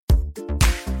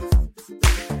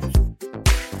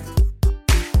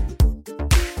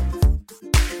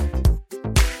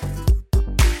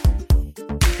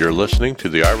You're listening to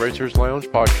the iRacers Lounge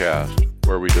podcast,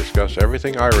 where we discuss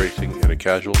everything iRacing in a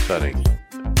casual setting.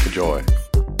 Enjoy.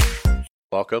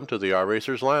 Welcome to the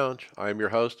iRacers Lounge. I am your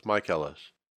host, Mike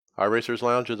Ellis. iRacers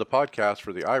Lounge is a podcast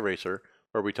for the iRacer,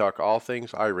 where we talk all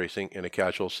things iRacing in a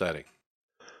casual setting.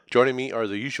 Joining me are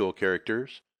the usual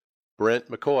characters, Brent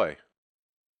McCoy.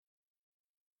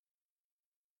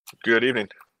 Good evening.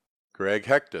 Greg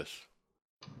Hectus.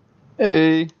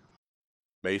 Hey.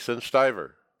 Mason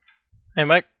Stiver. Hey,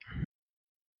 Mike.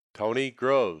 Tony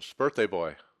Groves, birthday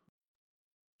boy.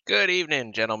 Good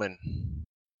evening, gentlemen.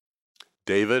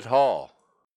 David Hall.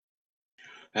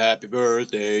 Happy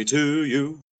birthday to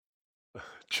you.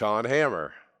 John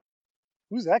Hammer.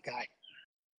 Who's that guy?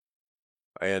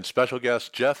 And special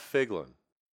guest Jeff Figlan.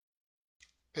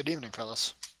 Good evening,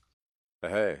 fellas.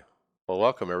 Hey. Well,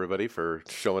 welcome everybody for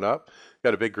showing up.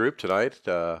 Got a big group tonight.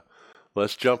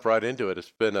 Let's jump right into it.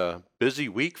 It's been a busy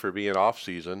week for being off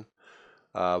season.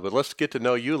 But let's get to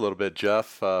know you a little bit,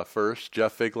 Jeff, first.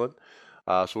 Jeff Figlan.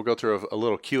 So we'll go through a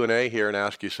little Q&A here and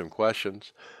ask you some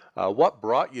questions. What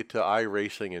brought you to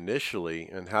iRacing initially,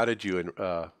 and how did you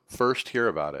first hear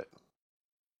about it?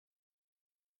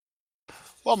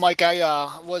 Well, Mike,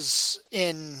 I was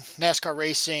in NASCAR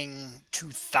Racing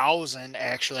 2000,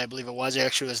 actually, I believe it was.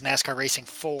 Actually, it was NASCAR Racing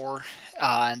 4,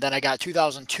 and then I got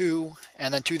 2002,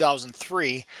 and then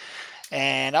 2003.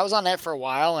 And I was on that for a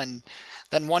while, and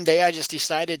then one day I just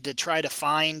decided to try to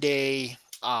find a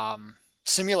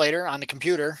simulator on the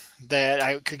computer that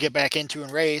I could get back into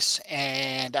and race.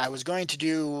 And I was going to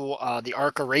do the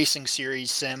OSRA Racing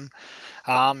Series sim.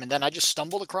 And then I just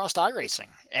stumbled across iRacing,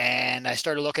 and I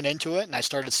started looking into it, and I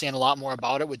started seeing a lot more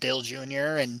about it with Dale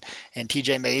Jr. and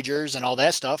TJ Majors and all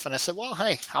that stuff. And I said, well,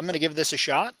 hey, I'm going to give this a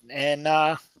shot. And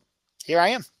here I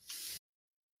am.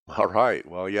 All right.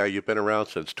 Well, yeah, you've been around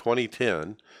since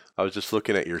 2010. I was just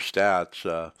looking at your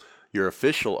stats. Your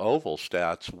official oval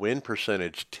stats, win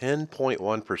percentage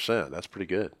 10.1%. That's pretty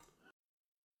good.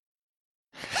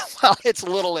 Well, it's a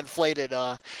little inflated.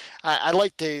 I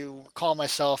like to call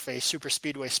myself a super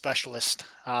speedway specialist.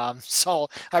 So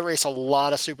I race a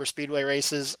lot of super speedway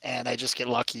races, and I just get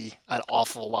lucky an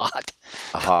awful lot.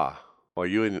 Aha. Well,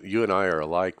 you and I are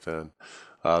alike then.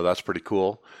 That's pretty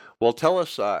cool. Well, tell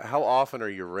us, how often are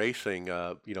you racing?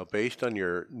 Based on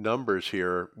your numbers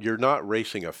here, you're not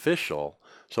racing official.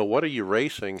 So what are you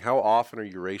racing? How often are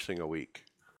you racing a week?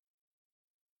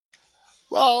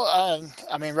 Well,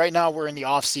 right now we're in the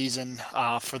off season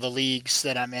for the leagues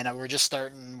that I'm in. We're just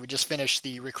starting. We just finished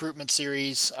the recruitment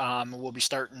series. We'll be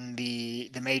starting the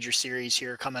major series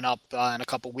here coming up in a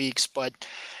couple weeks. But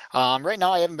right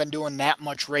now I haven't been doing that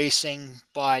much racing.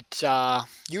 But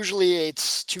usually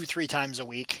it's 2-3 times a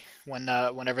week when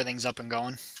everything's up and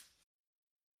going.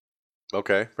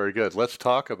 Okay, very good. Let's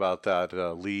talk about that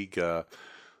league.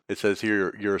 It says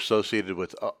here you're associated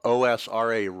with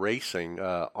OSRA Racing,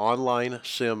 Online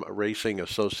Sim Racing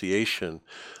Association.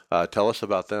 Tell us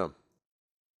about them.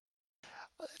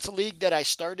 It's a league that I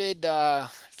started a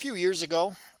few years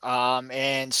ago,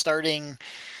 and starting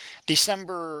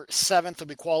December 7th, we'll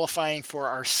be qualifying for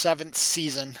our 7th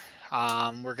season.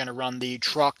 We're going to run the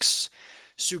trucks,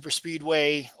 super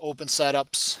speedway, open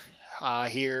setups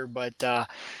here, but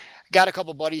got a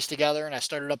couple buddies together, and I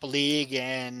started up a league,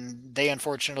 and they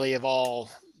unfortunately have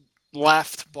all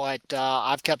left, but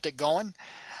I've kept it going.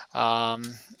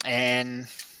 And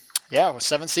yeah, it was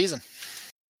 7th season.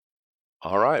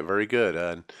 All right, very good.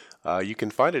 And you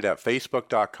can find it at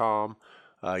facebook.com.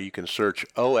 You can search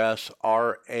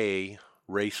OSRA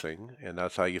Racing, and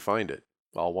that's how you find it.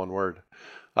 All one word.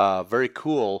 Very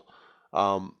cool.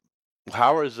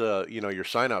 How is your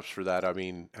signups for that? I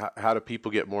mean, how do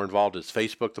people get more involved? Is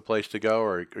Facebook the place to go,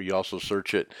 or you also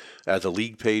search it as a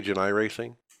league page in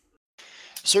iRacing?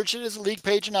 Search it as a league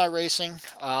page in iRacing,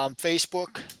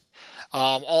 Facebook.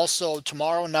 Also,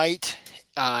 tomorrow night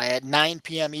at 9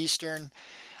 p.m. Eastern,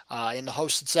 in the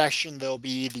hosted section, there'll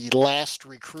be the last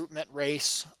recruitment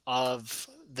race of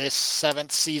this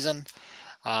 7th season.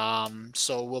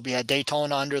 So we'll be at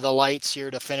Daytona under the lights here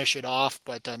to finish it off,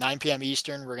 but 9 p.m.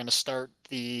 Eastern, we're going to start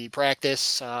the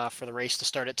practice for the race to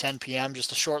start at 10 p.m.,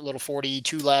 just a short little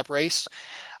 42-lap race,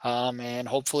 and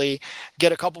hopefully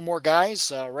get a couple more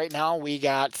guys. Right now, we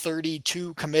got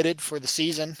 32 committed for the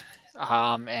season,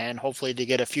 and hopefully to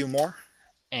get a few more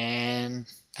and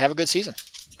have a good season.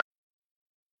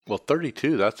 Well,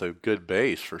 32, that's a good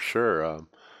base for sure.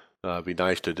 It'd be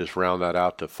nice to just round that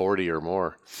out to 40 or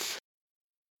more.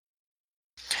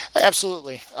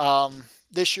 Absolutely.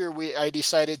 This year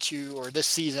this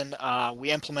season,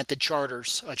 we implemented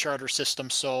charters, a charter system.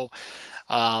 So,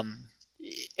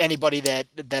 anybody that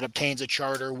obtains a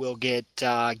charter will get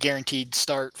guaranteed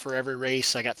start for every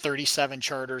race. I got 37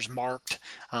 charters marked.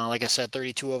 Like I said,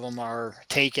 32 of them are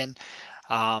taken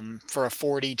for a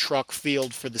 40 truck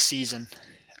field for the season.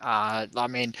 I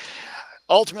mean,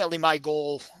 ultimately, my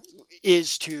goal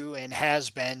is to and has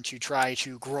been to try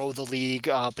to grow the league,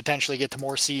 potentially get to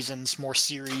more seasons, more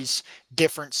series,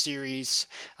 different series,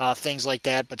 things like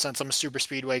that. But since I'm a super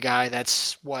speedway guy,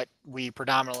 that's what we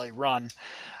predominantly run.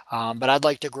 But I'd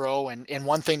like to grow. And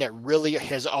one thing that really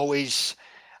has always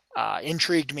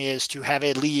intrigued me is to have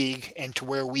a league and to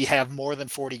where we have more than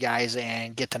 40 guys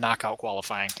and get to knockout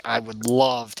qualifying. I would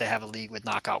love to have a league with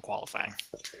knockout qualifying.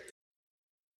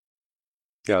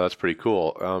 Yeah, that's pretty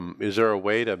cool. Is there a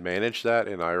way to manage that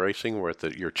in iRacing with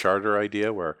your charter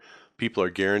idea where people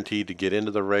are guaranteed to get into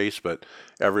the race, but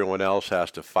everyone else has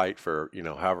to fight for,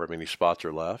 however many spots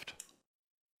are left?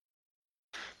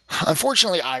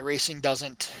 Unfortunately, iRacing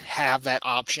doesn't have that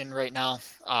option right now.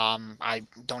 I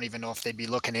don't even know if they'd be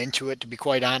looking into it, to be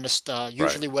quite honest.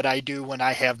 Usually, what I do when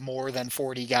I have more than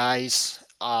 40 guys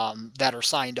that are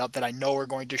signed up that I know are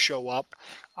going to show up,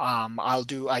 I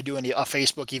do a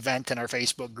Facebook event in our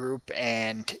Facebook group,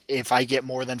 and if I get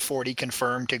more than 40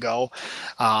 confirmed to go,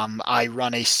 I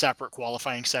run a separate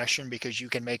qualifying session because you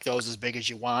can make those as big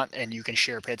as you want, and you can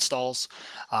share pit stalls.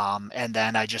 And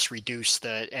then I just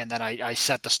and then I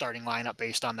set the starting lineup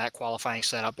based on that qualifying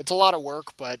setup. It's a lot of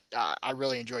work, but I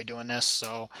really enjoy doing this.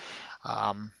 So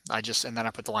and then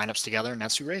I put the lineups together, and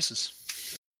that's who races.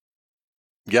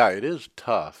 Yeah, it is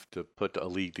tough to put a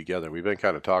league together. We've been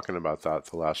kind of talking about that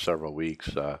the last several weeks.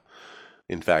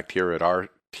 In fact, here at our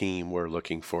team, we're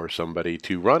looking for somebody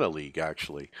to run a league,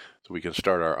 actually, so we can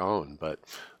start our own. But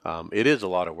it is a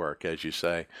lot of work, as you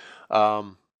say.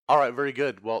 All right, very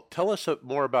good. Well, tell us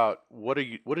more about what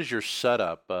is your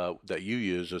setup that you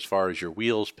use as far as your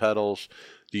wheels, pedals?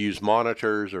 Do you use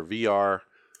monitors or VR?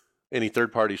 Any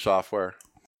third-party software?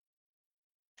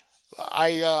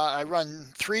 I run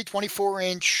three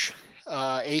 24-inch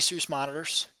Asus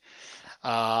monitors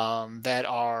that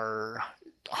are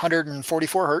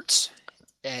 144 hertz.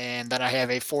 And then I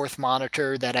have a fourth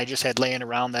monitor that I just had laying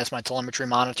around. That's my telemetry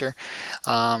monitor.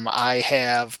 I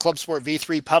have Club Sport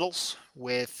V3 pedals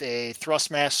with a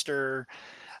Thrustmaster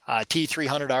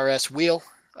T300 RS wheel,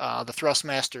 the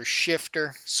Thrustmaster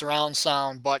shifter, surround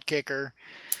sound, butt kicker.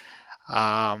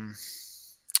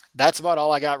 That's about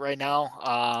all I got right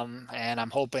now, and I'm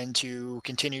hoping to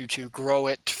continue to grow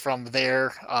it from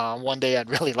there. One day I'd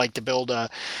really like to build a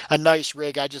nice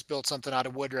rig. I just built something out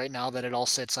of wood right now that it all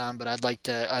sits on, but I'd like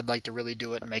to really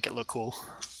do it and make it look cool.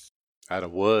 Out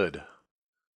of wood.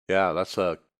 Yeah, that's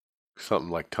something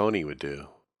like Tony would do.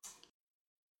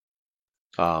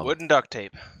 Wood and duct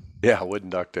tape. Yeah, wood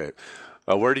and duct tape.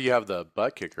 Where do you have the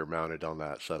butt kicker mounted on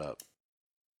that setup?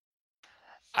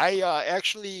 I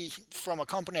actually, from a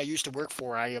company I used to work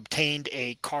for, I obtained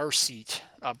a car seat,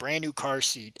 a brand new car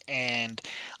seat, and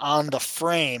on the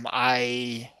frame,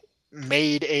 I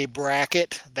made a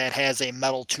bracket that has a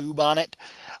metal tube on it.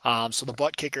 So the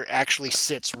butt kicker actually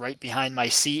sits right behind my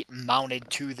seat, mounted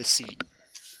to the seat.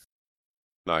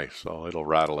 Nice. So it'll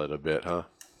rattle it a bit, huh?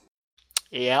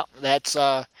 Yeah, that's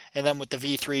and then with the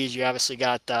V3s, you obviously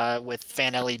got with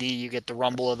fan LED, you get the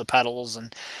rumble of the pedals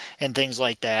and things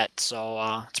like that.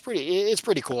 So it's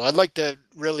pretty cool. I'd like to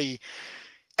really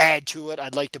add to it.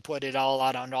 I'd like to put it all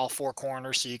out on all four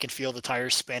corners so you can feel the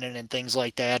tires spinning and things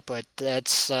like that. But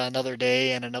that's another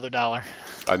day and another dollar.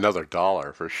 Another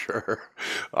dollar for sure.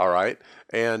 All right.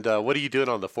 And what are you doing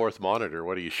on the fourth monitor?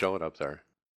 What are you showing up there?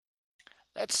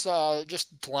 That's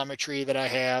just telemetry that I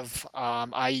have.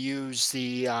 I use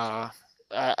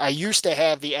I used to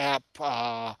have the app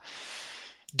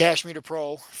Dash Meter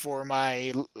Pro for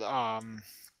my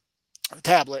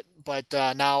tablet, but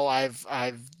now I've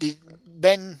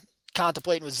been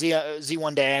contemplating with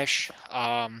Z1 Dash.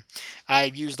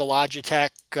 I've used the Logitech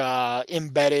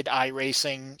embedded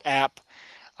iRacing app,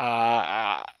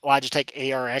 Logitech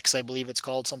ARX, I believe it's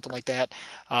called, something like that.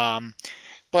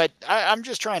 But I'm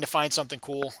just trying to find something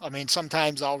cool. I mean,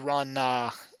 sometimes I'll run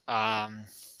the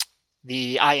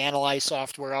iAnalyze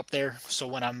software up there, so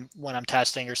when I'm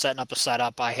testing or setting up a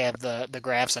setup, I have the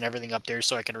graphs and everything up there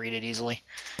so I can read it easily.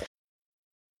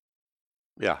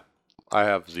 Yeah, I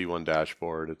have Z1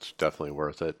 dashboard. It's definitely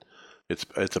worth it.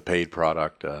 It's a paid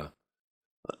product.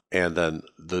 And then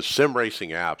the sim racing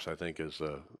apps, I think, is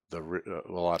a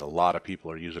lot of people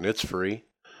are using. It's free,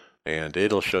 and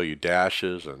it'll show you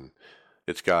dashes, and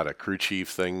it's got a crew chief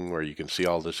thing where you can see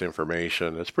all this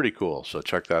information. It's pretty cool. So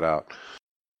check that out.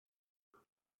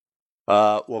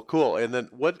 Well, cool. And then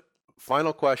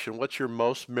final question, what's your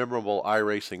most memorable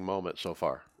iRacing moment so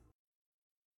far?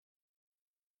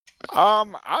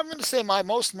 I'm going to say my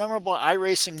most memorable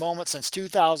iRacing moment since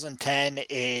 2010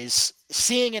 is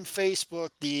seeing in Facebook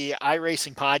the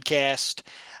iRacing podcast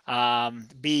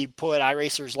be put,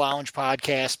 iRacers Lounge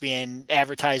podcast being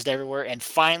advertised everywhere, and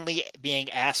finally being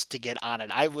asked to get on it.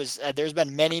 I was there's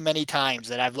been many times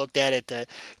that I've looked at it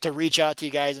to reach out to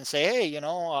you guys and say,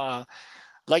 hey,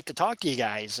 like to talk to you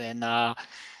guys. And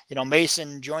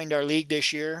Mason joined our league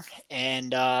this year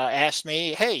and asked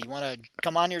me, hey, you want to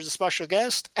come on here as a special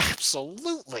guest?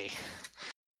 Absolutely.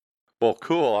 Well,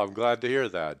 cool. I'm glad to hear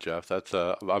that, Jeff.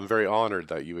 I'm very honored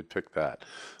that you would pick that.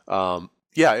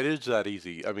 Yeah, it is that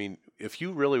easy. I mean, if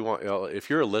you really want, if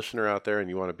you're a listener out there and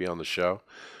you want to be on the show,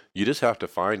 you just have to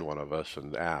find one of us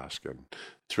and ask, and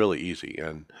it's really easy.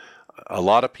 And a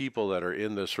lot of people that are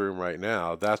in this room right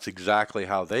now, that's exactly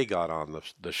how they got on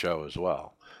the show as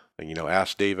well. And,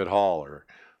 ask David Hall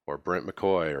or Brent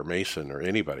McCoy or Mason or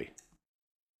anybody.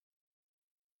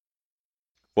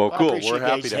 Well, I cool. We're appreciate you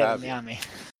happy guys to having have me you. on me.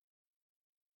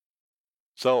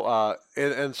 So,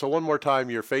 and so one more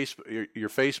time, your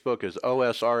Facebook is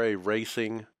OSRA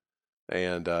Racing,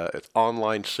 and it's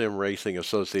Online Sim Racing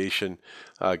Association.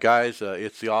 Guys,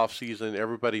 it's the off season.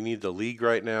 Everybody needs a league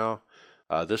right now.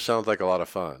 This sounds like a lot of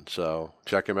fun, so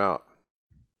check him out.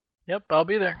 Yep, I'll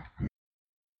be there.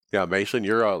 Yeah, Mason,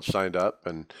 you're all signed up,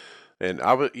 and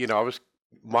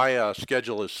my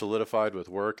schedule is solidified with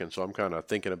work, and so I'm kind of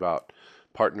thinking about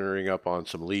partnering up on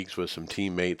some leagues with some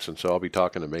teammates, and so I'll be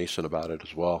talking to Mason about it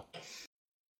as well.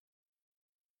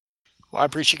 Well, I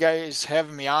appreciate you guys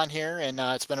having me on here, and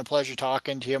it's been a pleasure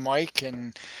talking to you, Mike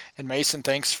and Mason.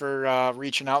 Thanks for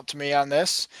reaching out to me on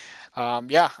this.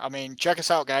 Yeah, I mean, check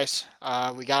us out, guys.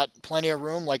 We got plenty of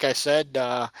room, like I said.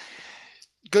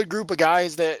 Good group of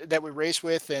guys that we race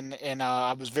with, and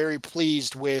I was very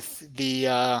pleased with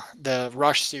the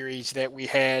Rush series that we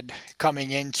had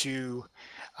coming into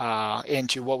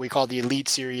what we call the Elite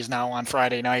Series now on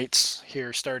Friday nights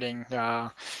here, starting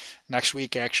next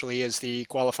week. Actually, is the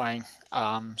qualifying.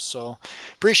 So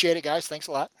appreciate it, guys. Thanks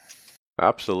a lot.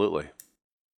 Absolutely.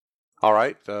 All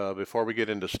right. Before we get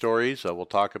into stories, we'll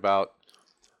talk about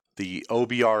the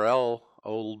OBRL,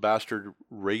 Old Bastards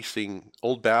Racing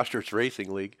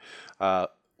League.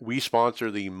 We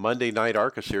sponsor the Monday Night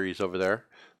ARCA series over there.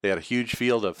 They had a huge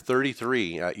field of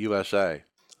 33 at USA.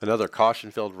 Another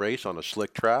caution-filled race on a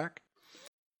slick track.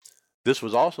 This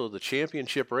was also the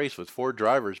championship race with 4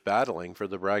 drivers battling for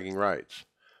the bragging rights.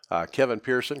 Kevin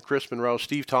Pearson, Chris Monroe,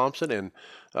 Steve Thompson, and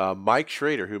Mike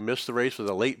Schrader, who missed the race with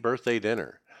a late birthday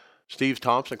dinner. Steve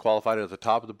Thompson qualified at the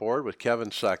top of the board with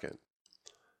Kevin second.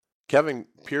 Kevin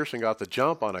Pearson got the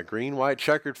jump on a green-white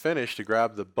checkered finish to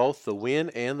grab both the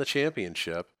win and the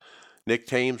championship. Nick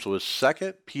Thames was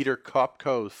second. Peter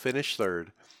Kopko finished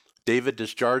third. David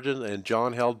Disjardin and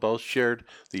John Held both shared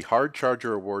the Hard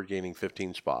Charger Award, gaining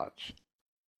 15 spots.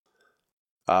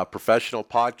 Professional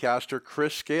podcaster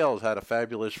Chris Scales had a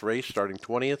fabulous race, starting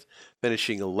 20th,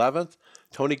 finishing 11th.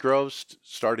 Tony Groves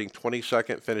starting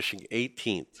 22nd, finishing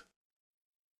 18th.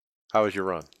 How was your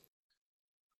run?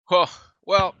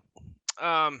 Well,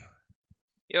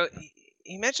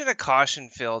 he mentioned a caution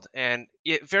field, and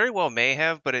it very well may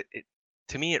have, but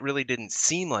to me it really didn't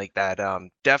seem like that.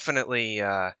 Definitely,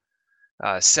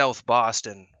 South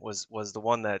Boston was the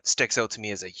one that sticks out to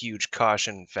me as a huge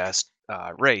caution fest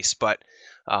race. But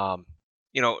hats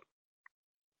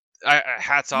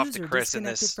off to Chris in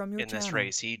this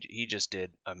race. He just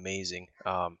did amazing.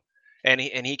 And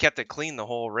he kept it clean the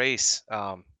whole race.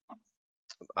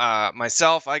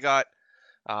 Myself, I got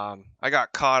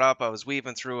caught up. I was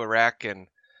weaving through a wreck,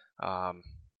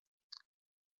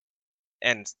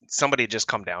 and somebody just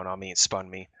come down on me and spun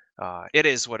me. It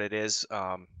is what it is.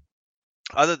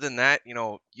 Other than that,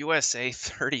 USA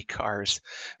 30 cars,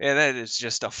 and that is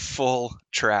just a full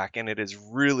track, and it is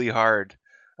really hard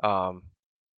to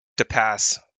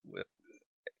pass.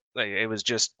 Like, it was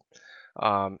just,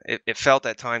 it felt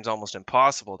at times almost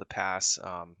impossible to pass.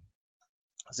 I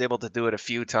was able to do it a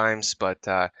few times, but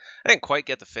I didn't quite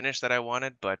get the finish that I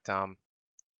wanted. But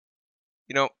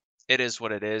it is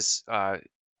what it is. I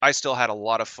still had a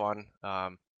lot of fun. I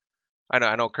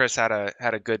know Chris had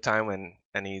a good time,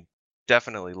 and he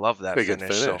definitely loved that Pretty finish.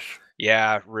 good finish. So,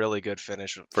 yeah, really good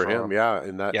finish for him. Yeah,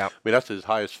 and Yeah. I mean, that's his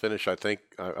highest finish. I think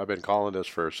I've been calling this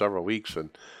for several weeks, and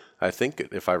I think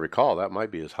if I recall, that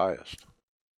might be his highest.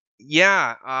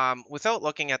 Yeah. Without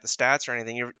looking at the stats or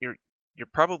anything, you're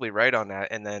probably right on that.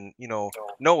 And then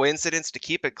no incidents to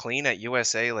keep it clean at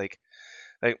USA. Like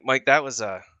Mike, it was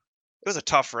a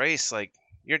tough race. Like,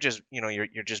 you're just you're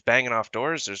just banging off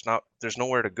doors. There's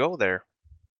nowhere to go there.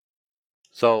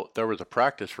 So there was a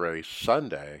practice race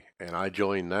Sunday, and I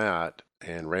joined that,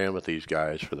 and ran with these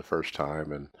guys for the first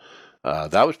time, and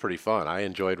that was pretty fun. I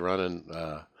enjoyed running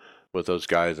with those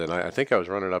guys, and I think I was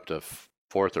running up to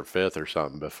fourth or fifth or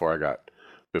something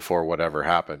before whatever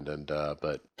happened, and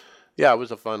but yeah, it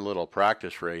was a fun little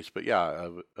practice race. But yeah,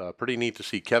 pretty neat to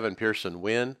see Kevin Pearson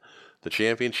win the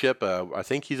championship. I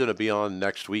think he's going to be on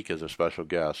next week as a special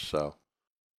guest. So.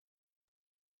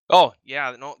 Oh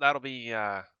yeah, no, that'll be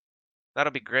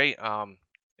great.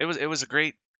 It was a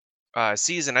great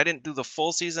season. I didn't do the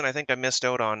full season. I think I missed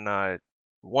out on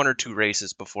one or two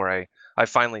races before I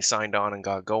finally signed on and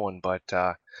got going. But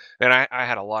and I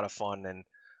had a lot of fun, and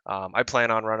I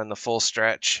plan on running the full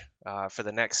stretch for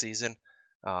the next season.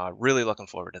 Really looking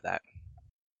forward to that.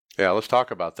 Yeah, let's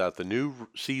talk about that. The new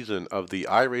season of the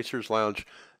iRacers Lounge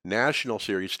National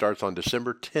Series starts on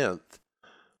December 10th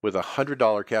with a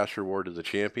 $100 cash reward to the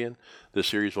champion. This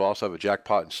series will also have a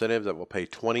jackpot incentive that will pay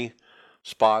 20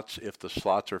 spots if the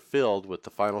slots are filled, with the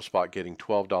final spot getting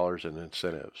 $12 in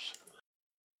incentives.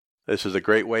 This is a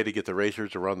great way to get the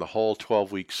racers to run the whole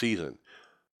 12-week season.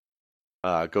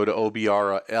 Go to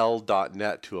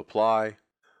obrl.net to apply.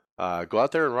 Go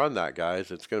out there and run that,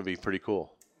 guys. It's going to be pretty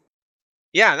cool.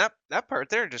 Yeah, and that part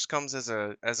there just comes as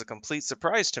a complete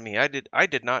surprise to me. I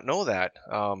did not know that.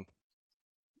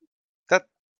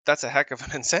 That's a heck of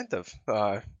an incentive.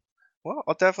 Well,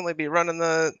 I'll definitely be running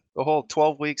the whole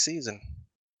 12-week season.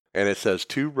 And it says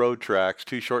 2 road tracks,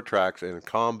 2 short tracks, and a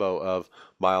combo of 1.5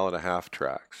 mile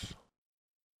tracks.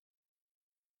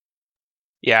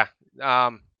 Yeah.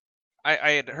 I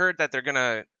had heard that they're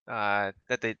gonna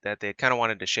that they kind of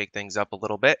wanted to shake things up a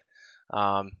little bit.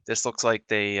 This looks like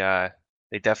they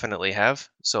definitely have.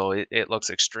 So it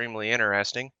looks extremely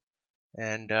interesting,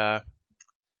 and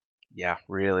yeah,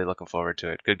 really looking forward to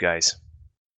it. Good guys.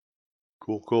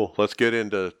 Cool. Let's get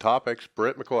into topics.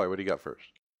 Britt McCoy, what do you got first?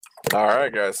 All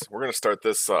right, guys. We're going to start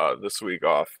this week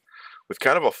off with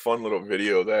kind of a fun little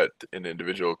video that an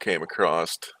individual came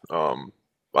across on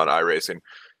iRacing.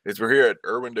 We're here at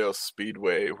Irwindale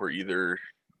Speedway. We're either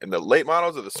in the late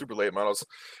models or the super late models.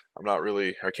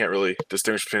 I can't really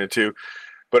distinguish between the two.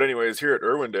 But anyways, here at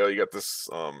Irwindale, you got this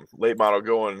late model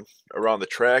going around the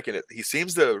track, and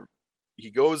he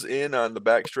goes in on the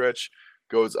backstretch,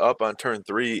 goes up on turn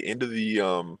 3 into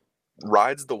the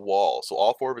rides the wall. So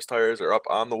all 4 of his tires are up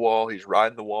on the wall. He's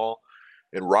riding the wall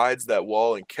and rides that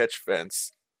wall and catch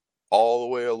fence all the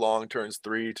way along turns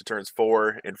 3 to turns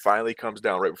 4, and finally comes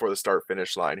down right before the start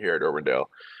finish line here at Irwindale.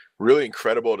 Really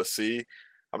incredible to see.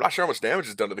 I'm not sure how much damage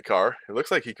is done to the car. It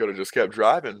looks like he could have just kept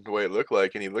driving the way it looked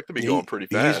like, and he looked to be going pretty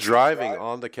fast. He's driving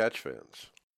on the catch fence.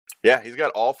 Yeah, he's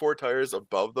got all 4 tires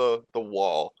above the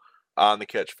wall on the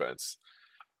catch fence.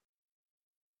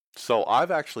 So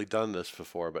I've actually done this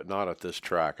before, but not at this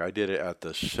track. I did it at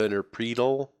the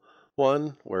centripetal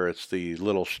one, where it's the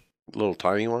little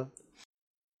tiny one.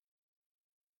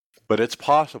 But it's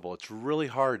possible. It's really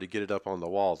hard to get it up on the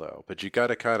wall, though. But you got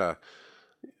to kind of,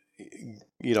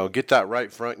 get that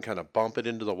right front and kind of bump it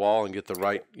into the wall and get the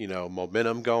right,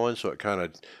 momentum going, so it kind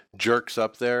of jerks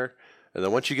up there. And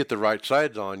then once you get the right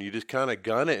sides on, you just kind of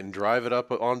gun it and drive it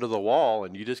up onto the wall,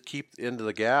 and you just keep into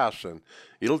the gas, and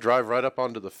it'll drive right up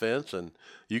onto the fence, and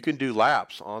you can do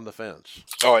laps on the fence.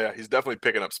 Oh yeah, he's definitely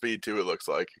picking up speed too, it looks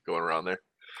like, going around there.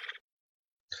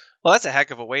 Well, that's a heck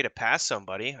of a way to pass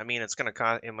somebody. I mean, it's going to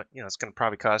cost, it's going to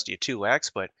probably cost you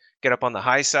 2x, but get up on the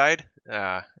high side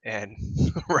and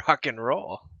rock and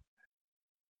roll.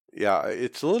 Yeah,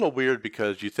 it's a little weird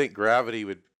because you think gravity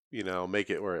would,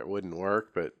 make it where it wouldn't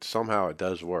work, but somehow it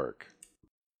does work.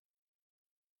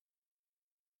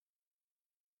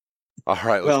 All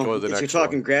right, let's go to the next one. If you're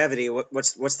talking gravity,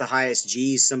 what's the highest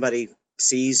G's somebody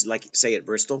sees, like say at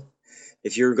Bristol?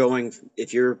 If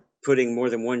you're putting more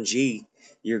than 1 G,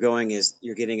 you're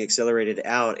getting accelerated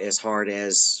out as hard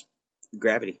as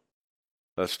gravity.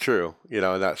 That's true.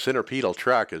 And that centripetal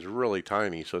track is really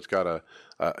tiny, so it's got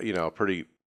a pretty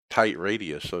tight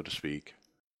radius, so to speak.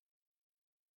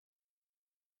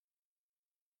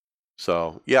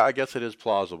 So, yeah, I guess it is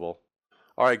plausible.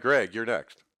 All right, Greg, you're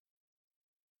next.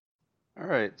 All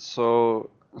right,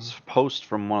 so this is a post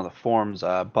from one of the forums.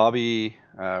 Bobby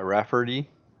Rafferty,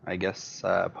 I guess,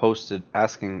 posted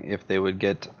asking if they would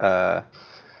get a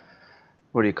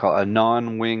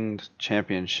non-winged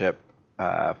championship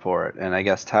for it. And I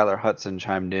guess Tyler Hudson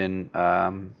chimed in.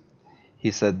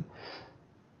 He said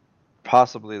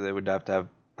possibly they would have to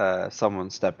have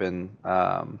someone step in,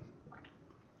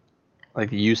 like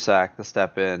the USAC to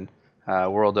step in.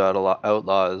 World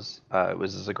Outlaws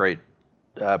was a great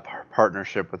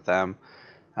partnership with them,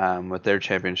 with their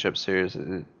championship series.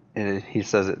 And he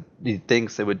says he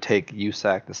thinks it would take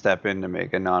USAC to step in to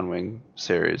make a non-wing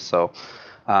series. So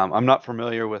I'm not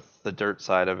familiar with the dirt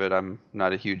side of it. I'm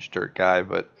not a huge dirt guy,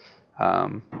 but I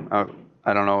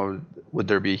don't know. Would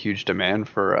there be a huge demand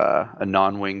for a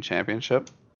non-wing championship?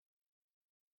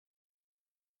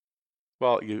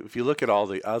 Well, if you look at all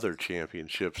the other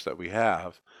championships that we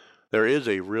have, there is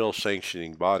a real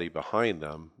sanctioning body behind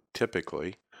them,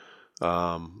 typically.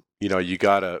 You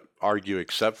got to argue,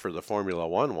 except for the Formula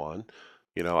One one.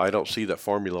 I don't see that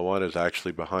Formula One is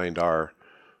actually behind our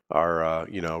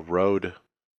road,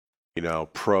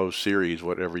 pro series,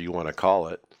 whatever you want to call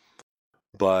it.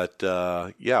 But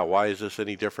yeah, why is this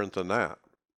any different than that?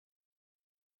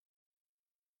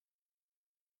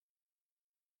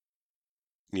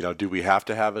 Do we have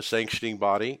to have a sanctioning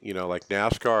body? Like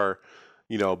NASCAR,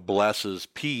 blesses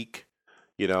Peak,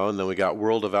 and then we got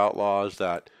World of Outlaws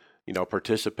that,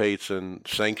 participates in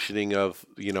sanctioning of,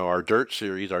 our dirt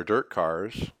series, our dirt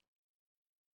cars.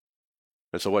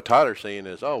 And so what Tyler's saying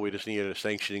is, oh, we just needed a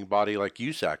sanctioning body like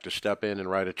USAC to step in and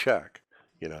write a check,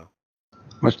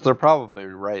 Which they're probably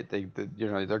right.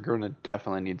 They're going to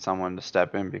definitely need someone to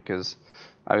step in because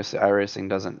obviously iRacing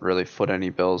doesn't really foot any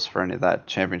bills for any of that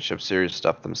championship series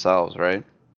stuff themselves, right?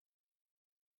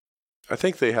 I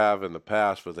think they have in the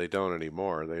past, but they don't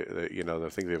anymore. I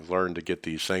think they've learned to get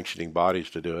these sanctioning bodies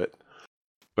to do it.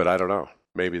 But I don't know.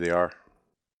 Maybe they are.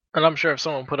 And I'm sure if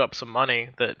someone put up some money,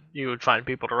 that you would find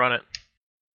people to run it.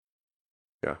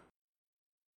 Yeah.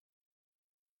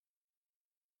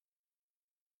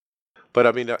 But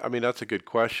I mean that's a good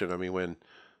question. I mean, when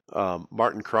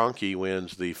Martin Kroenke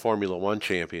wins the Formula One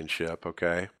championship,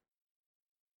 okay,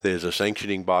 there's a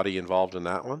sanctioning body involved in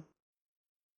that one,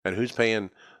 and who's paying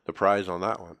the prize on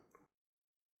that one?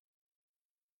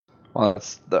 Well,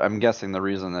 I'm guessing the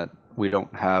reason that we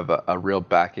don't have a real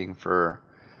backing for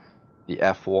the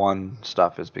F1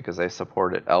 stuff is because they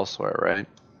support it elsewhere, right?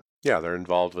 Yeah, they're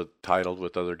involved with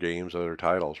other games, other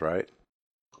titles, right?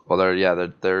 Well,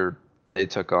 they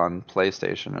took on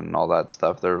PlayStation and all that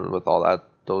stuff. They're with all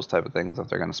those type of things if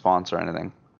they're going to sponsor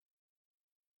anything.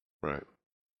 Right.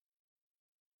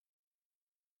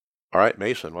 All right,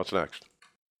 Mason, what's next?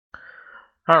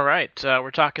 All right,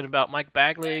 we're talking about Mike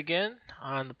Bagley again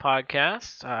on the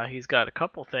podcast. He's got a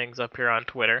couple things up here on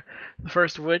Twitter. The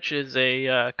first of which is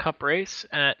a cup race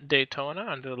at Daytona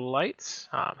under the lights.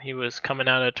 He was coming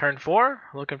out of turn 4,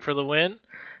 looking for the win.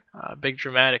 Big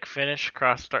dramatic finish,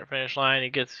 cross start finish line. He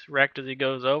gets wrecked as he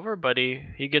goes over, but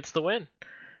he gets the win.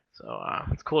 So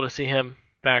it's cool to see him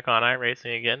back on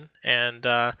iRacing again. And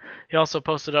he also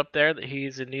posted up there that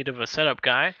he's in need of a setup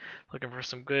guy, looking for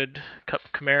some good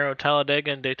Camaro,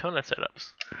 Talladega, and Daytona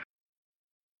setups.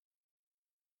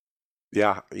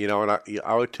 Yeah, and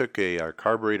I took a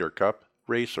Carburetor Cup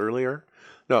race earlier.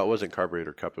 No, it wasn't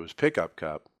Carburetor Cup. It was Pickup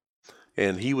Cup,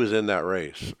 and he was in that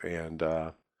race. And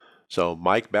so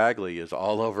Mike Bagley is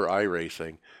all over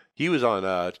iRacing. He was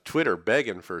on Twitter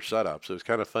begging for setups. It was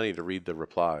kind of funny to read the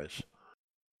replies.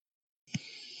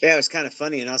 Yeah, it was kind of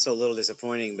funny and also a little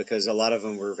disappointing because a lot of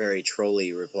them were very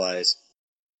trolly replies.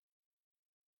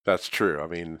 That's true. I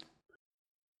mean,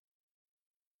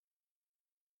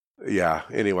 yeah.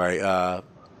 Anyway,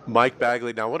 Mike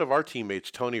Bagley. Now, one of our teammates,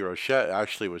 Tony Rochette,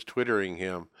 actually was twittering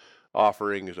him,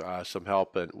 offering some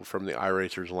help from the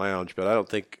iRacers Lounge. But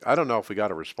I don't know if we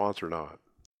got a response or not.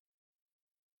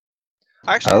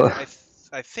 Actually,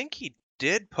 I think he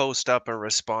did post up a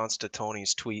response to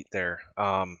Tony's tweet there.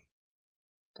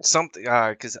 Something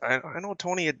because I know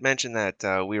Tony had mentioned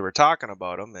that we were talking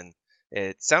about him, and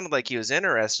it sounded like he was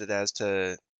interested as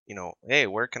to hey,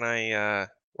 where can I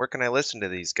listen to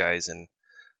these guys? And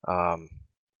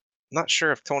not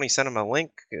sure if Tony sent him a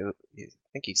link. I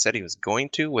think he said he was going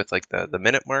to with like the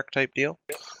minute mark type deal.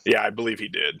 Yeah, I believe he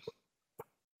did.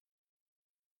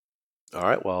 All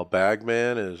right. Well,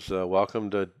 Bagman is welcome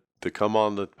to come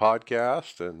on the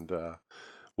podcast, and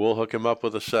we'll hook him up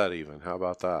with a set even. How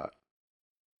about that?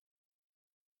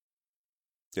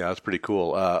 Yeah, that's pretty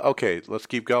cool. Okay, let's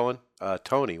keep going.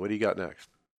 Tony, what do you got next?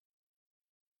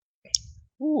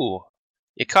 Ooh,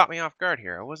 you caught me off guard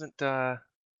here. I wasn't. I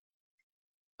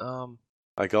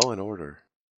go in order.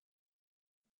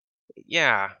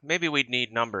 Yeah, maybe we'd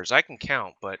need numbers. I can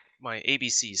count, but my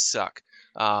ABCs suck.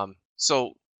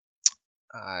 So,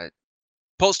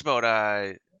 post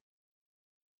about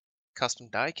custom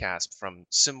diecast from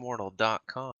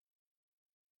simworld.com.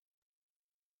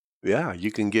 Yeah,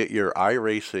 you can get your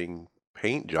iRacing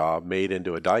paint job made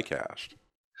into a diecast.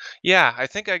 Yeah, I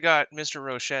think I got Mr.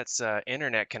 Rochette's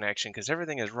internet connection because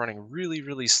everything is running really,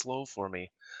 really slow for me.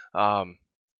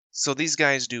 So these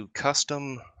guys do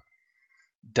custom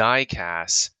die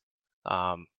casts,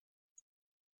 and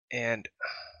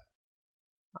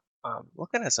I'm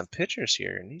looking at some pictures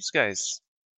here, and these guys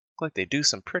like they do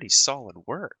some pretty solid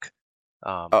work.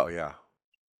 Oh yeah.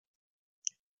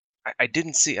 I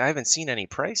haven't seen any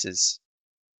prices.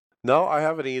 No, I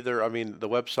haven't either. I mean, the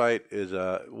website is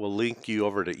will link you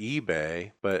over to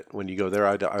eBay, but when you go there,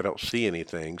 I don't see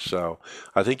anything. So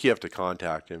I think you have to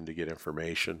contact him to get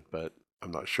information, but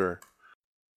I'm not sure.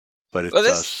 But Well,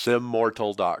 it's this,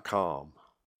 simmortal.com.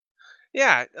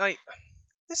 yeah,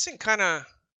 this thing kind of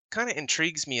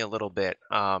intrigues me a little bit.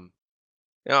 I've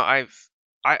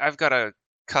got a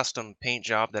custom paint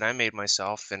job that I made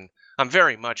myself, and I'm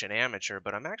very much an amateur,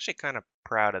 but I'm actually kind of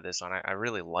proud of this one. I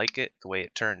really like it the way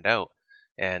it turned out,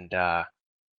 and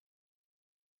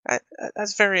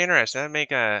that's very interesting. That'd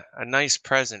make a nice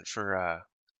present for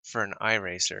an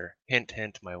iRacer. Hint,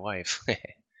 hint, my wife.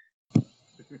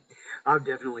 I'm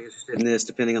definitely interested in this.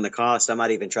 Depending on the cost, I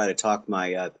might even try to talk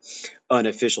my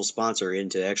unofficial sponsor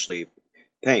into actually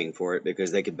paying for it,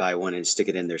 because they could buy one and stick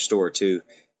it in their store too.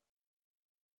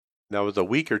 Now, it was a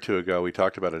week or two ago, we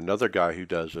talked about another guy who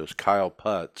does this. Kyle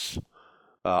Putz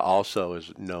also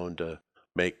is known to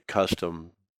make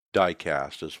custom die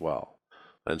cast as well.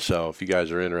 And so if you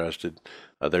guys are interested,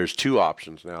 there's 2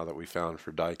 options now that we found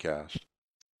for die cast.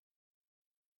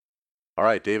 All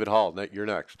right, David Hall, you're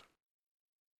next.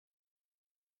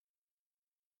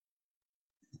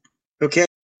 Okay.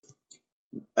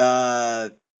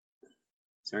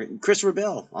 Sorry, Christopher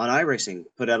Bell on iRacing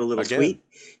put out a little tweet.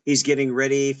 He's getting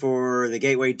ready for the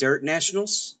Gateway Dirt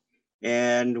Nationals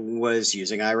and was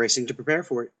using iRacing to prepare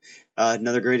for it.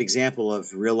 Another great example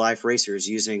of real life racers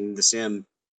using the sim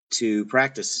to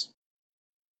practice.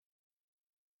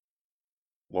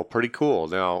 Well, pretty cool.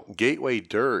 Now, Gateway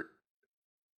Dirt,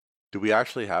 do we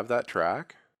actually have that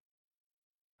track?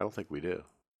 I don't think we do.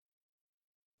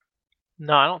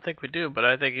 No, I don't think we do, but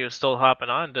I think he was still hopping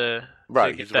on to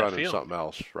Right, get he's that running field. something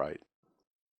else, right.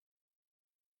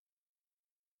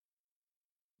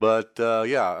 But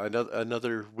yeah,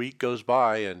 another week goes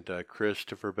by, and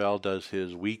Christopher Bell does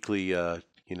his weekly,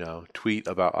 tweet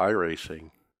about iRacing.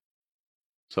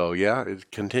 So yeah,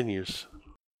 it continues.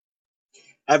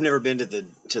 I've never been to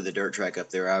the dirt track up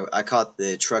there. I caught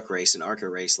the truck race and ARCA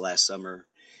race last summer,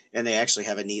 and they actually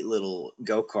have a neat little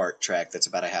go-kart track that's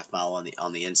about a half mile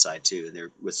on the inside too. And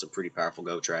they're with some pretty powerful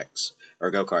go-karts.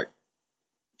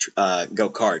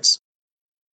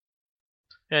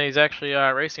 And he's actually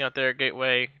racing out there at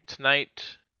Gateway tonight,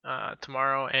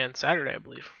 tomorrow, and Saturday, I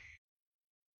believe.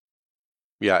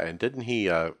 Yeah, and didn't he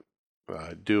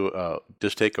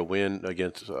just take a win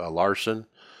against Larson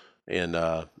in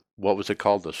what was it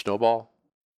called, the Snowball?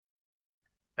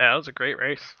 Yeah, it was a great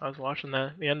race. I was watching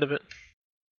the end of it.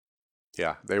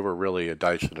 Yeah, they were really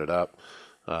dicing it up,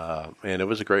 and it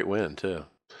was a great win too.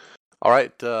 All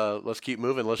right, let's keep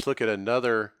moving. Let's look at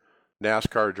another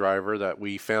NASCAR driver that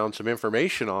we found some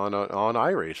information on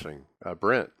iRacing,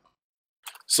 Brent.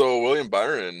 So William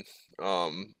Byron,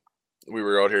 we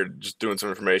were out here just doing some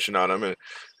information on him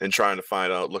and trying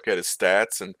to look at his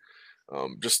stats, and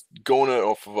just going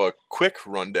off of a quick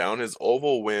rundown, his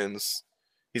oval wins.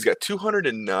 He's got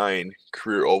 209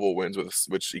 career oval wins,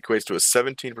 which equates to a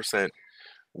 17%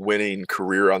 winning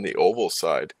career on the oval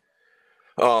side.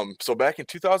 So back in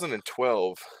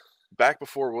 2012, back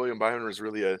before William Byron was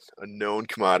really a known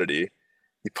commodity,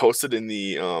 he posted in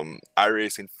the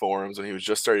iRacing forums when he was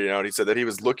just starting out. He said that he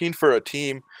was looking for a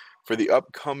team for the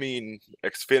upcoming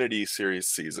Xfinity Series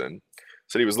season.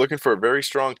 Said he was looking for a very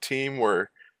strong team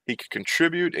where he could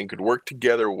contribute and could work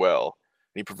together well.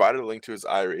 And he provided a link to his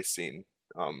iRacing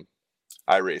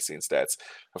stats.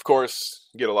 Of course,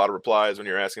 you get a lot of replies when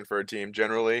you're asking for a team.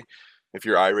 Generally, if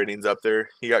your iRating's up there,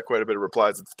 he got quite a bit of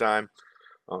replies at the time.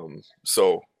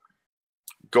 So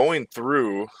going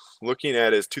through, looking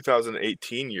at his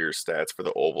 2018 year stats for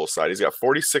the oval side, he's got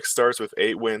 46 starts with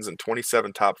 8 wins and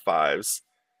 27 top fives.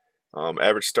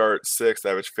 Average start 6th,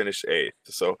 average finish 8th.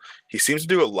 So he seems to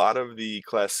do a lot of the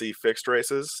Class C fixed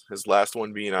races, his last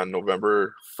one being on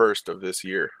November 1st of this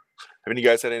year. Have you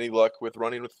guys had any luck with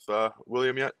running with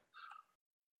William yet?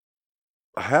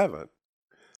 I haven't.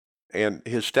 And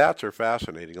his stats are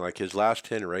fascinating. Like his last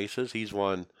 10 races, he's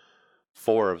won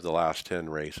 4 of the last 10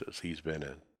 races he's been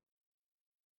in.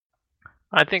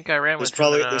 I think I ran with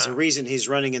there's a reason he's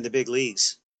running in the big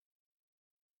leagues.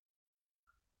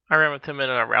 I ran with him in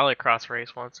a rallycross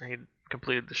race once, and he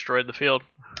completely destroyed the field.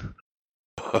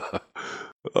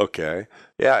 Okay.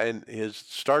 Yeah, and his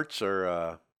starts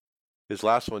are his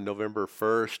last one November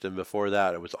 1st, and before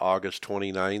that it was August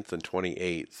 29th and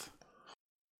 28th.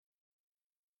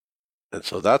 And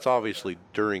so that's obviously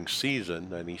during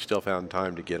season, and he still found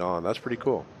time to get on. That's pretty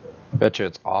cool. I bet you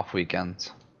it's off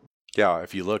weekends. Yeah,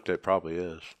 if you looked, it probably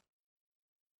is.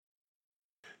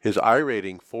 His I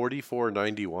rating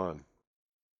 4491.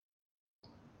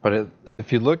 But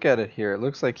if you look at it here, it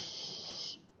looks like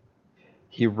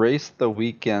he raced the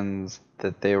weekends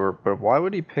that they were. But why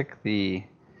would he pick the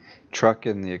truck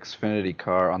in the Xfinity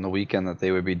car on the weekend that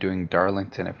they would be doing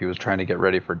Darlington if he was trying to get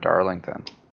ready for Darlington?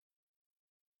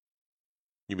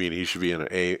 You mean he should be in an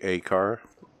A car?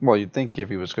 Well, you'd think if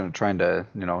he was going to trying to,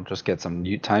 just get some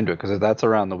time to it, because that's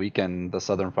around the weekend the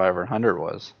Southern 500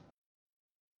 was.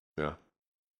 Yeah.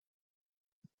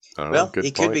 I don't know, Well, good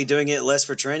he point. could be doing it less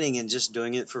for training and just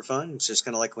doing it for fun. It's just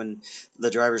kind of like when the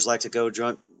drivers like to go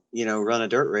drunk, run a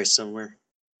dirt race somewhere.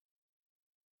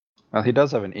 Well, he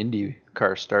does have an Indy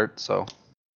car start, so.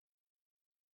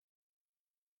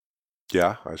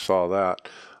 Yeah, I saw that.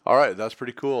 All right, that's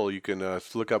pretty cool. You can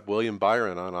look up William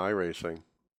Byron on iRacing.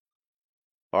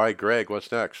 All right, Greg,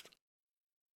 what's next?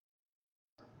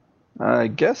 I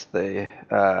guess they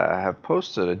have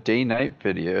posted a day-night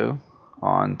video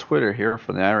on Twitter here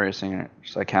for the iRacing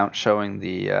account showing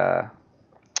the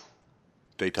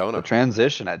Daytona.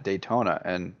 transition at Daytona,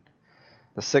 and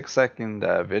the 6-second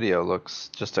video looks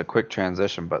just a quick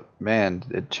transition, but man,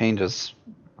 it changes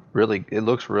really. It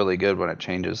looks really good when it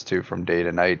changes to from day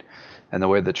to night, and the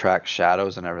way the track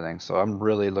shadows and everything. So I'm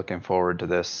really looking forward to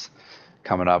this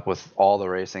coming up with all the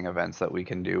racing events that we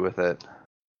can do with it.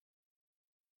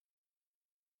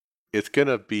 It's going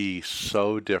to be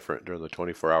so different during the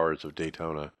 24 hours of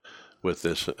Daytona with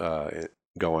this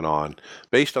going on.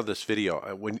 Based on this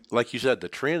video, when, like you said, the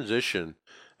transition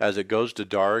as it goes to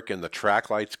dark and the track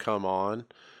lights come on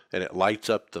and it lights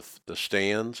up the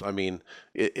stands, I mean,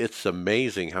 it's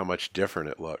amazing how much different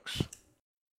it looks.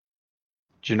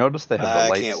 Did you notice they had the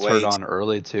lights turned on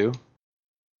early too?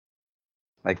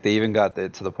 Like they even got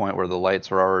it to the point where the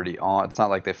lights were already on. It's not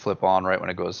like they flip on right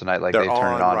when it goes to night. Like They're they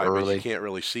turn it on right, early. But you can't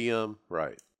really see them,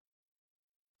 right?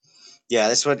 Yeah,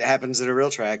 that's what happens at a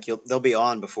real track. They'll be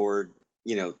on before,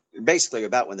 basically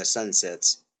about when the sun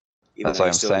sets. That's why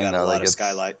I'm saying that. Like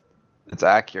skylight. It's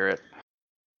accurate.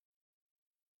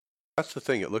 That's the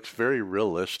thing. It looks very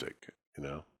realistic,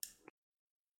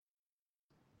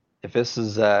 If this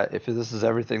is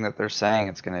everything that they're saying,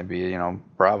 it's going to be,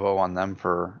 bravo on them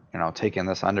for, taking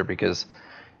this under, because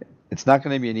it's not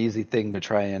going to be an easy thing to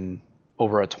try and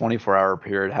over a 24-hour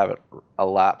period have it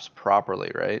elapse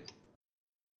properly, right?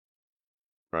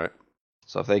 Right.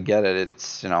 So if they get it,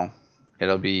 it's,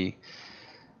 it'll be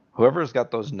whoever's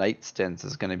got those night stints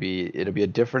it'll be a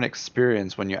different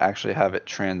experience when you actually have it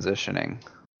transitioning.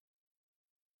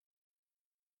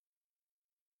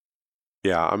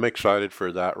 Yeah, I'm excited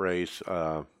for that race.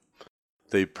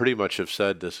 They pretty much have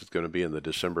said this is going to be in the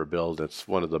December build. It's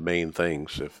one of the main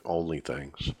things, if only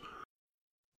things.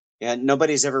 Yeah,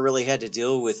 nobody's ever really had to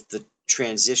deal with the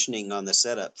transitioning on the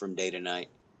setup from day to night.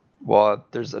 Well,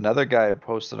 there's another guy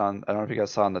posted on, I don't know if you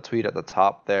guys saw on the tweet at the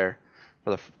top there,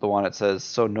 for the one that says,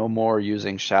 so no more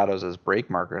using shadows as brake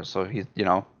markers. So he's,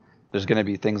 there's going to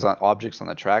be things on objects on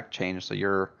the track change. So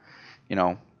you're,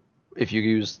 if you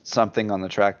used something on the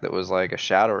track that was like a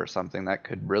shadow or something, that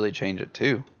could really change it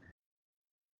too.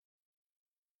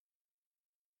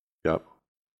 Yep.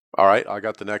 All right, I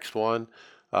got the next one.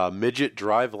 Midget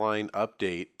driveline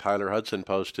update. Tyler Hudson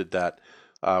posted that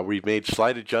we've made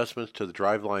slight adjustments to the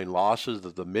driveline losses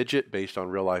of the Midget based on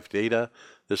real-life data.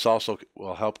 This also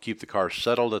will help keep the car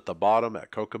settled at the bottom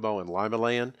at Kokomo and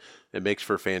Limaland. It makes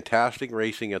for fantastic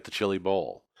racing at the Chili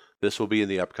Bowl. This will be in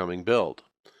the upcoming build.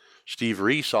 Steve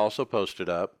Reese also posted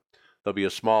up. There'll be a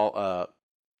small,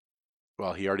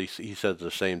 he said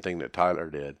the same thing that Tyler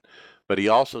did. But he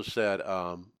also said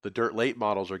the Dirt Late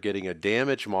models are getting a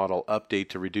damage model update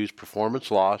to reduce performance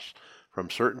loss from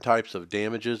certain types of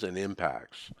damages and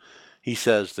impacts. He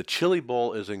says the Chili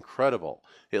Bowl is incredible.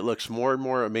 It looks more and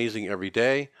more amazing every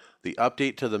day. The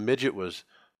update to the Midget was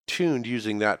tuned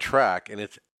using that track, and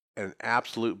it's an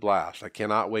absolute blast. I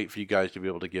cannot wait for you guys to be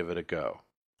able to give it a go.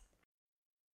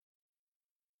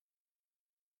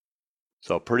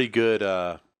 So pretty good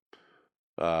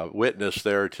witness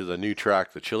there to the new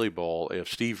track, the Chili Bowl.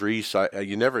 If Steve Reese,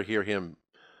 you never hear him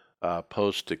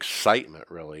post excitement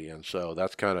really, and so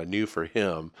that's kind of new for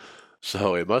him.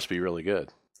 So it must be really good.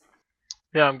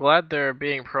 Yeah, I'm glad they're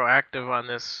being proactive on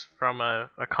this from a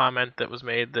comment that was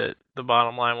made that the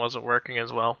bottom line wasn't working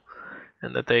as well,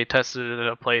 and that they tested it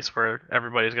at a place where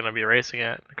everybody's going to be racing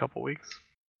at in a couple weeks.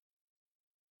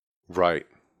 Right.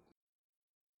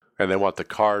 And they want the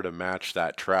car to match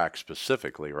that track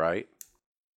specifically, right?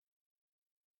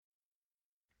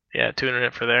 Yeah, tuning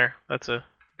it for there. That's a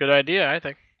good idea, I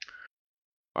think.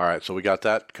 All right, so we got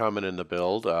that coming in the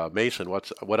build. Mason,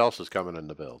 what else is coming in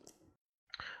the build?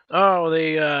 Oh,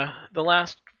 the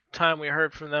last time we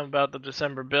heard from them about the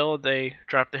December build, they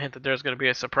dropped the hint that there's going to be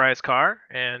a surprise car,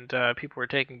 and people were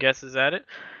taking guesses at it.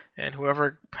 And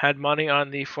whoever had money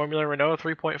on the Formula Renault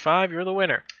 3.5, you're the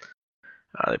winner.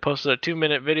 They posted a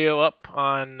 2-minute video up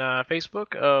on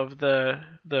Facebook of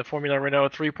the Formula Renault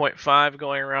 3.5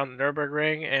 going around the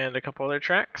Nürburgring and a couple other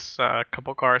tracks, a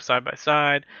couple cars side by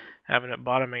side, having it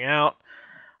bottoming out.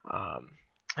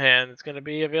 And it's going to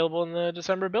be available in the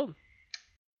December build.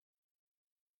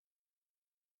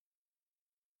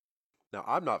 Now,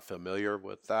 I'm not familiar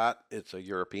with that. It's a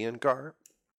European car.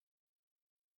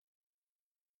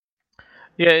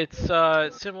 Yeah, it's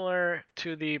similar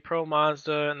to the Pro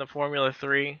Mazda and the Formula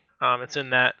 3. It's in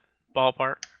that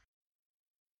ballpark.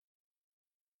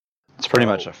 It's pretty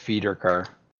much a feeder car.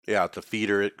 Yeah, it's a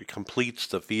feeder. It completes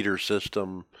the feeder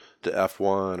system to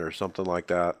F1 or something like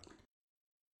that.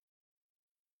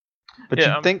 But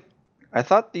Yeah, you'd think, I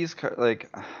thought these cars,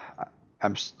 like,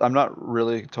 I'm not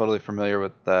really totally familiar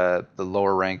with the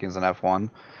lower rankings in F1,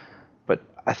 but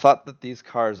I thought that these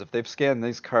cars, if they've scanned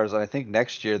these cars, I think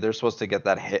next year they're supposed to get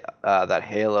that that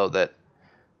halo that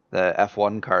the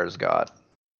F1 cars got.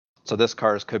 So this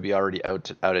cars could be already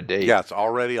out of date. Yeah, it's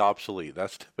already obsolete.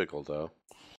 That's typical, though.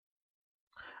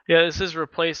 Yeah, this is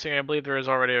replacing. I believe there is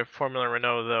already a Formula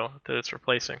Renault though that it's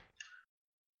replacing.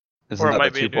 Isn't Or it that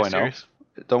might the be a new 2.0? series.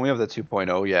 Don't we have the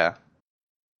 2.0? Yeah.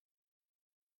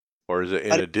 Or is it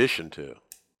in addition to?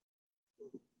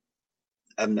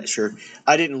 I'm not sure.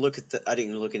 I didn't look at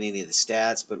any of the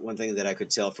stats, but one thing that I could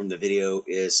tell from the video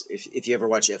is if you ever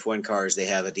watch F1 cars, they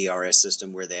have a DRS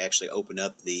system where they actually open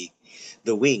up the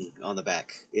wing on the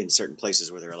back in certain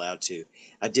places where they're allowed to.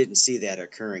 I didn't see that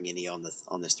occurring any on this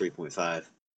 3.5.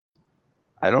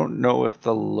 I don't know if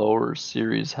the lower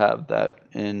series have that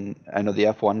in. I know the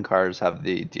F1 cars have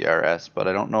the DRS, but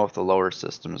I don't know if the lower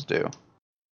systems do.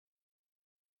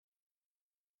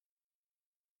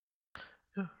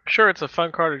 Sure, it's a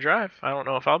fun car to drive. I don't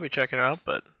know if I'll be checking it out,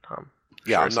 but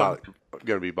Yeah, sure I'm not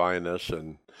going to be buying this,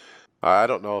 and I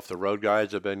don't know if the road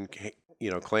guys have been,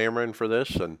 clamoring for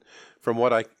this. And from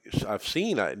what I've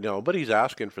seen, nobody's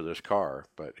asking for this car,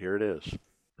 but here it is.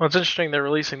 Well, it's interesting they're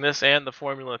releasing this and the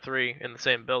Formula 3 in the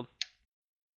same build.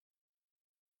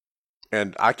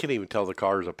 And I can't even tell the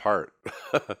cars apart.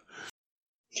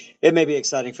 It may be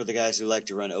exciting for the guys who like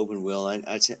to run open wheel.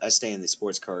 I stay in the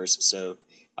sports cars, so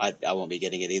I won't be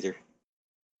getting it either.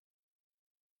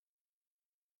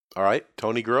 All right,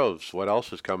 Tony Groves, what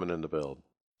else is coming in the build?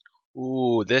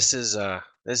 Ooh, this is a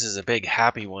big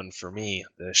happy one for me.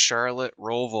 The Charlotte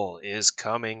Roval is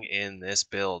coming in this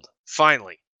build.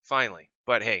 Finally.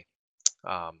 But hey,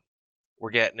 we're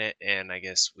getting it, and I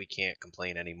guess we can't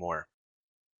complain anymore.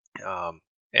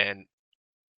 And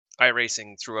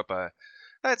iRacing threw up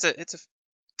it's a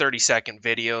 30-second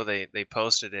video. They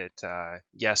posted it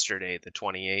yesterday, the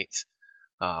 28th.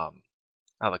 How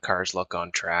the cars look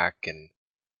on track, and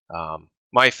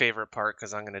my favorite part,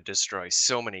 because I'm going to destroy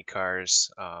so many cars.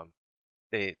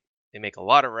 They make a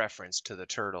lot of reference to the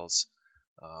turtles.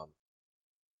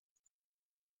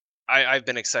 I've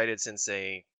been excited since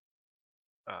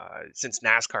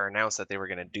NASCAR announced that they were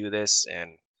going to do this,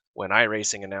 and when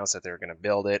iRacing announced that they were going to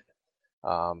build it,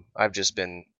 I've just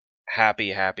been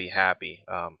happy. I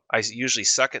usually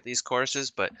suck at these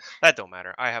courses, but that don't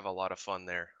matter. I have a lot of fun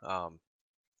there,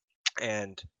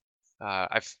 and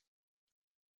I've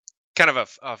kind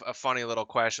of a funny little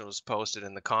question was posted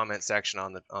in the comment section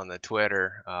on the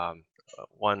Twitter.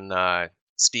 One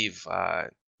Steve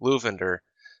Luvender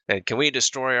said, "Can we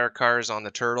destroy our cars on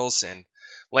the turtles?" And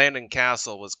Landon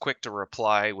Castle was quick to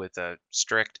reply with a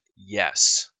strict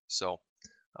yes. So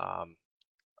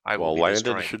I will be Landon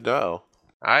destroying. should know.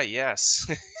 Yes.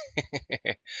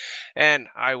 And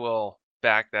I will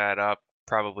back that up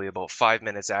probably about 5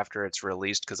 minutes after it's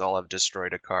released, because I'll have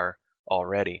destroyed a car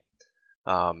already.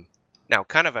 Now,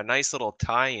 kind of a nice little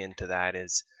tie-in to that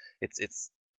is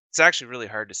it's actually really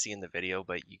hard to see in the video,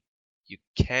 but you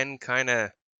can kind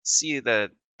of see the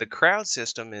crowd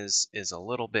system is a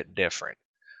little bit different.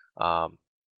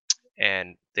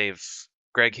 And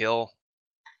Greg Hill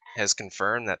has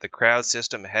confirmed that the crowd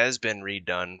system has been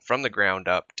redone from the ground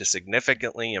up to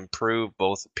significantly improve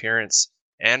both appearance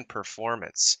and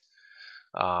performance.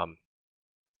 And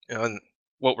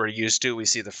what we're used to, we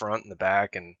see the front and the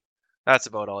back, and that's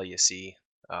about all you see.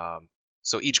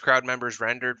 So each crowd member is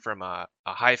rendered from a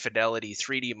high fidelity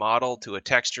 3D model to a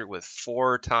texture with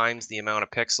 4 times the amount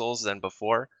of pixels than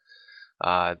before.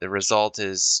 The result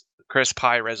is crisp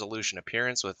high resolution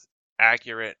appearance with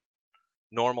accurate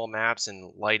normal maps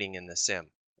and lighting in the sim.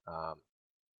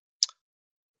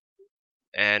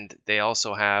 And they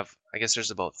also have, I guess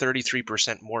there's about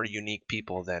 33% more unique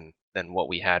people than what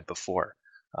we had before.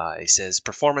 He says,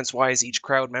 performance-wise, each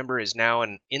crowd member is now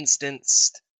an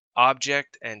instanced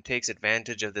object and takes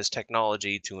advantage of this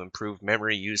technology to improve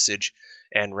memory usage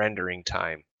and rendering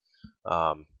time.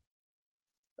 I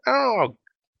don't know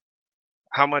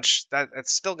how much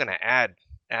that's still going to add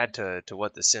to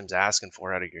what the sim's asking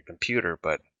for out of your computer,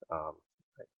 but um,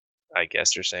 I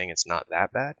guess they're saying it's not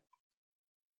that bad.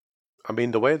 I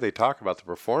mean, the way they talk about the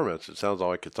performance, it sounds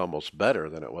like it's almost better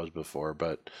than it was before.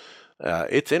 But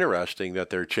it's interesting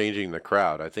that they're changing the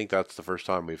crowd. I think that's the first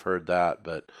time we've heard that.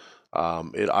 But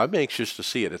I'm anxious to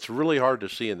see it. It's really hard to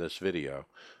see in this video.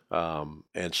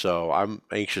 And so I'm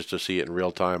anxious to see it in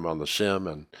real time on the sim.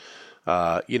 And,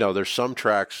 there's some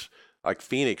tracks, like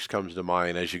Phoenix comes to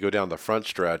mind. As you go down the front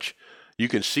stretch, you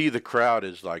can see the crowd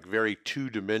is like very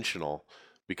two-dimensional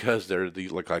because they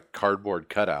look like cardboard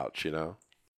cutouts.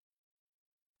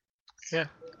 Yeah.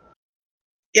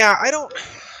 Yeah,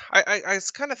 I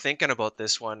was kind of thinking about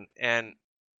this one, and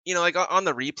like on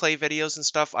the replay videos and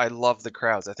stuff, I love the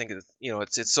crowds. I think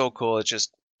it's so cool.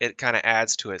 It kind of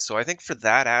adds to it. So I think for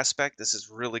that aspect, this is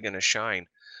really going to shine.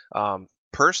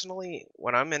 Personally,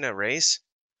 when I'm in a race,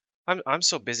 I'm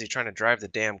so busy trying to drive the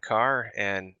damn car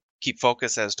and keep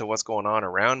focus as to what's going on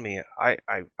around me.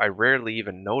 I rarely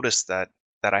even notice that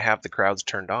I have the crowds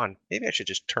turned on. Maybe I should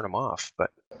just turn them off,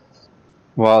 but.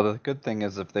 Well, the good thing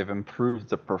is if they've improved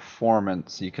the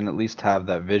performance, you can at least have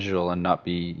that visual and not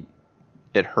be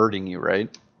it hurting you,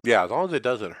 right? Yeah, as long as it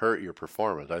doesn't hurt your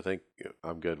performance, I think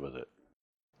I'm good with it.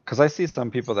 Because I see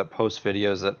some people that post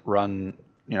videos that run,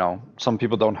 some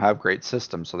people don't have great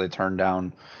systems, so they turn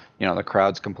down, the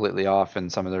crowds completely off in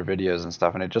some of their videos and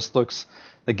stuff, and it just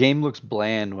the game looks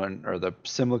bland or the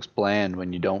sim looks bland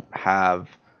when you don't have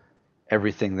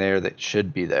everything there that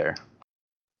should be there.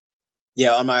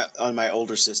 Yeah, on my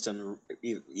older system,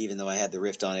 even though I had the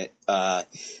Rift on it, I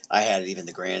had even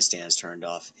the grandstands turned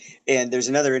off. And there's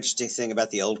another interesting thing about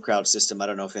the old crowd system. I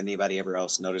don't know if anybody ever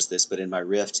else noticed this, but in my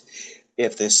Rift,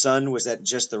 if the sun was at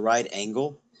just the right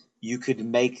angle, you could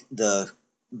make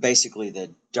basically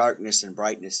the darkness and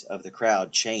brightness of the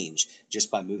crowd change just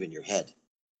by moving your head.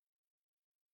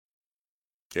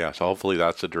 Yeah, so hopefully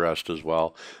that's addressed as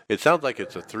well. It sounds like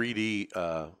it's a 3D,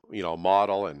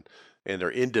 model, and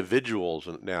they're individuals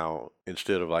now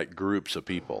instead of like groups of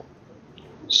people.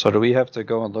 So do we have to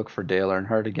go and look for Dale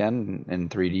Earnhardt again in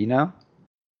 3D now?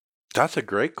 That's a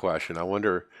great question. I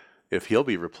wonder if he'll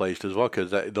be replaced as well,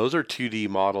 because those are 2D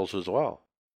models as well.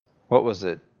 What was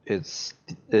it? It's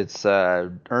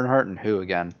Earnhardt and who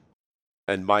again?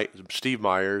 And Steve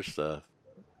Myers, the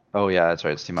Oh yeah, that's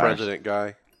right, Steve Myers. president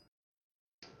guy.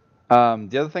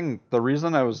 The other thing, the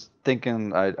reason I was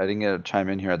thinking I didn't get to chime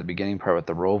in here at the beginning part with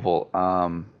the Roval,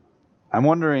 I'm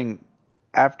wondering,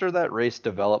 after that race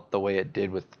developed the way it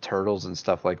did with the turtles and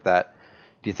stuff like that,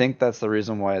 do you think that's the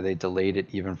reason why they delayed it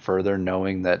even further,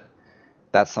 knowing that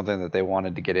that's something that they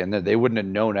wanted to get in there? They wouldn't have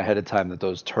known ahead of time that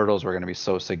those turtles were going to be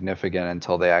so significant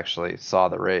until they actually saw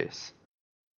the race.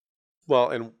 Well,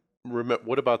 and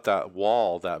what about that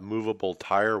wall, that movable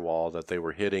tire wall that they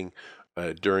were hitting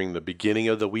during the beginning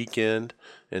of the weekend,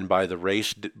 and by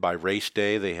race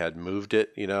day they had moved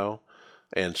it,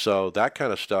 and so that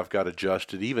kind of stuff got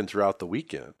adjusted even throughout the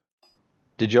weekend.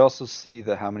 Did you also see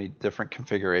how many different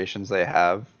configurations they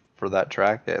have for that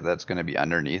track that's going to be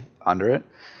under it?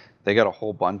 They got a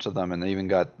whole bunch of them, and they even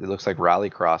got, it looks like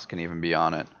Rallycross can even be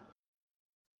on it.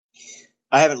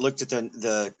 I haven't looked at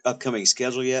the upcoming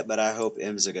schedule yet, but I hope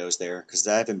IMSA goes there, because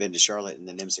I haven't been to Charlotte in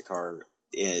an IMSA car.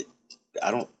 I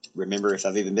don't remember if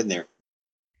I've even been there.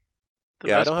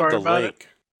 I don't have the link.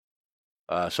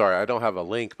 Sorry, I don't have a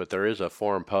link, but there is a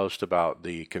forum post about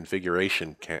the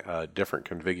configuration, different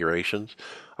configurations.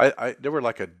 There were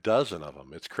like a dozen of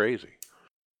them. It's crazy.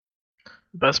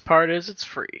 The best part is it's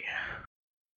free.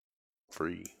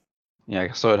 Free.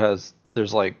 Yeah, so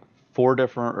there's like 5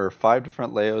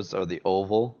 different layouts of the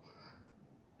oval.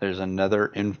 There's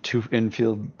another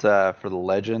infield for the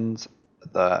legends,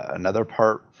 another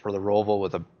part for the Roval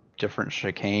with a different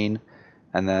chicane,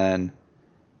 and then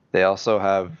they also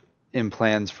have in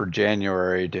plans for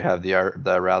January to have the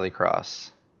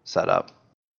Rallycross set up.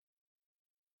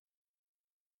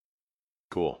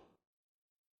 Cool.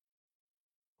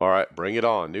 All right, bring it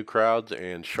on. New crowds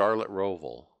and Charlotte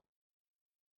Roval.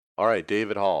 All right,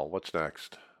 David Hall, what's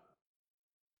next?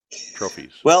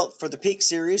 Trophies. Well, for the Peak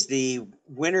Series, the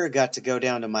winner got to go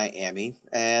down to Miami,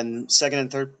 and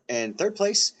second and third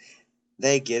place,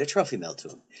 they get a trophy mailed to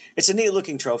them. It's a neat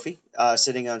looking trophy,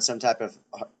 sitting on some type of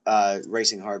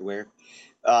racing hardware.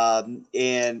 And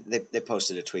they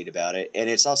posted a tweet about it. And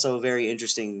it's also very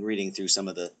interesting reading through some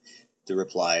of the the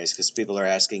replies, because people are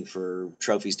asking for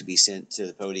trophies to be sent to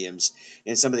the podiums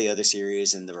in some of the other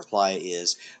series, and the reply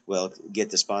is, well, get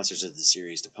the sponsors of the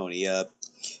series to pony up.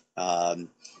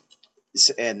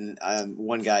 And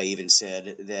one guy even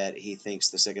said that he thinks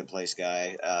the second place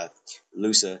guy,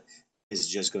 Lusa, is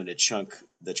just going to chunk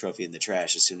the trophy in the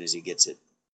trash as soon as he gets it.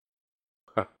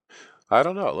 I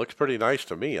don't know. It looks pretty nice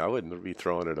to me. I wouldn't be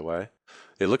throwing it away.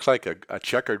 It looks like a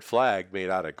checkered flag made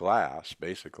out of glass,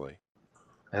 basically.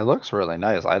 It looks really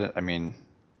nice. I mean,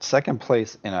 second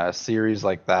place in a series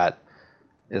like that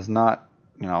is not,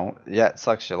 yeah, it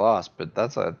sucks you lost, but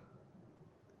that's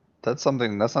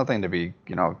nothing to be,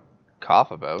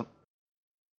 cough about.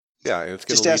 Yeah, and it's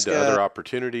going Just to lead ask, to other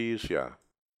opportunities. Yeah,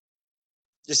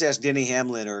 Just ask Denny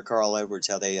Hamlin or Carl Edwards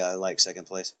how they like second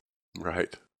place.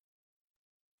 right.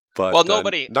 But Well,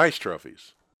 nobody. nice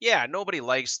trophies. Yeah, nobody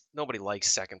likes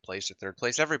second place or third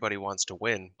place. Everybody wants to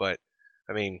win, but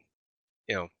I mean,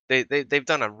 they've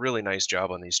done a really nice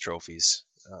job on these trophies.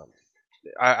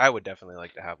 I would definitely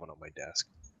like to have one on my desk.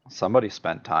 Somebody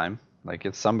spent time. Like,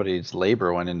 it's somebody's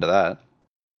labor went into that.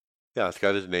 Yeah, it's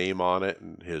got his name on it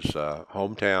and his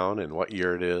hometown and what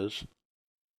year it is.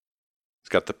 It's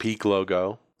got the Peak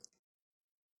logo.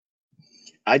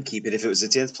 I'd keep it if it was a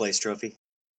 10th place trophy.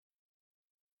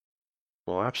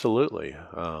 Well, absolutely.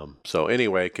 So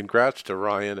anyway, congrats to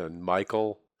Ryan and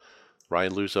Michael,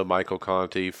 Ryan Lusa, Michael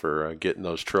Conti for getting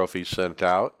those trophies sent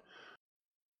out.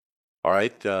 All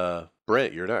right,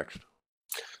 Brent, you're next.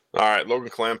 All right, Logan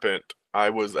Clampett. I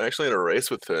was actually in a race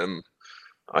with him.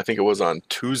 I think it was on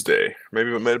Tuesday.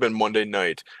 Maybe it might have been Monday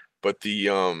night. But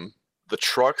the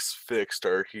trucks fixed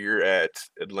are here at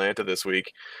Atlanta this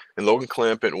week, and Logan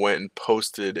Clampett went and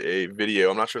posted a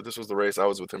video. I'm not sure if this was the race I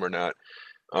was with him or not.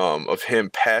 Of him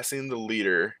passing the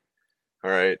leader,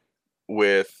 all right,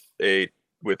 with a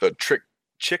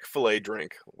Chick-fil-A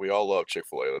drink. We all love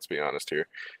Chick-fil-A, let's be honest here,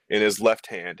 in his left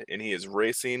hand, and he is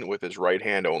racing with his right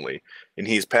hand only. And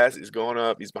he's going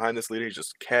up, he's behind this leader, he's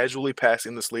just casually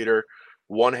passing this leader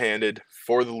one-handed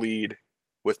for the lead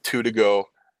with 2 to go.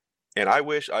 And I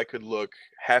wish I could look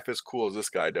half as cool as this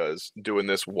guy does doing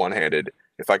this one-handed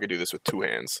if I could do this with 2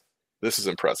 hands. This is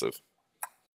impressive.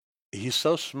 He's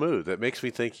so smooth. It makes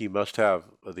me think he must have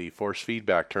the force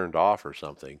feedback turned off or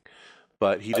something.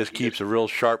 But he just keeps a real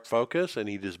sharp focus, and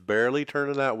he just barely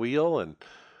turning that wheel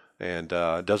and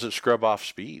doesn't scrub off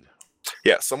speed.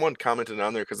 Yeah, someone commented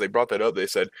on there because they brought that up. They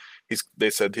said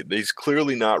he's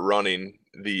clearly not running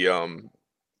the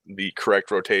correct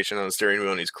rotation on the steering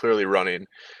wheel, and he's clearly running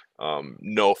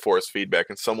no force feedback.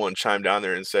 And someone chimed down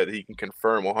there and said he can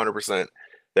confirm 100%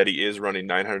 that he is running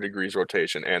 900 degrees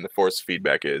rotation and the force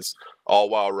feedback is, all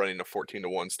while running a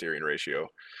 14-to-1 steering ratio.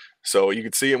 So you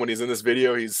can see him when he's in this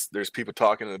video. There's people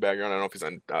talking in the background. I don't know if he's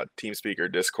on TeamSpeak or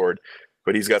Discord,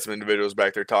 but he's got some individuals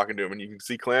back there talking to him, and you can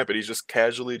see Clampett. He's just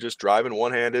casually just driving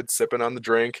one-handed, sipping on the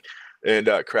drink, and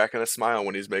cracking a smile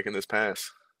when he's making this pass.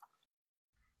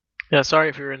 Yeah, sorry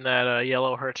if you're in that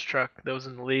yellow Hertz truck that was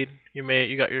in the lead.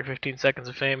 You got your 15 seconds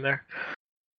of fame there.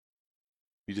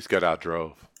 You just got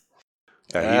outdrove.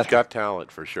 Yeah, he's got talent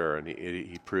for sure, and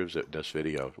he proves it in this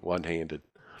video, one-handed.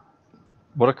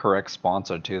 What a correct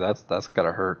sponsor too. That's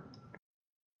gotta hurt.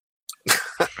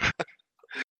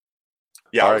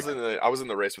 Yeah, I was in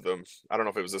the race with him. I don't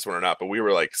know if it was this one or not, but we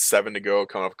were like 7 to go,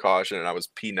 coming up caution, and I was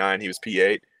P9, he was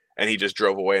P8, and he just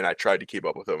drove away, and I tried to keep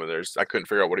up with him, and I couldn't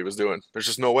figure out what he was doing. There's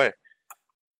just no way.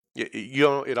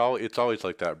 It's always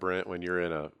like that, Brent. When you're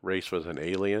in a race with an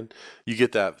alien, you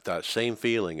get that same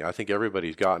feeling. I think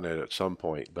everybody's gotten it at some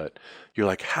point, but you're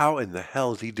like, how in the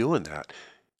hell is he doing that?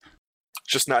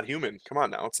 It's just not human. Come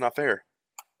on now, it's not fair.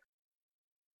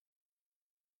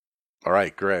 All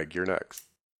right, Greg, you're next.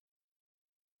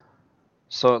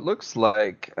 So it looks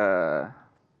like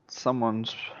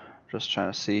someone's just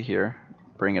trying to see here.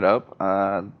 Bring it up.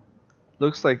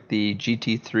 Looks like the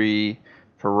GT3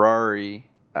 Ferrari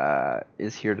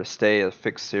is here to stay, a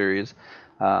fixed series,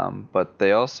 but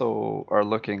they also are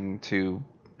looking to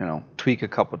tweak a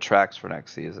couple tracks for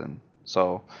next season.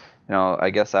 So I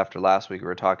guess after last week we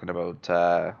were talking about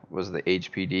was the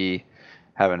HPD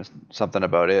having something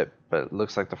about it, but it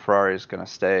looks like the Ferrari is going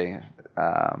to stay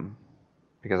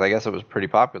because I guess it was pretty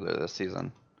popular this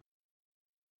season.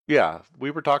 Yeah,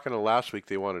 we were talking last week.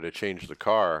 They wanted to change the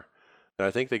car, and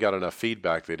I think they got enough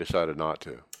feedback they decided not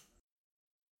to.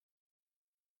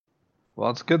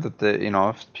 Well, it's good that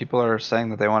if people are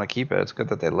saying that they want to keep it, it's good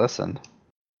that they listened.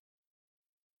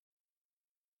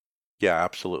 Yeah,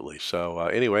 absolutely. So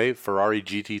anyway, Ferrari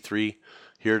GT3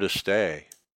 here to stay.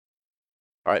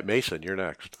 All right, Mason, you're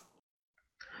next.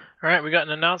 All right, we got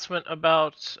an announcement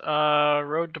about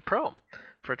Road to Pro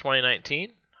for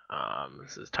 2019.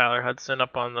 This is Tyler Hudson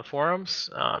up on the forums.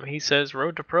 He says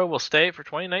Road to Pro will stay for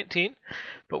 2019,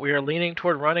 but we are leaning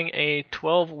toward running a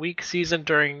 12-week season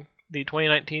during the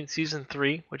 2019 Season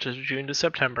 3, which is June to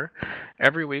September,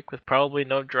 every week with probably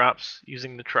no drops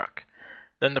using the truck.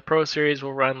 Then the Pro Series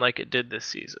will run like it did this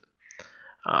season.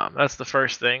 That's the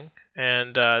first thing.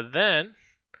 And then,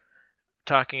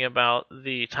 talking about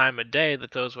the time of day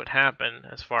that those would happen,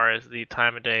 as far as the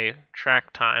time of day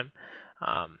track time,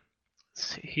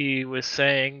 he was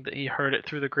saying that he heard it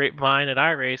through the grapevine at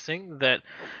iRacing that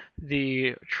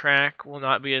the track will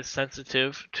not be as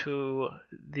sensitive to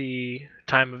the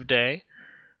time of day,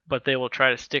 but they will try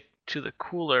to stick to the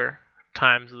cooler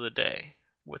times of the day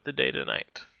with the day to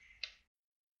night.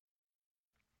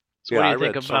 So what do you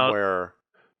think read about somewhere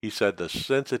he said the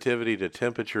sensitivity to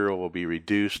temperature will be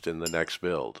reduced in the next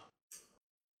build.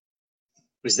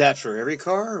 Was that for every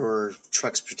car or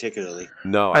trucks particularly?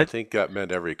 No, I think that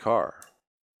meant every car.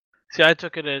 See, I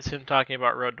took it as him talking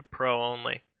about Road to Pro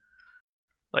only.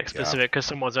 Like specific, because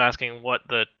someone was asking what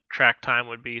the track time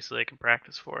would be so they can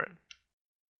practice for it.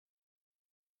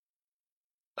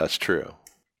 That's true.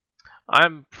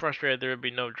 I'm frustrated there would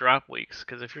be no drop weeks,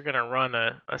 because if you're going to run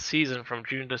a season from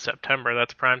June to September,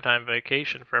 that's primetime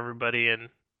vacation for everybody in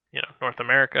North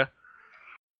America.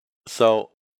 So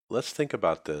let's think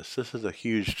about this. This is a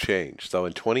huge change. So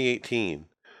in 2018,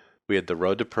 we had the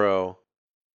Road to Pro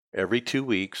every 2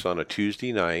 weeks on a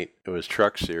Tuesday night. It was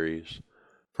Truck Series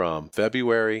from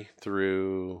February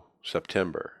through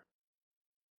September.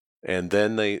 And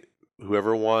then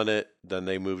whoever won it, then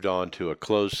they moved on to a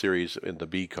closed series in the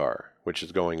B car, which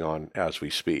is going on as we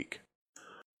speak.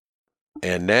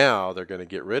 And now they're going to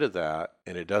get rid of that,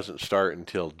 and it doesn't start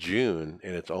until June,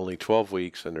 and it's only 12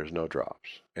 weeks, and there's no drops,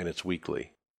 and it's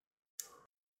weekly.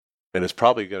 And it's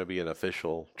probably going to be an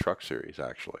official truck series,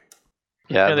 actually.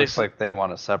 Yeah, it looks like they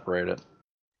want to separate it.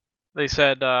 They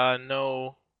said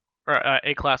no, or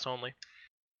A-class only.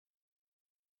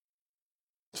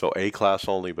 So A-class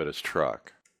only, but it's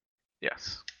truck.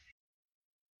 Yes.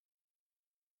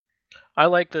 I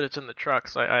like that it's in the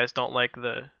trucks. I just don't like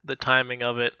the timing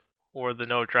of it or the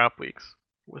no drop weeks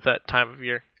with that time of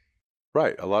year.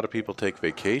 Right. A lot of people take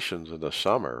vacations in the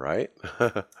summer, right?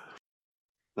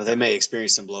 Well, they may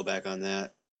experience some blowback on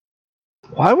that.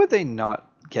 Why would they not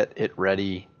get it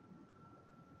ready,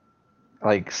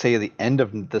 like, say, the end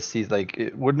of the season?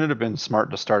 Like, wouldn't it have been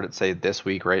smart to start it, say, this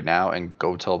week right now and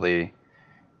go till the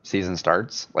season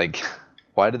starts? Like,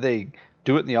 why do they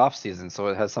do it in the off season so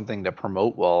it has something to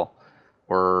promote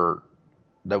or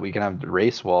that we can have the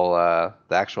race while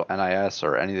the actual NIS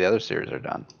or any of the other series are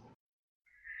done?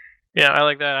 Yeah, I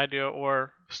like that idea,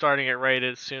 or starting it right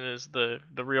as soon as the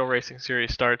real racing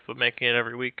series starts, but making it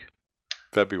every week.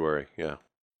 February, yeah.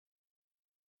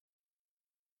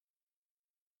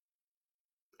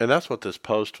 And that's what this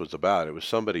post was about. It was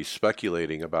somebody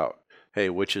speculating about, hey,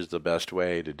 which is the best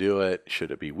way to do it? Should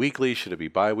it be weekly? Should it be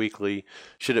bi-weekly?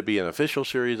 Should it be an official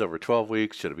series over 12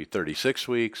 weeks? Should it be 36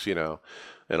 weeks? And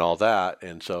all that.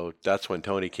 And so that's when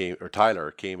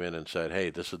Tyler came in and said, hey,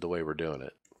 this is the way we're doing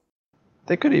it.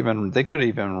 They could even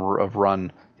have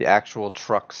run the actual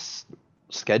truck's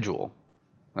schedule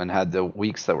and had the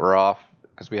weeks that were off,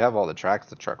 because we have all the tracks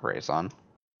the truck race on.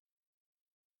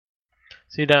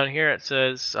 See, down here it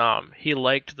says he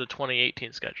liked the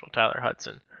 2018 schedule, Tyler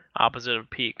Hudson, opposite of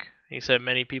Peak. He said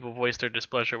many people voiced their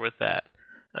displeasure with that.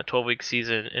 A 12-week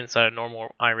season inside a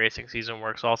normal iRacing season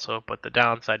works also, but the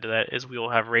downside to that is we will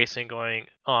have racing going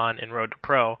on in Road to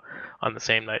Pro on the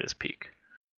same night as Peak.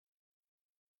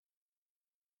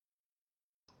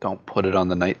 Don't put it on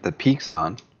the night that Peak's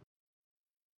on.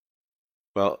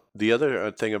 Well, the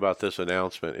other thing about this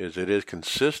announcement is it is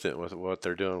consistent with what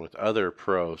they're doing with other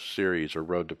Pro series or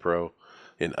Road to Pro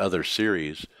in other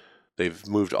series. They've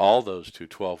moved all those to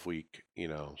 12-week,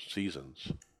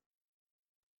 seasons.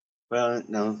 Well,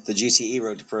 no, the GTE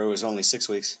Road to Pro is only 6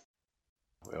 weeks.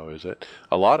 Oh, is it?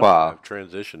 A lot of them have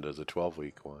transitioned as a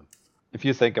 12-week one. If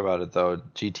you think about it, though,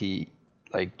 GT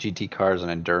cars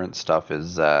and endurance stuff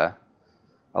is a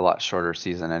lot shorter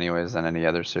season anyways than any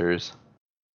other series.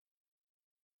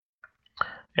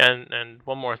 And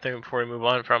one more thing before we move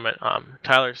on from it.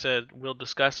 Tyler said, we'll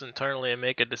discuss internally and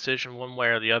make a decision one way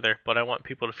or the other, but I want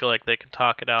people to feel like they can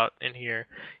talk it out in here,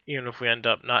 even if we end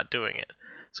up not doing it.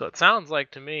 So it sounds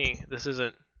like to me this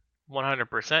isn't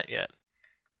 100% yet.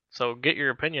 So get your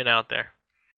opinion out there.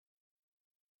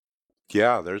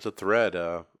 Yeah, there's a thread.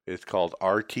 It's called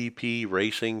RTP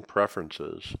Racing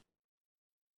Preferences.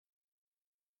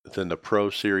 It's in the Pro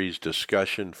Series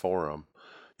discussion forum.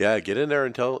 Yeah, get in there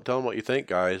and tell them what you think,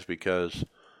 guys, because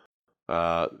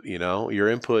your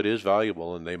input is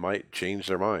valuable and they might change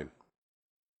their mind.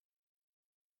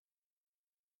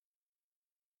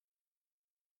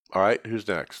 All right, who's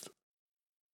next?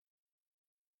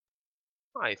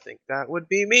 I think that would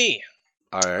be me.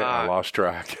 All right, I lost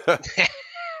track.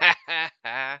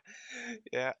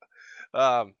 Yeah.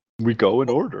 We go in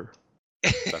order.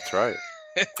 That's right.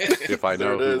 If I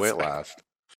There know it who is. went last.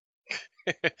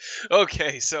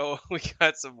 Okay, so we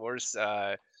got some more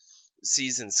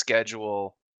season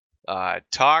schedule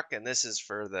talk, and this is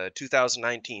for the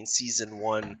 2019 season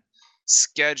 1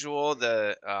 schedule.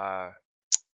 The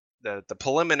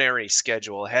preliminary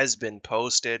schedule has been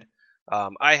posted.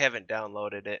 I haven't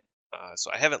downloaded it,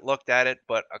 so I haven't looked at it,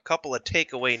 but a couple of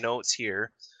takeaway notes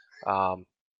here.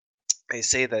 They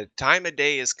say the time of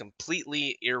day is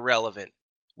completely irrelevant.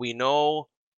 We know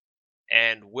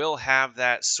and we'll have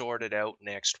that sorted out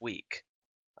next week.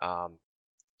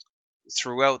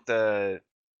 Throughout the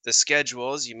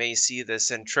schedules, you may see the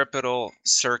centripetal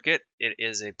circuit. It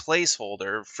is a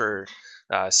placeholder for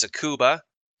Tsukuba,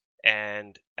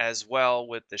 and as well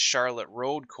with the Charlotte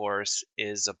Road Course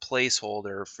is a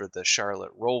placeholder for the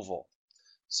Charlotte Roval.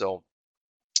 So,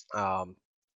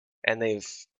 and they've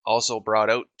also brought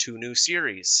out 2 new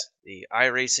series: the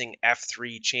iRacing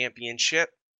F3 Championship,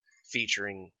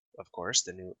 featuring, of course,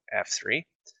 the new F3,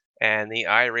 and the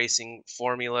iRacing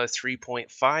Formula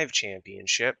 3.5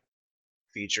 Championship,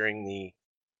 featuring the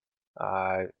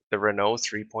Renault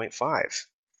 3.5.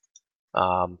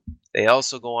 They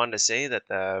also go on to say that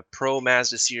the Pro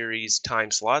Mazda Series time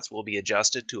slots will be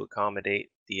adjusted to accommodate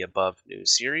the above new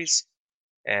series,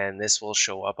 and this will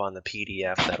show up on the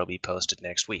PDF that'll be posted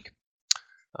next week.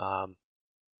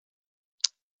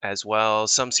 As well,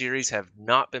 some series have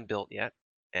not been built yet,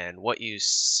 and what you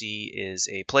see is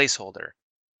a placeholder.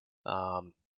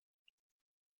 The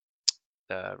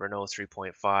Renault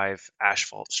 3.5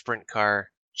 Asphalt Sprint Car,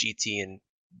 GT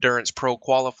Endurance Pro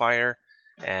Qualifier,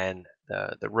 and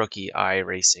the rookie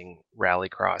iRacing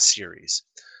Rallycross series.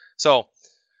 So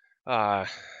that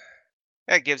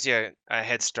gives you a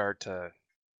head start to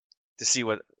see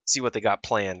what they got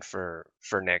planned for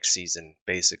next season,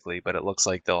 basically. But it looks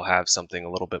like they'll have something a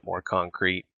little bit more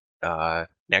concrete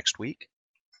next week.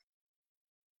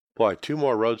 Boy, 2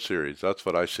 more road series. That's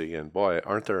what I see. And boy,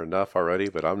 aren't there enough already?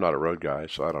 But I'm not a road guy,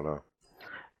 so I don't know.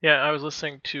 Yeah, I was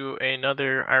listening to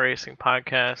another iRacing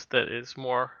podcast that is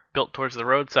more built towards the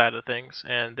road side of things,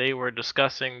 and they were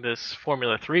discussing this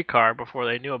Formula 3 car before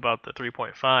they knew about the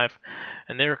 3.5,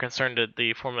 and they were concerned that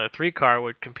the Formula 3 car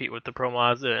would compete with the Pro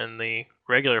Mazda and the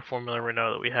regular Formula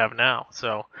Renault that we have now.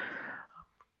 So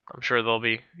I'm sure they'll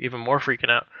be even more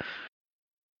freaking out.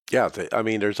 Yeah, I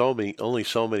mean, there's only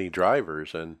so many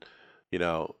drivers, and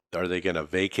are they going to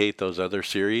vacate those other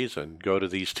series and go to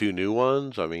these 2 new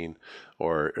ones? I mean,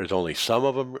 or there's only some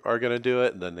of them are going to do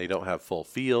it, and then they don't have full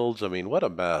fields. I mean, what a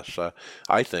mess!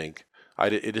 I think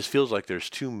it just feels like there's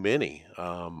too many.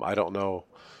 I don't know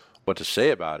what to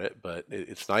say about it, but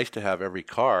it's nice to have every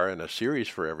car and a series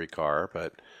for every car.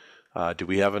 But do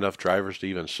we have enough drivers to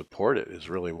even support it? Is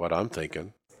really what I'm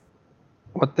thinking.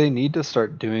 What they need to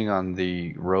start doing on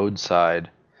the road side,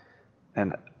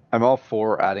 and I'm all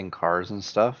for adding cars and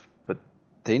stuff, but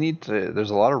they need to. There's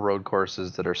a lot of road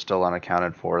courses that are still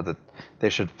unaccounted for that they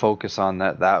should focus on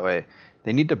that way.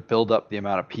 They need to build up the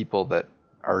amount of people that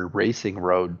are racing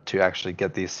road to actually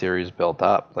get these series built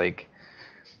up. Like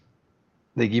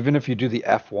even if you do the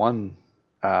F1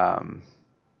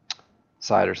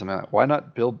 side or something, why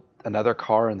not build another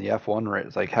car in the F1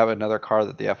 race? Like have another car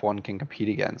that the F1 can compete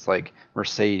against, like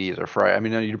Mercedes or Ferrari. I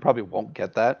mean, you probably won't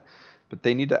get that, but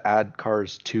they need to add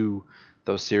cars to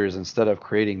those series instead of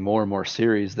creating more and more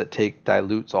series that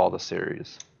dilutes all the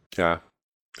series. Yeah,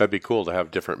 that'd be cool to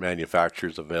have different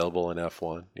manufacturers available in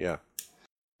F1. Yeah.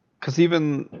 Because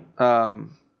even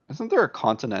isn't there a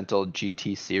Continental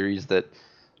GT series that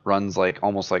runs like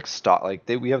almost like stock? Like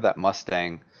we have that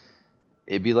Mustang.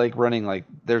 It'd be like running like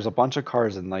there's a bunch of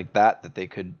cars in like that they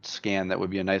could scan. That would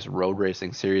be a nice road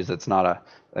racing series. That's not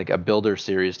a builder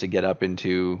series to get up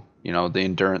into the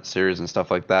endurance series and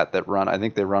stuff like that run. I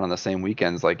think they run on the same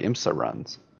weekends like IMSA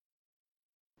runs.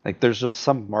 Like there's just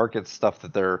some market stuff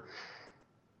that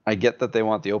I get that they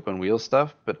want the open wheel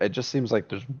stuff, but it just seems like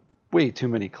there's way too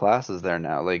many classes there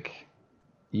now. Like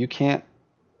you can't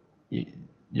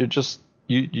you just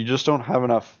don't have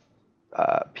enough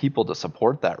people to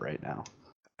support that right now.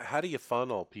 How do you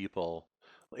funnel people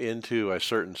into a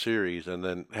certain series and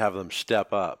then have them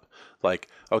step up? Like,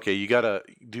 okay, you got to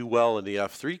do well in the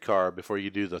F3 car before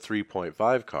you do the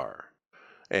 3.5 car.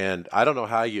 And I don't know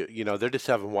how they're just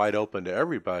having wide open to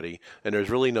everybody, and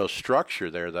there's really no structure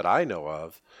there that I know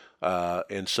of.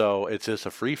 And so it's just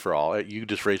a free-for-all. You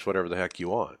just race whatever the heck you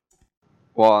want.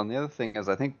 Well, and the other thing is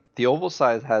I think the oval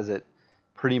size has it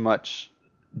pretty much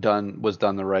was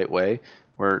done the right way,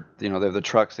 where they have the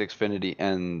trucks, the Xfinity,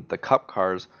 and the Cup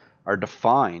cars are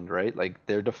defined, right? Like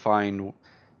they're defined.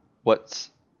 What's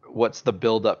the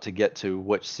build up to get to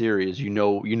which series? You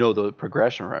know the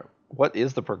progression, right? What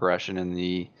is the progression in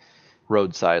the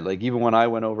roadside? Like even when I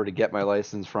went over to get my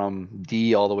license from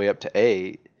D all the way up to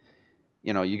A,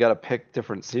 you got to pick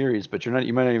different series, but you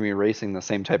might not even be racing the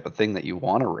same type of thing that you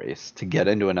want to race to get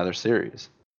into another series.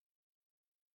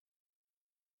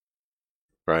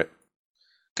 Right.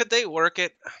 Could they work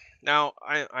it? Now,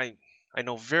 I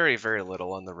know very, very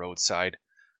little on the roadside,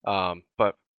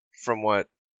 but from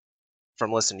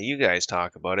listening to you guys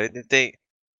talk about it,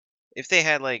 if they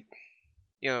had like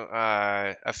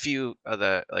a few of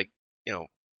the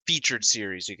featured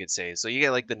series, you could say. So you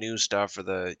get like the new stuff or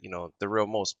the the real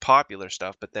most popular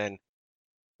stuff, but then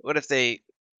what if they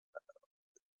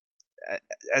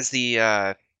as the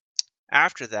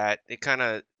after that they kind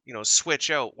of switch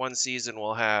out. One season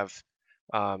will have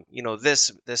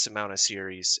this amount of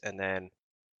series, and then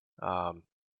um,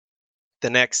 the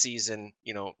next season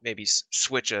maybe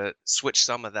switch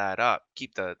some of that up,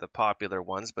 keep the popular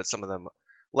ones, but some of them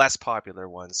less popular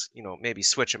ones maybe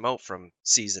switch them out from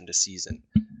season to season.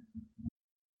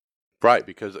 Right,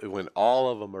 because when all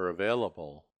of them are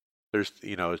available, there's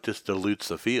it just dilutes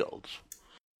the fields.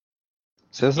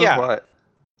 So this is why.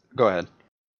 Go ahead.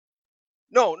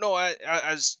 No, I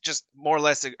was just more or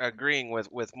less agreeing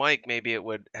with Mike. Maybe it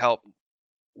would help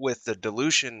with the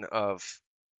dilution of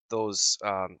those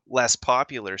less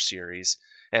popular series,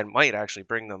 and might actually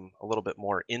bring them a little bit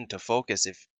more into focus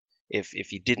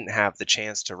if you didn't have the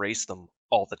chance to race them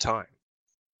all the time.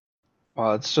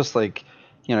 Well, it's just like,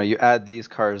 you add these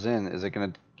cars in. Is it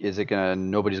gonna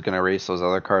nobody's gonna race those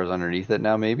other cars underneath it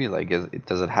now? Maybe like,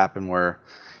 does it happen where,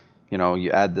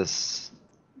 you add this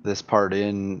part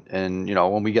in, and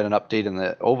when we get an update in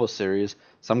the Oval Series,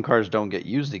 some cars don't get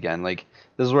used again. Like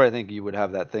this is where I think you would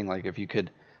have that thing. Like if you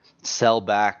could sell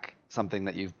back something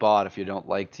that you've bought if you don't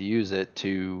like to use it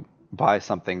to buy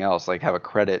something else, like have a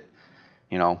credit.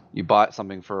 You bought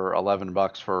something for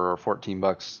 $11 for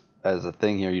 $14 as a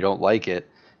thing here, you don't like it,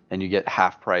 and you get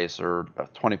half price or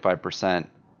 25%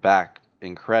 back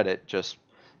in credit just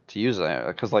to use it,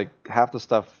 because like half the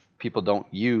stuff people don't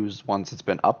use once it's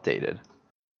been updated.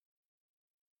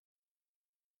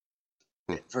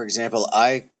 For example,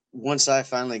 once I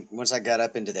got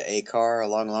up into the A car a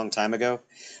long time ago,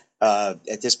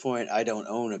 at this point I don't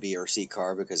own a B or C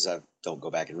car because I don't go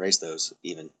back and race those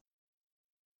even.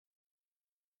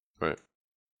 Right.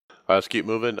 Let's keep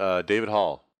moving. David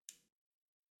Hall.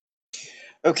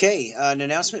 Okay, an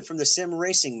announcement from the Sim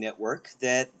Racing Network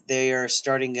that they are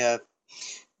starting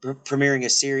premiering a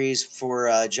series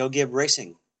for Joe Gibb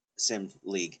Racing Sim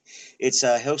League. It's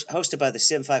hosted by the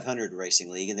Sim 500 Racing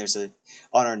League, and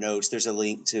on our notes there's a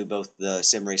link to both the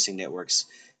Sim Racing Network's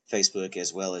Facebook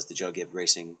as well as the Joe Gibb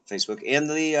Racing Facebook and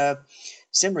the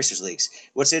Sim Racers Leagues.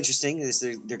 What's interesting is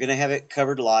they're going to have it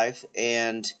covered live,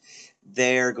 and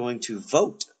they're going to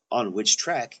vote on which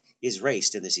track is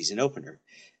raced in the season opener.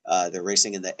 They're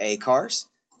racing in the A cars,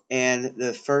 and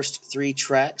the first 3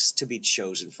 tracks to be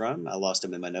chosen from, I lost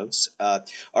them in my notes,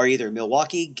 are either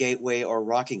Milwaukee, Gateway, or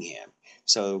Rockingham.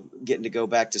 So getting to go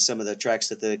back to some of the tracks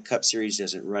that the Cup Series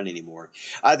doesn't run anymore.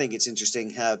 I think it's interesting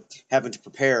having to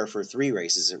prepare for 3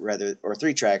 races or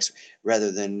 3 tracks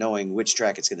rather than knowing which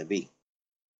track it's going to be.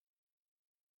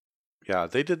 Yeah,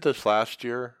 they did this last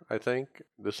year, I think.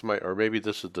 Or maybe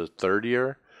this is the 3rd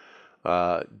year.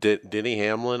 Denny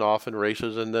Hamlin often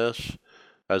races in this,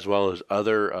 as well as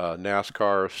other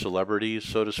NASCAR celebrities,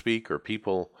 so to speak, or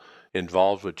people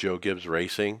involved with Joe Gibbs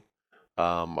Racing,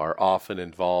 are often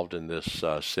involved in this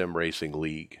Sim Racing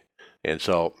League. And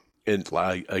so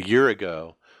a year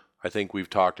ago, I think we've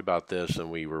talked about this, and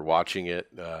we were watching it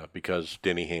because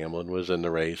Denny Hamlin was in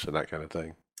the race and that kind of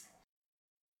thing.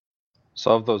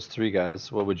 So of those 3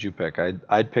 guys, what would you pick?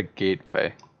 I'd pick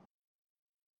Gateway.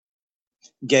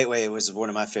 Gateway was one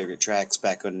of my favorite tracks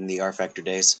back in the R Factor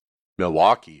days.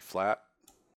 Milwaukee, flat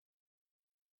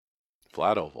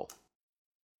oval.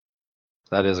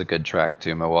 That is a good track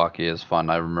too. Milwaukee is fun.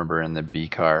 I remember in the B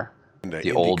car,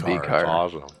 the old B car.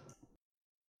 Awesome.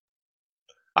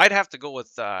 I'd have to go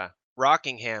with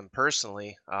Rockingham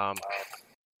personally.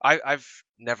 I've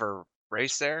never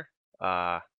raced there.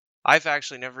 I've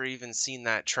actually never even seen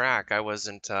that track. I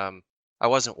wasn't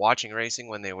watching racing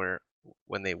when they were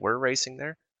racing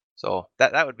there. So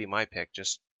that would be my pick,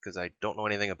 just because I don't know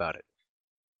anything about it.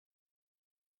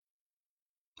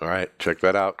 All right, check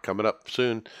that out. Coming up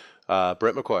soon. Brent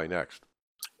McCoy next.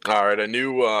 All right, a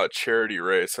new charity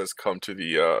race has come to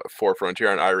the forefront here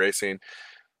on iRacing.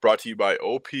 Brought to you by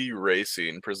OP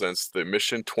Racing, presents the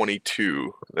Mission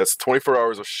 22. That's 24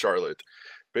 Hours of Charlotte.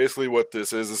 basically what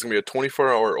this is going to be a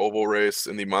 24-hour oval race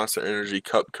in the Monster Energy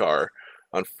Cup car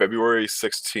on February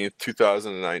 16th,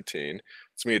 2019.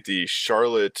 It's going to be at the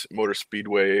Charlotte Motor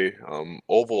Speedway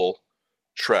oval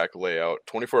track layout,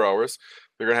 24 hours.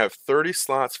 They're going to have 30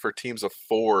 slots for teams of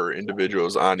 4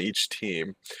 individuals on each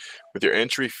team, with your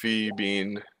entry fee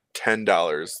being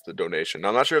 $10, the donation. Now,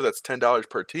 I'm not sure if that's $10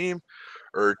 per team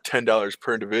or $10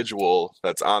 per individual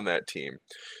that's on that team.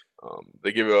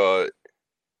 They give a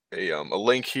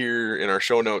link here in our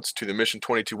show notes to the Mission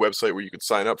 22 website where you can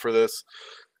sign up for this.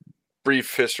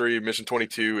 Brief history: Mission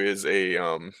 22 is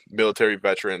a military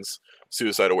veterans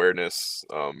suicide awareness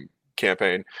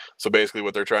campaign. So basically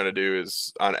what they're trying to do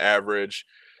is, on average,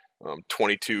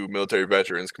 22 military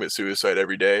veterans commit suicide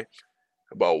every day.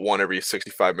 About 1 every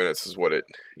 65 minutes is what it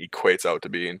equates out to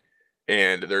being.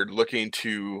 And they're looking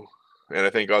to, and I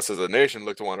think us as a nation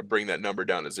look to want to bring that number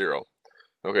down to 0.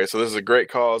 Okay, so this is a great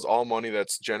cause. All money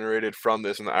that's generated from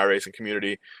this in the iRacing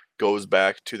community goes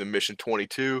back to the Mission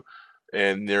 22,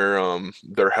 and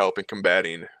they're helping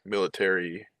combating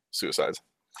military suicides.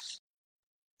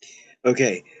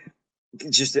 Okay,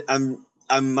 just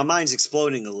my mind's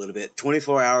exploding a little bit.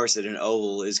 24 hours at an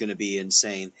oval is going to be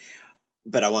insane,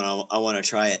 but I want to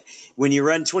try it. When you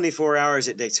run 24 hours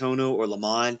at Daytona or Le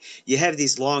Mans, you have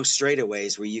these long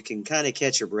straightaways where you can kind of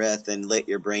catch your breath and let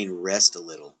your brain rest a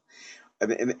little.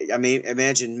 I mean,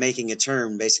 imagine making a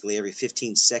turn basically every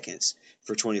 15 seconds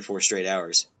for 24 straight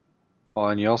hours. Well,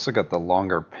 and you also got the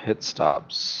longer pit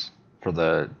stops for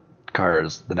the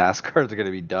cars. The NASCARs are going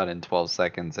to be done in 12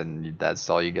 seconds, and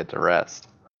that's all you get to rest.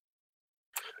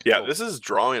 Yeah, this is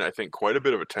drawing, I think, quite a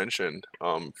bit of attention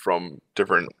from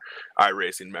different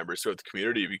iRacing members throughout the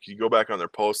community. If you go back on their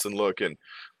posts and look, and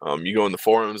you go in the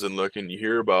forums and look, and you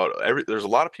hear about there's a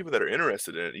lot of people that are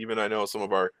interested in it. Even I know some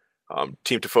of our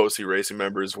Team Tifosi Racing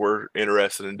members were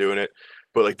interested in doing it.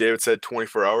 But like David said,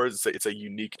 24 hours, it's a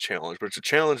unique challenge. But it's a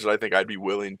challenge that I think I'd be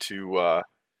willing to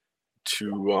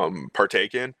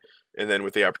partake in. And then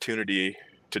with the opportunity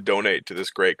to donate to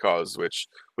this great cause, which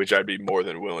I'd be more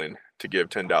than willing to give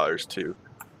 $10 to. Okay,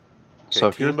 So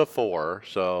if team of 4,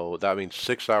 so that means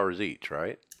 6 hours each,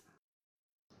 right?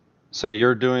 So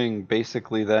you're doing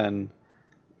basically then,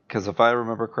 because if I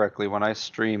remember correctly, when I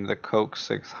streamed the Coke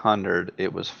 600,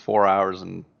 it was 3 hours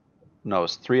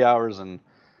and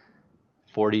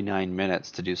 49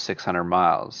 minutes to do 600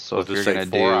 miles. So if you're gonna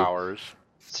 4 do hours.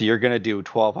 So you're gonna do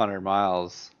 1,200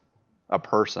 miles a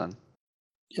person.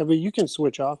 Yeah, but you can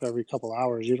switch off every couple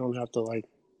hours. You don't have to like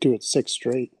do it 6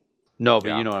 straight. No, but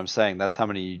Yeah. you know what I'm saying. That's how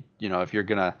many, if you're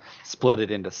gonna split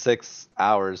it into 6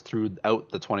 hours throughout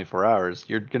the 24 hours,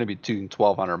 you're gonna be doing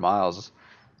 1,200 miles.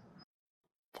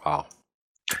 Wow.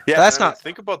 Yeah, That's and I mean, not-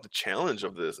 think about the challenge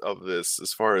of this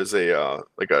as far as a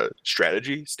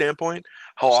strategy standpoint.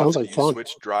 How Sounds often like do you fun.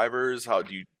 switch drivers? How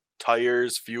do you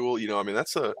tires, fuel? I mean,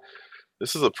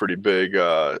 this is a pretty big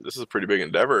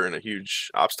endeavor and a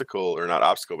huge obstacle, or not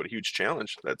obstacle, but a huge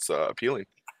challenge that's appealing.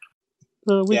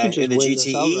 We Yeah, could just in the win this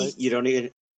GTE, outright. you don't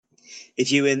even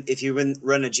if you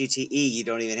run a GTE, you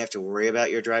don't even have to worry about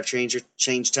your drive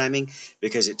change timing,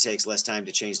 because it takes less time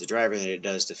to change the driver than it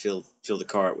does to fill the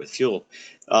car up with fuel.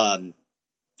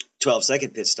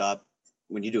 12-second pit stop,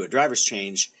 when you do a driver's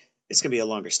change, it's going to be a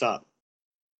longer stop.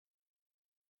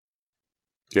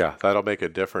 Yeah, that'll make a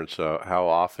difference how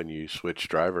often you switch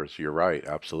drivers. You're right,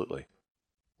 absolutely.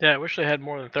 Yeah, I wish they had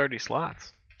more than 30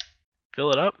 slots.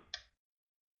 Fill it up.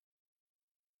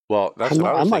 Well, that's I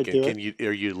what I was might thinking. do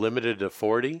Are you limited to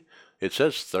 40? It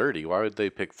says 30. Why would they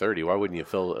pick 30? Why wouldn't you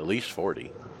fill at least 40?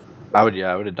 I would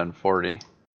have done 40.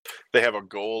 They have a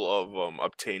goal of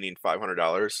obtaining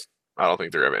 $500. I don't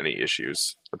think they're having any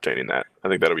issues obtaining that. I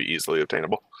think that'll be easily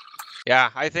obtainable.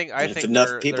 Yeah, I think And if think enough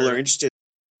they're, people they're, are interested,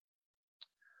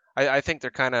 I think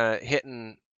they're kind of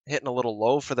hitting a little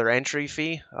low for their entry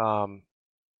fee.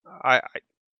 I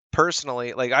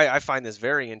personally, I find this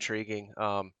very intriguing.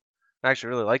 I actually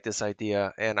really like this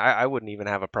idea, and I wouldn't even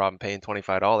have a problem paying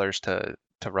 $25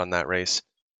 to run that race.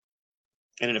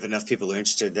 and if enough people are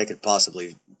interested, they could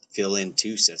possibly fill in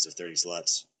 2 sets of 30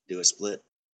 slots, do a split.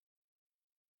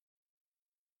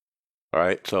 All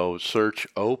right, so search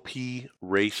OP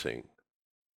Racing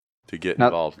to get Now-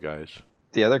 involved, guys.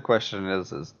 The other question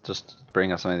is just to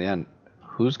bring us something at the end.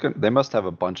 They must have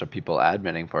a bunch of people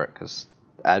adminning for it, because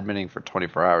adminning for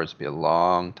 24 hours would be a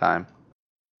long time.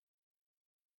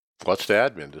 What's the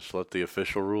admin? Just let the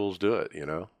official rules do it,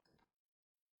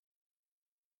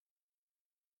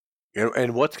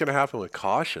 And what's going to happen with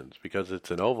cautions? Because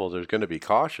it's an oval, there's going to be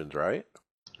cautions, right?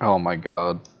 Oh my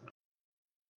god.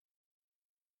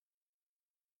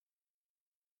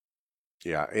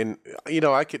 Yeah, and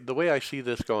the way I see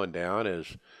this going down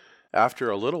is after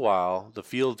a little while, the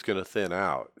field's going to thin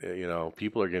out.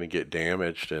 People are going to get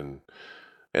damaged, and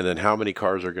then how many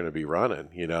cars are going to be running?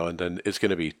 And then it's going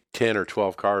to be 10 or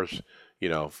 12 cars,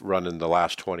 running the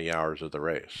last 20 hours of the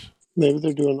race. Maybe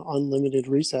they're doing unlimited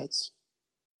resets.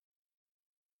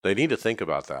 They need to think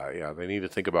about that. Yeah, they need to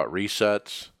think about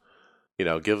resets.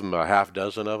 Give them a half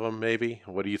dozen of them, maybe.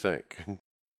 What do you think?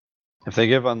 If they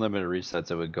give unlimited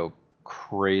resets, it would go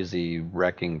crazy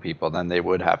wrecking people. Then they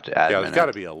would have to add. Yeah, there's got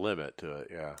to be a limit to it.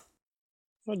 Yeah.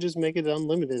 Well, just make it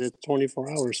unlimited at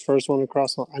 24 hours. First one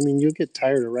across. I mean, you'll get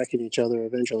tired of wrecking each other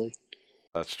eventually.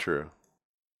 That's true.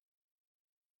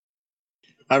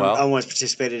 I once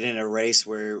participated in a race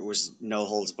where it was no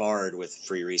holds barred with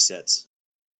free resets.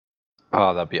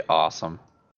 Oh, that'd be awesome.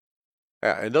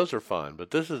 Yeah, and those are fun,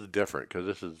 but this is different because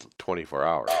this is 24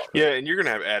 hours. Yeah, and you're going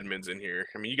to have admins in here.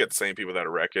 I mean, you got the same people that are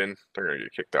wrecking. They're going to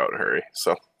get kicked out in a hurry.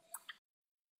 So,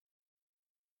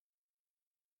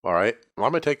 all right. Well,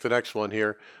 I'm going to take the next one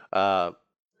here about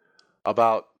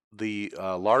the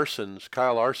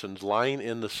Kyle Larson's line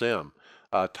in the sim.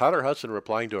 Tyler Hudson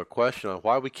replying to a question on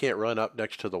why we can't run up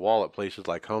next to the wall at places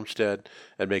like Homestead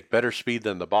and make better speed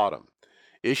than the bottom.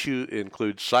 Issue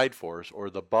includes side force or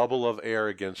the bubble of air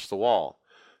against the wall.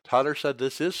 Tyler said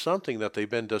this is something that they've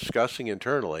been discussing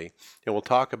internally and will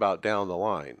talk about down the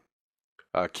line.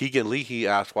 Keegan Leahy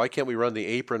asked, why can't we run the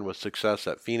apron with success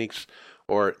at Phoenix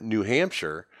or New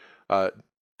Hampshire?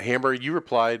 Hammer, you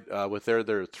replied with there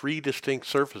are three distinct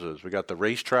surfaces. We got the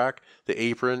racetrack, the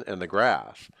apron, and the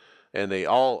grass. And they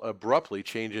all abruptly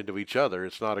change into each other.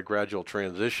 It's not a gradual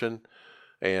transition.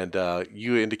 And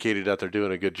you indicated that they're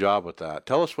doing a good job with that.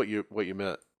 Tell us what you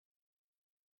meant.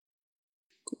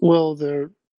 Well,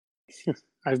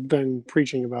 I've been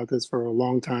preaching about this for a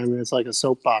long time, and it's like a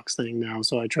soapbox thing now,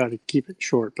 so I try to keep it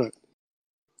short. But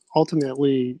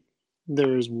ultimately,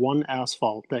 there is one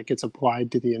asphalt that gets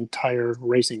applied to the entire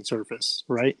racing surface,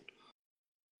 right?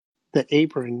 The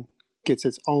apron gets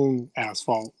its own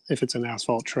asphalt if it's an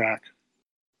asphalt track.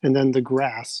 And then the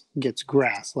grass gets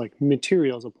grass, like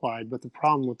materials applied. But the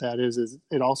problem with that is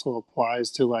it also applies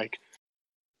to like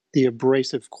the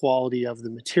abrasive quality of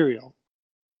the material.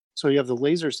 So you have the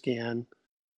laser scan,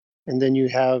 and then you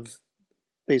have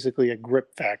basically a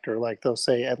grip factor. Like they'll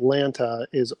say Atlanta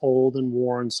is old and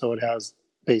worn, so it has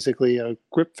basically a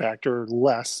grip factor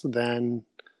less than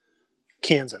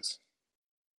Kansas.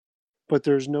 But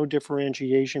there's no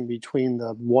differentiation between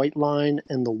the white line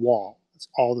and the wall. It's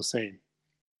all the same.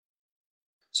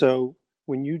 So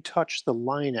when you touch the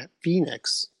line at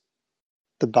Phoenix,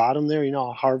 the bottom there, you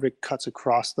know how Harvick cuts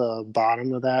across the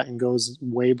bottom of that and goes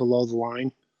way below the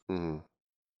line? Mm-hmm.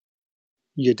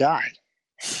 You die.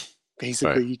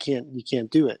 Basically, right. you can't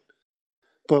do it.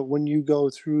 But when you go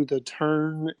through the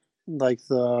turn, like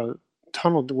the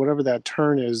tunnel, whatever that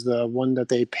turn is, the one that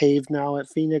they paved now at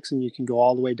Phoenix, and you can go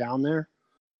all the way down there,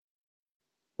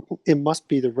 it must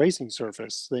be the racing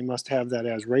surface. They must have that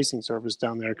as racing surface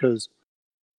down there, because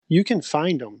you can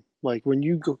find them. Like when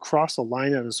you go cross a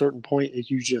line at a certain point,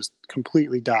 you just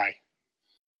completely die.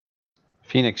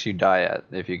 Phoenix, you die at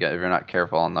if you're not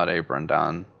careful on that apron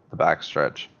down the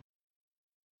backstretch.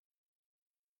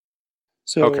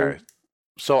 So okay.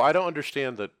 So I don't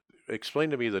understand that. Explain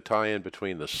to me the tie-in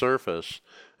between the surface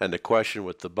and the question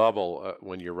with the bubble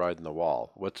when you're riding the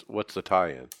wall. What's the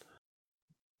tie-in?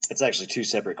 It's actually two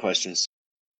separate questions.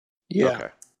 Yeah. Okay.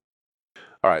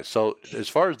 All right. So as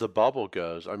far as the bubble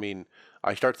goes, I mean,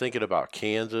 I start thinking about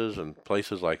Kansas and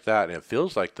places like that, and it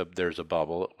feels like there's a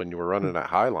bubble when you were running at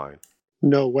Highline.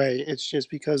 No way. It's just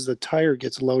because the tire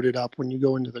gets loaded up when you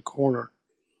go into the corner.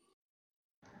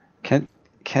 Can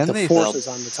the they force is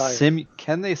on the tire.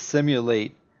 Can they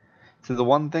simulate? So the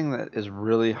one thing that is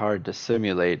really hard to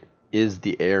simulate is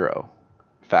the aero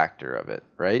factor of it,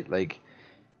 right? Like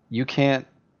you can't.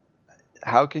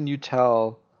 How can you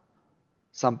tell?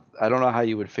 I don't know how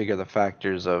you would figure the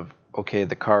factors of, okay,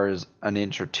 the car is an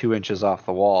inch or 2 inches off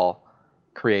the wall,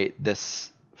 create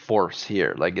this force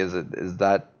here. Like is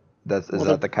that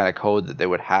the kind of code that they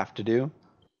would have to do?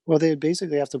 Well, they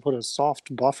basically have to put a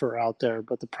soft buffer out there,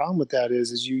 but the problem with that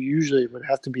is you usually would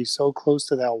have to be so close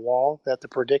to that wall that the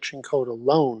prediction code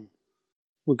alone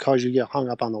would cause you to get hung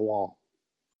up on the wall.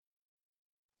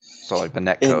 So like the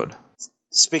net code.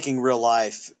 Speaking real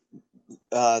life,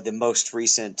 the most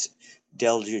recent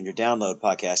Dell Jr. Download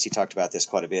podcast, he talked about this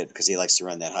quite a bit because he likes to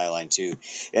run that Highline too.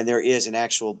 And there is an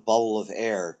actual bubble of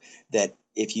air that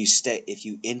if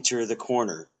you enter the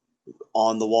corner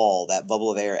on the wall, that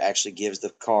bubble of air actually gives the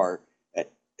car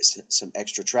some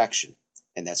extra traction,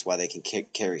 and that's why they can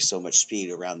carry so much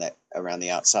speed around the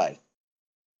outside.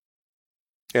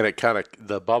 And it kind of,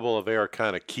 the bubble of air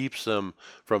kind of keeps them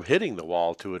from hitting the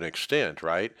wall to an extent,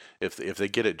 right? If they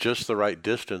get it just the right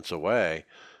distance away,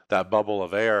 that bubble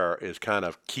of air is kind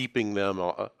of keeping them,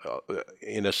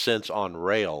 in a sense, on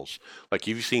rails. Like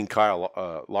you've seen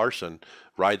Kyle Larson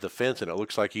ride the fence, and it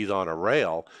looks like he's on a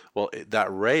rail. Well,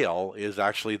 that rail is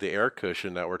actually the air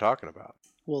cushion that we're talking about.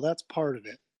 Well, that's part of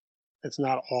it. It's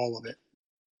not all of it.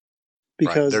 Right.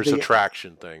 Because There's a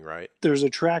traction thing, right? There's a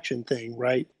traction thing,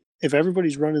 right? If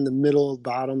everybody's running the middle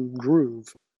bottom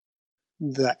groove,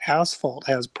 the asphalt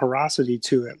has porosity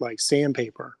to it like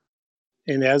sandpaper.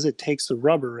 And as it takes the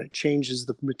rubber, it changes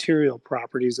the material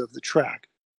properties of the track.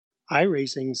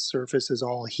 iRacing's surface is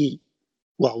all heat.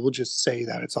 Well, we'll just say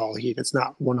that it's all heat. It's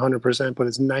not 100%, but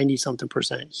it's 90-something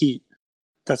percent heat.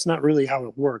 That's not really how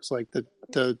it works. Like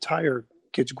the tire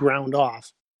gets ground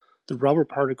off. The rubber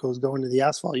particles go into the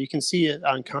asphalt. You can see it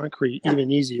on concrete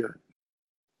even easier.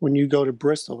 When you go to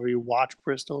Bristol or you watch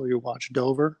Bristol or you watch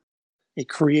Dover, it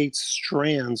creates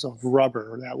strands of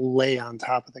rubber that lay on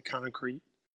top of the concrete.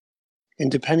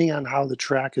 And depending on how the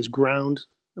track is ground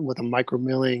with a micro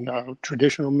milling,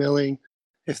 traditional milling,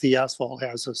 if the asphalt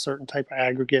has a certain type of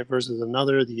aggregate versus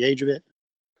another, the age of it,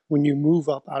 when you move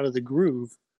up out of the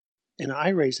groove, in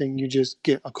iRacing, you just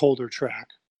get a colder track.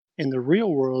 In the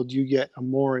real world, you get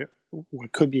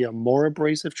what could be a more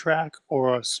abrasive track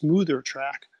or a smoother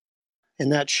track.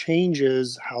 And that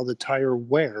changes how the tire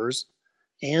wears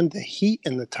and the heat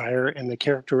in the tire and the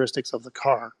characteristics of the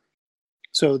car.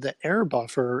 So the air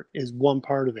buffer is one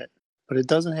part of it, but it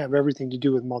doesn't have everything to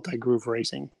do with multi-groove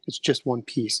racing. It's just one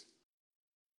piece.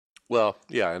 Well,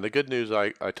 yeah, and the good news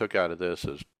I took out of this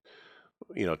is,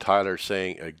 Tyler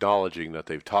acknowledging that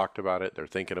they've talked about it. They're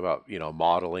thinking about,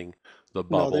 modeling the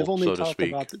bubble, no, they've only so to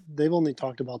speak. They've only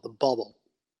talked about the bubble.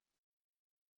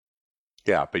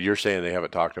 Yeah, but you're saying they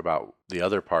haven't talked about the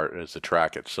other part is the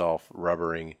track itself,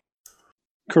 rubbering.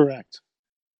 Correct.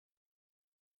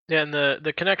 Yeah, and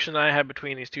the connection I had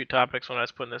between these two topics when I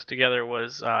was putting this together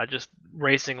was just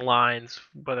racing lines,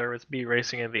 whether it's be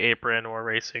racing in the apron or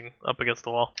racing up against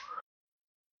the wall.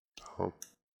 Oh.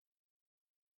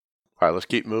 All right, let's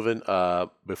keep moving.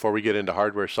 Before we get into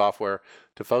hardware, software,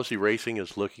 Tifosi Racing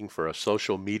is looking for a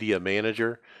social media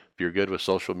manager. If you're good with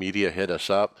social media, hit us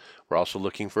up. We're also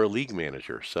looking for a league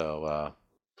manager, so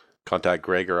contact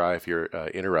Greg or I if you're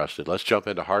interested. Let's jump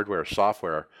into hardware,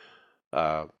 software.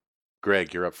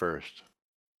 Greg, you're up first.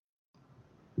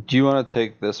 Do you want to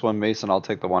take this one, Mason? I'll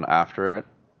take the one after it,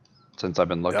 since I've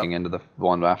been looking into the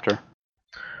one after.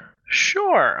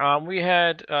 Sure. We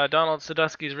had Donald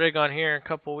Sadusky's rig on here a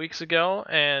couple weeks ago,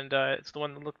 and it's the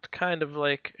one that looked kind of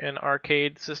like an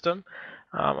arcade system.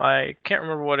 I can't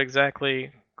remember what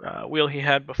exactly wheel he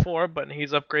had before, but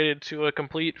he's upgraded to a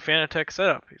complete Fanatec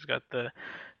setup. He's got the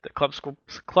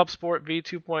Club Sport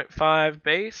V2.5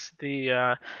 base,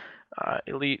 the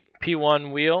Elite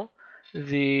P1 wheel.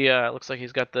 Looks like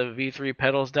he's got the V3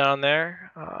 pedals down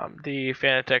there, the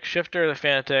Fanatec shifter, the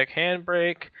Fanatec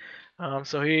handbrake.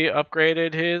 So he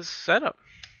upgraded his setup.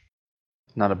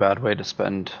 Not a bad way to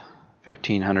spend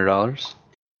 $1,500.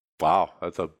 Wow,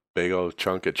 that's a big old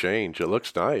chunk of change. It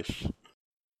looks nice.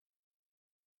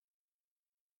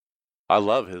 I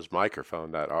love his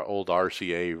microphone, that old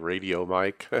RCA radio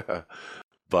mic.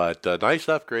 But nice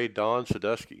upgrade, Don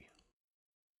Sadusky.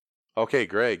 Okay,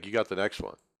 Greg, you got the next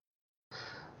one.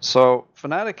 So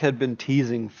Fanatec had been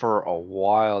teasing for a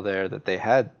while there that they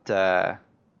had a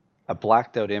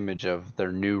blacked out image of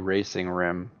their new racing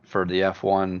rim for the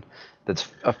F1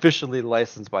 that's officially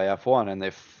licensed by F1, and they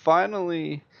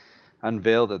finally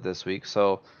unveiled it this week.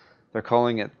 So they're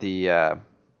calling it the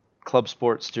Club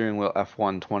Sport Steering Wheel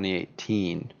F1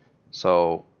 2018.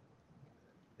 So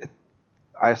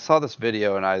I saw this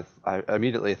video and I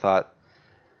immediately thought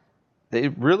they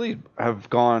really have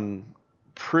gone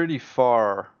pretty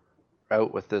far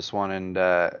out with this one,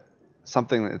 and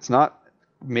something that's not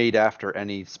made after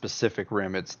any specific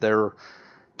rim. It's their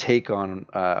take on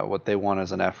what they want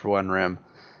as an F1 rim.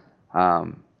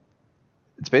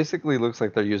 It basically looks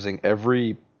like they're using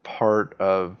every part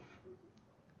of,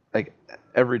 like,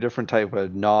 every different type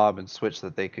of knob and switch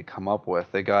that they could come up with.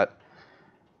 They got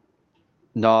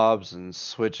knobs and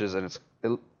switches, and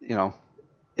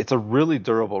it's a really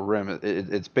durable rim.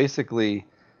 It's basically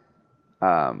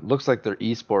looks like their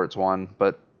esports one,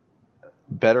 but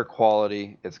better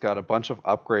quality. It's got a bunch of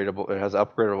upgradable. It has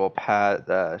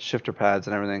upgradable shifter pads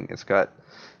and everything. It's got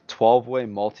 12-way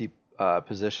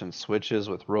multi-position switches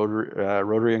with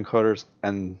rotary encoders.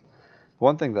 And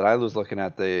one thing that I was looking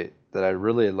at that I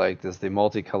really liked is the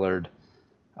multicolored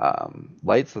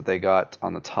lights that they got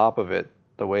on the top of it.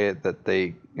 The way that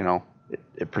they,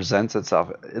 it presents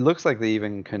itself. It looks like they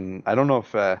even can. I don't know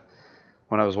if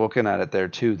when I was looking at it there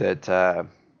too that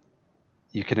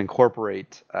you can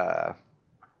incorporate. I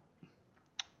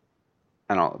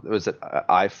don't know. Was it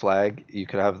iFlag? You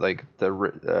could have like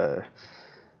the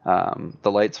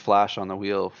lights flash on the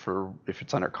wheel for if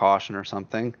it's under caution or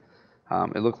something.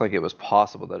 It looked like it was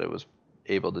possible that it was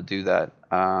able to do that.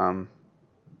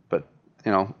 But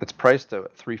it's priced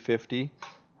at $350.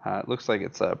 It looks like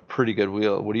it's a pretty good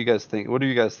wheel. What do you guys think? What do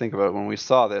you guys think about it? When we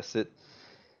saw this?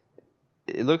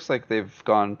 It looks like they've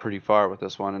gone pretty far with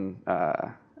this one,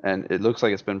 and it looks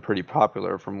like it's been pretty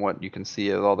popular from what you can see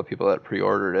of all the people that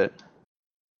pre-ordered it.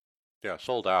 Yeah,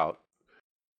 sold out.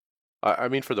 I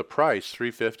mean, for the price,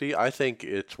 $350, I think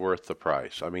it's worth the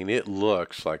price. I mean, it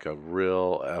looks like a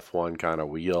real F1 kind of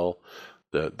wheel.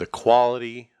 The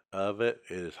quality of it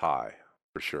is high,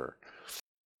 for sure.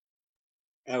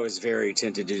 I was very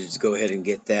tempted to just go ahead and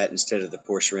get that instead of the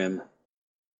Porsche rim.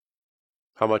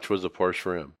 How much was the Porsche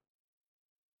rim?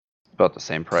 About the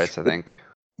same price, I think.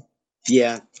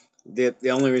 Yeah. The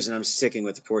only reason I'm sticking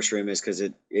with the Porsche rim is because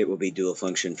it will be dual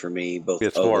function for me, both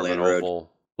It's oval more of an and road.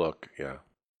 oval look, yeah.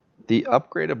 The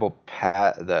upgradable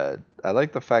I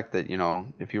like the fact that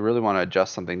if you really want to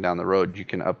adjust something down the road, you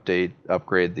can upgrade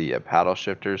the paddle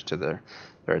shifters to their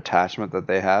attachment that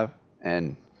they have,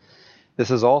 and this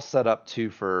is all set up too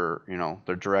for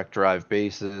their direct drive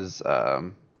bases,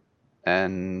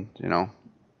 and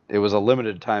it was a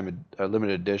limited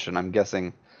edition. I'm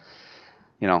guessing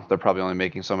they're probably only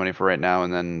making so many for right now,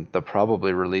 and then they'll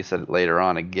probably release it later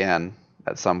on again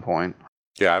at some point.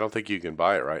 Yeah, I don't think you can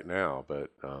buy it right now,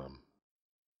 but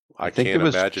I think can't it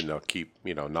was imagine they'll keep,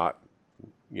 not,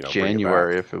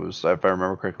 January. bring it back. If I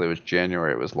remember correctly, it was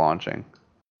January it was launching.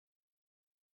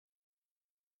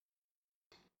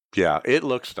 Yeah, it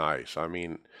looks nice. I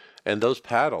mean, and those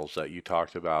paddles that you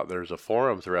talked about, there's a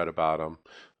forum thread about them,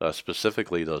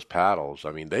 specifically those paddles.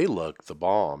 I mean, they look the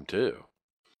bomb too.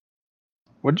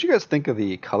 What did you guys think of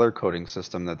the color coding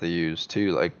system that they use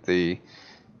too? Like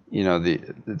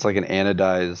it's like an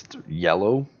anodized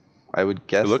yellow, I would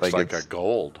guess. It looks like like a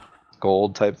gold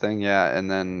type thing, yeah. And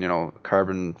then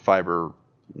carbon fiber,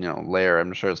 layer.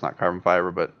 I'm sure it's not carbon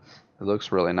fiber, but it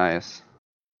looks really nice.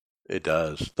 It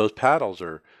does. Those paddles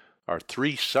are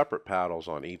 3 separate paddles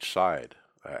on each side,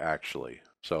 actually.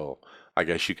 So I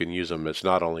guess you can use them. It's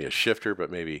not only a shifter,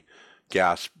 but maybe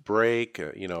gas brake,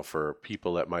 for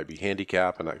people that might be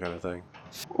handicapped and that kind of thing.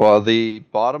 Well, the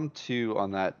bottom two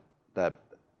on that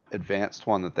advanced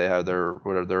one that they have, their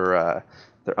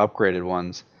upgraded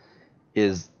ones,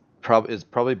 is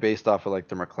probably based off of like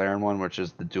the McLaren one, which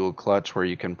is the dual clutch, where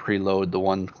you can preload the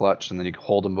one clutch and then you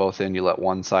hold them both in. You let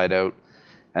one side out,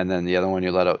 and then the other one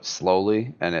you let out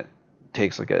slowly, and it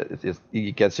takes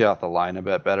it gets you off the line a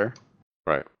bit better.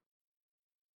 Right.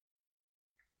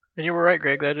 And you were right,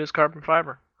 Greg. That is carbon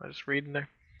fiber. I was reading there.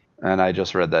 And I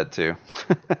just read that too.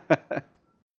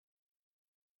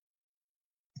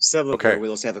 Several of our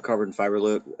wheels have a carbon fiber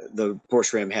look. The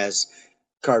Porsche rim has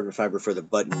carbon fiber for the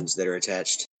buttons that are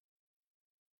attached.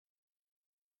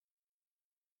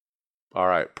 All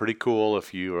right, pretty cool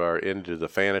if you are into the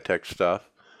Fanatec stuff.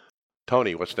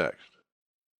 Tony, what's next?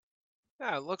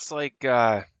 Yeah, it looks like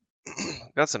got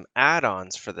some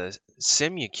add-ons for the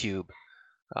SimuCube.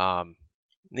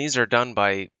 These are done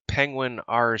by Penguin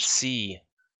RC.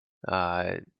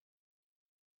 I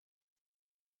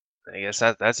guess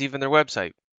that's even their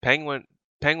website,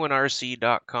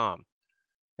 penguinrc.com.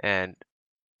 And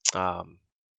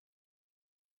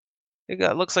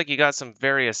it looks like you got some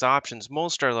various options.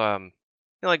 Most are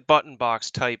like button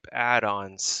box type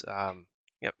add-ons,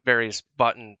 various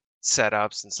button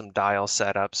setups and some dial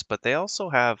setups, but they also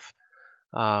have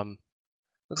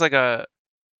looks like a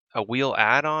wheel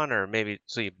add-on, or maybe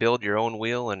so you build your own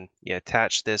wheel and you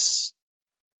attach this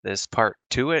part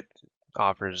to it.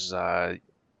 Offers a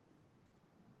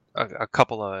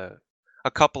couple of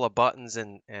buttons,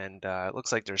 and it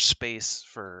looks like there's space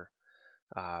for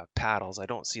paddles. I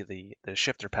don't see the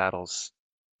shifter paddles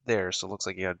there, so it looks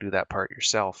like you got to do that part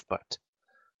yourself. But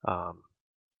I'm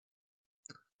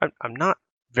not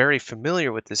very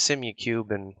familiar with the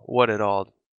SimuCube and what it all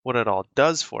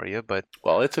does for you. But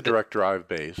well, it's a direct drive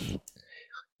base.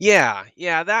 Yeah,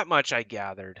 that much I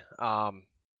gathered.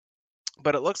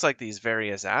 But it looks like these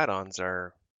various add-ons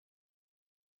are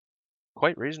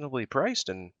quite reasonably priced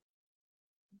in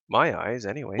my eyes,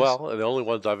 anyways. Well, the only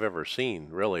ones I've ever seen,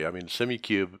 really. I mean,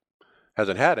 SimuCube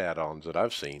hasn't had add-ons that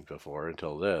I've seen before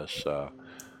until this.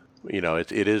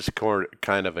 It is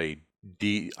kind of a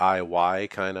DIY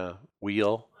kind of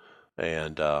wheel,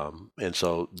 And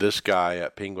so this guy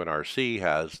at Penguin RC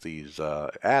has these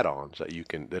add-ons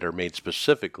that are made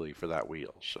specifically for that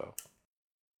wheel. So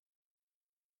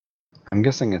I'm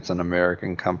guessing it's an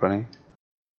American company.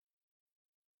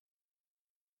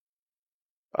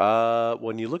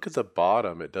 when you look at the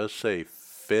bottom, it does say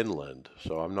Finland,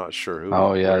 so I'm not sure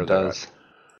Oh yeah, where it they're does. at.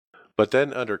 But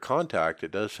then under contact,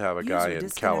 it does have a guy User in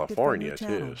disconnected from California your too,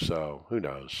 channel. so who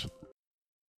knows?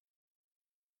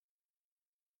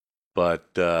 But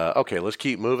okay, let's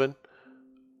keep moving.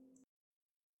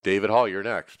 David Hall, you're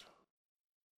next.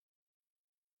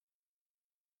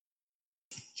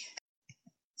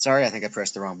 Sorry, I think I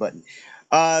pressed the wrong button.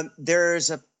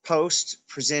 There's a post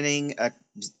presenting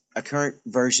a current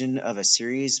version of a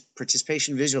series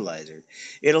participation visualizer.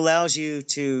 It allows you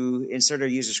to insert a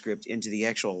user script into the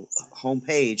actual home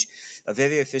page of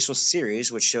every official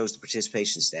series, which shows the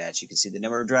participation stats. You can see the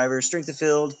number of drivers, strength of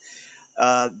field,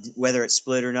 whether it's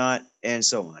split or not, and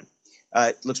so on.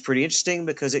 It looks pretty interesting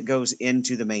because it goes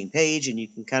into the main page, and you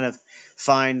can kind of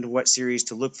find what series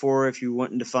to look for if you're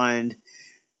wanting to find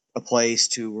a place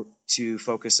to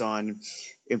focus on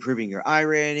improving your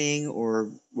iRating, or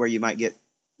where you might get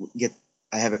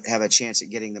have a chance at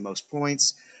getting the most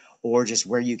points, or just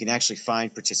where you can actually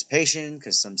find participation,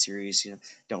 because some series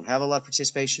don't have a lot of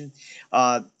participation.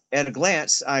 At a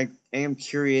glance, I am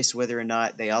curious whether or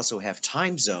not they also have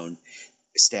time zone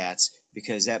stats,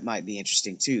 because that might be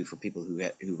interesting too for people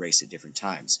who race at different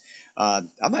times. I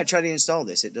might try to install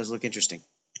this. It does look interesting.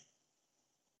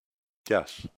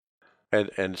 Yes.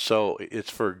 And so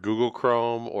it's for Google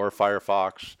Chrome or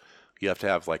Firefox. You have to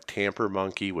have like Tamper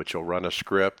Monkey, which will run a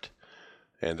script.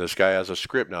 And this guy has a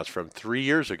script now. It's from 3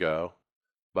 years ago,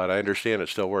 but I understand it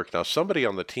still works. Now, somebody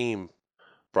on the team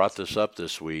brought this up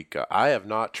this week. I have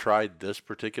not tried this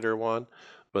particular one,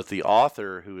 but the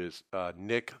author, who is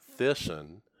Nick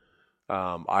Thyssen,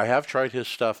 I have tried his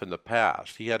stuff in the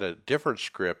past. He had a different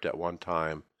script at one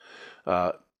time.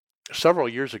 Several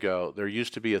years ago, there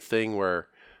used to be a thing where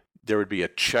there would be a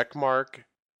check mark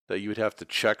that you would have to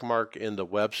check mark in the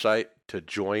website to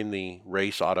join the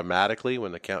race automatically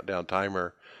when the countdown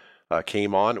timer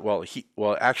came on. Well,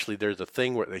 actually, there's a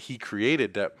thing that he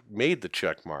created that made the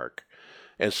check mark,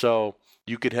 and so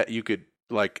you could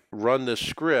like run this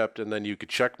script, and then you could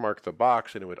check mark the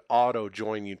box, and it would auto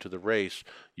join you to the race.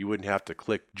 You wouldn't have to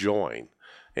click join,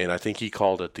 and I think he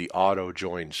called it the auto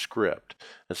join script.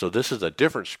 And so this is a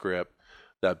different script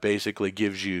that basically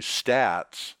gives you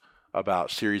stats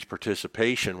about series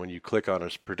participation when you click on a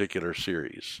particular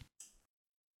series.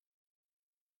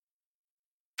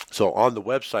 So on the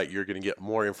website, you're going to get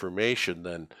more information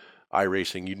than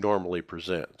iRacing you normally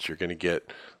presents. You're going to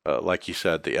get, like you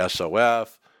said, the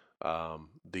SOF,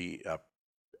 the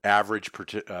average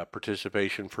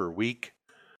participation per week,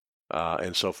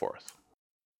 and so forth.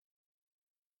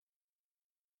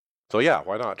 So yeah,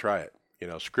 why not try it?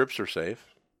 Scripts are safe.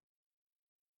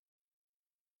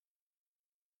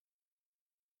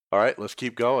 All right, let's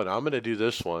keep going. I'm going to do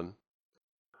this one.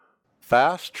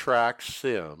 Fast Track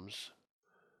Sims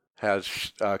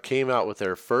has came out with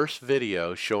their first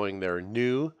video showing their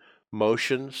new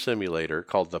motion simulator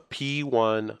called the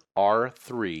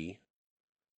P1R3.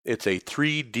 It's a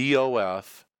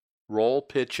 3DOF roll,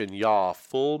 pitch, and yaw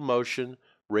full motion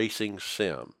racing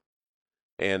sim.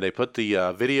 And they put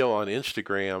the video on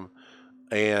Instagram.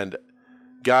 And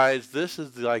guys, this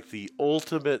is like the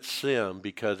ultimate sim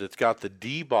because it's got the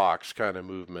D-box kind of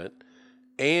movement,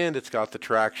 and it's got the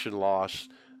traction loss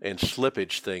and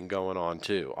slippage thing going on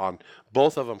too, on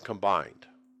both of them combined.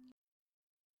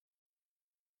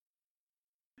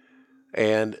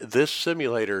 And this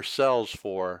simulator sells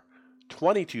for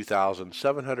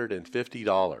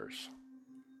 $22,750.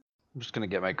 I'm just gonna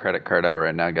get my credit card out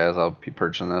right now, guys. I'll be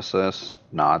purchasing this.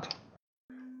 Not.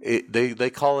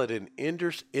 They call it an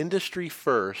industry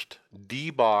first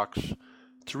D-box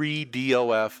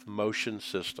 3DOF motion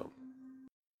system.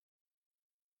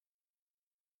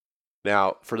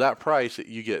 Now, for that price,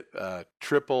 you get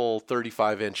triple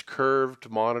 35-inch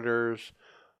curved monitors,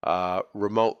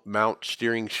 remote mount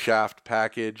steering shaft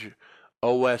package,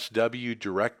 OSW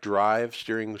direct drive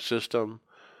steering system,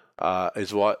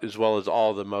 as well as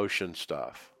all the motion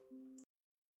stuff.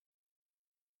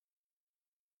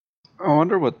 I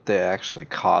wonder what they actually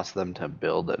cost them to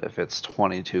build it if it's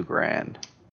 22 grand.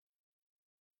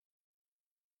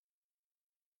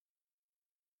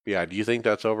 Yeah, do you think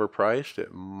that's overpriced?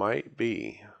 It might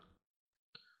be.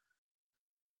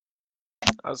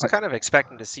 I was kind of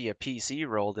expecting to see a PC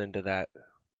rolled into that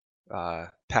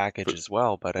package as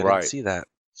well, but I didn't see that.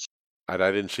 And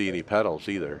I didn't see any pedals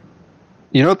either.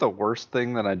 You know what the worst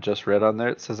thing that I just read on there?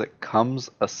 It says it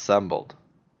comes assembled.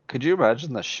 Could you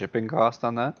imagine the shipping cost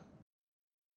on that?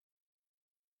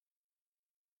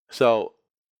 So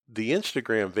the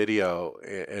Instagram video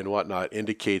and whatnot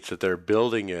indicates that they're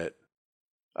building it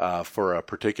for a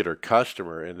particular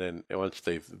customer, and then once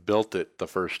they've built it the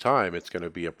first time, it's going to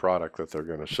be a product that they're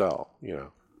going to sell. That's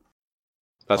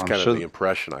Well, kind of the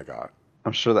impression I got.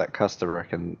 I'm sure that customer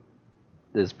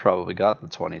is probably got the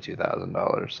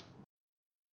 $22,000.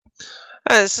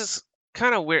 This is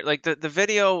kind of weird. Like the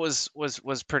video was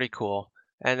pretty cool,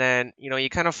 and then you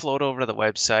kind of float over to the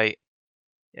website,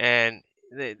 and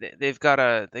they've got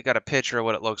a picture of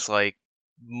what it looks like.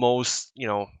 Most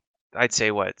I'd say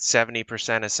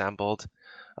 70% assembled,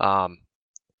 and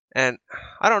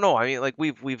I don't know. I mean, like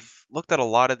we've looked at a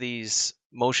lot of these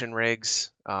motion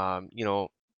rigs.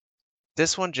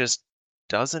 This one just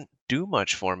doesn't do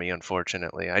much for me,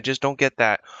 unfortunately. I just don't get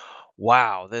that.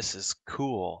 Wow, this is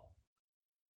cool.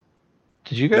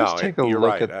 Did you guys No, take a you're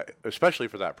look right, at? especially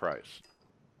for that price.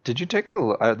 Did you take a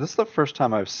look? This is the first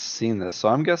time I've seen this, so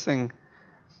I'm guessing.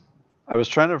 I was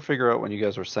trying to figure out when you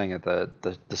guys were saying it, the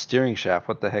steering shaft,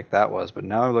 what the heck that was. But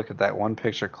now I look at that one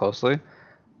picture closely.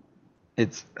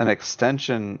 It's an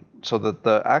extension, so that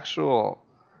the actual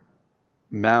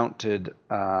mounted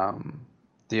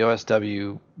the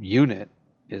OSW unit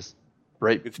is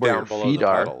right It's where down your below feet the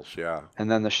are, pedals, yeah.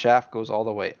 and then the shaft goes all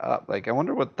the way up. Like, I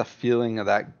wonder what the feeling of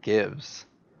that gives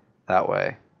that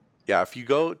way. Yeah, if you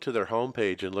go to their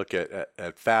homepage and look at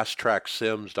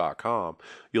fasttracksims.com,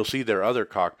 you'll see their other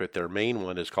cockpit. Their main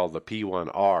one is called the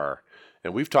P1R,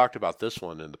 and we've talked about this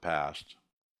one in the past.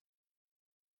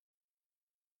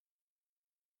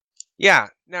 Yeah.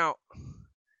 Now,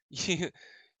 you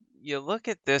look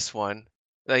at this one.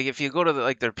 Like if you go to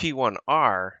their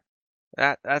P1R,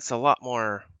 that's a lot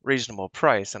more reasonable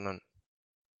price. And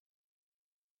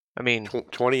I mean,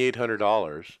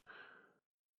 $2,800.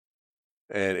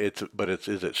 And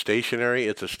is it stationary?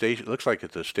 It looks like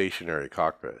it's a stationary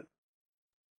cockpit.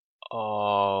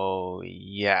 oh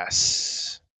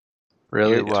yes,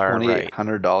 Really, you are right.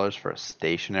 $2,800 for a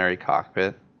stationary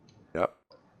cockpit? Yep.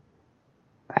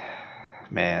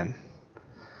 Man,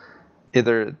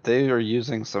 either they are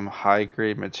using some high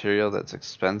grade material that's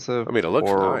expensive. I mean, it looks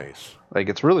nice. Like,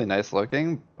 it's really nice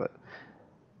looking, but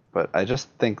I just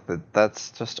think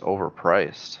that's just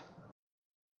overpriced.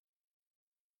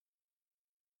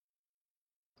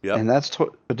 Yep. And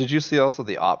but did you see also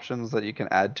the options that you can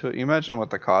add to it? You imagine what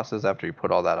the cost is after you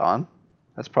put all that on?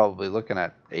 That's probably looking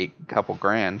at couple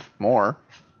grand more.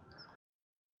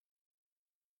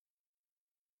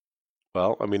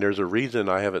 Well, I mean, there's a reason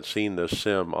I haven't seen this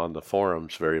sim on the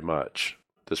forums very much.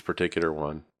 This particular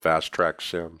one, Fast Track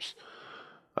Sims,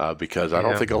 because I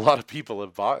don't think a lot of people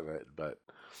have bought it. But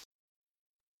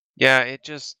yeah,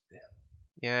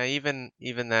 even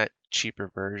that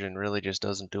cheaper version really just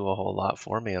doesn't do a whole lot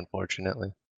for me,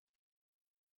 unfortunately.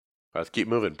 Let's keep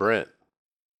moving, Brent.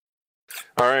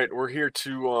 All right, we're here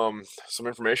to some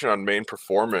information on Main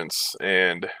Performance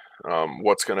and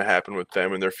what's going to happen with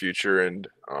them in their future. And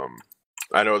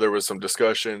I know there was some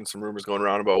discussion, some rumors going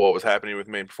around about what was happening with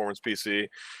Main Performance PC.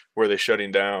 Were they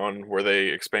shutting down? Were they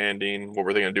expanding? What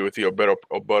were they going to do with the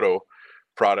Oboto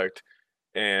product?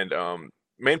 And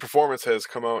Main Performance has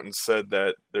come out and said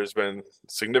that there's been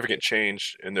significant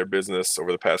change in their business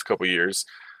over the past couple of years.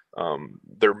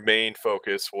 Their main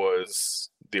focus was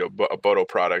the Oboto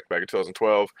product back in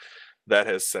 2012. That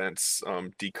has since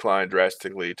declined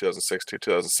drastically 2006 to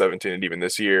 2017 and even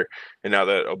this year. And now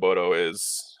that Oboto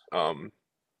is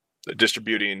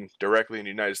distributing directly in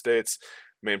the United States,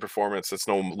 Main Performance, it's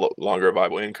no longer a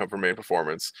viable income for Main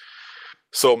Performance.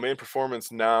 So Main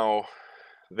Performance now,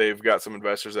 they've got some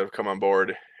investors that have come on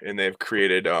board, and they've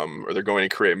created, or they're going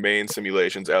to create Main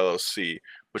Simulations LLC,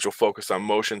 which will focus on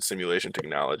motion simulation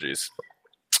technologies.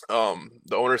 The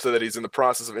owner said that he's in the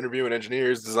process of interviewing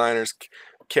engineers, designers,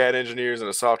 CAD engineers, and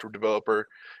a software developer,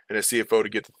 and a CFO to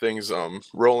get the things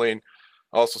rolling.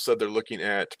 Also said they're looking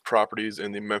at properties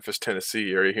in the Memphis,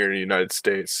 Tennessee area here in the United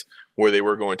States where they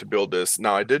were going to build this.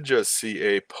 Now, I did just see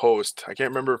a post. I can't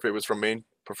remember if it was from Main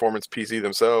Performance PC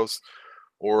themselves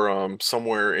or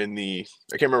somewhere in the,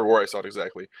 I can't remember where I saw it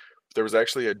exactly. But there was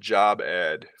actually a job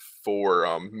ad for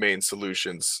Main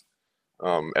Solutions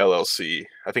LLC.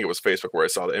 I think it was Facebook where I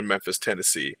saw it in Memphis,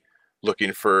 Tennessee,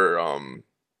 looking for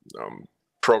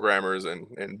programmers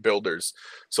and builders.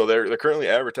 So they're currently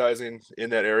advertising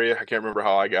in that area. I can't remember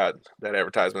how I got that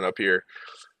advertisement up here,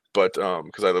 but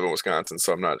because I live in Wisconsin,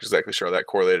 so I'm not exactly sure how that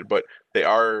correlated. But they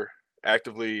are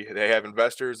they have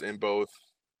investors in both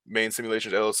Main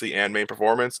Simulations LLC and Main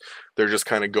Performance. They're just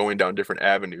kind of going down different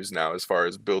avenues now as far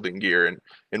as building gear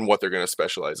and what they're going to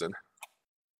specialize in.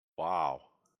 Wow,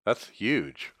 that's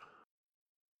huge.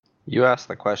 You asked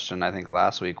the question, I think,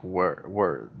 last week, who's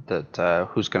going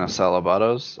to sell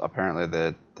Abutos? Apparently,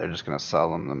 they're just going to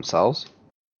sell them themselves.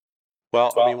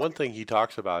 Well, I mean, one thing he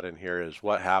talks about in here is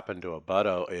what happened to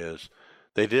Abuto is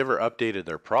they never updated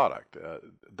their product.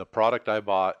 The product I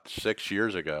bought 6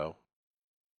 years ago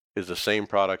is the same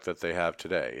product that they have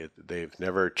today. They've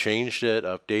never changed it,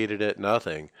 updated it,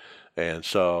 nothing. And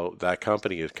so that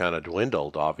company has kind of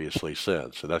dwindled, obviously,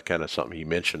 since. So that's kind of something he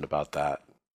mentioned about that.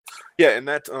 Yeah, and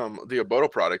that the Aboto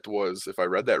product was, if I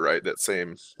read that right, that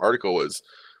same article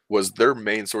was their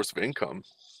main source of income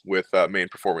with main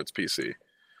performance PC.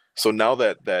 So now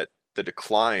that the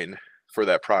decline for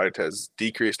that product has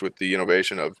decreased with the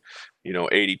innovation of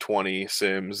 80/20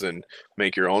 sims and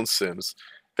make your own sims,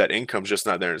 that income's just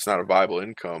not there. It's not a viable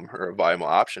income or a viable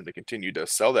option to continue to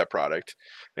sell that product.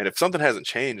 And if something hasn't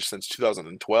changed since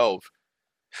 2012,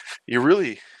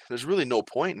 there's really no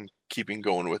point in keeping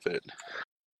going with it.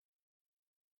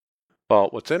 Well,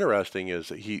 what's interesting is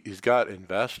that he's got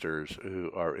investors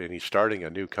and he's starting a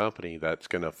new company that's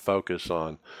going to focus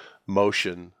on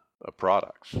motion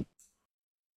products.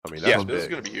 I mean, that's Yeah, this is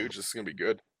big. going to be huge. This is going to be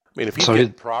good. I mean, if he's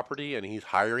getting property and he's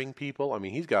hiring people, I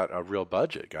mean, he's got a real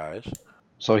budget, guys.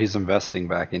 So he's investing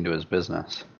back into his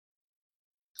business.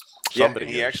 Somebody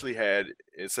he actually had,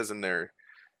 it says in there,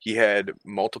 he had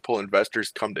multiple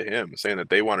investors come to him saying that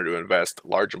they wanted to invest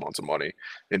large amounts of money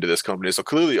into this company. So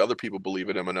clearly other people believe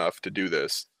in him enough to do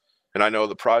this. And I know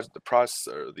the product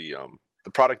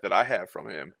that I have from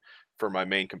him for my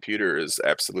main computer is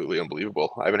absolutely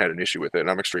unbelievable. I haven't had an issue with it, and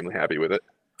I'm extremely happy with it.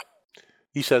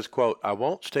 He says, quote, "I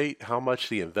won't state how much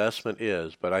the investment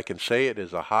is, but I can say it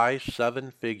is a high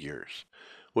 7 figures,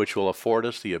 which will afford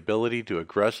us the ability to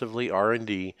aggressively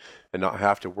R&D and not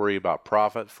have to worry about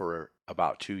profit for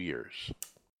about 2 years."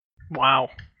 Wow.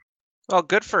 Well,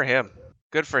 good for him.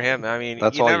 Good for him. I mean,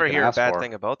 That's you all you never can hear a ask bad for.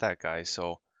 thing about that guy.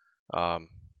 So,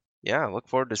 yeah, look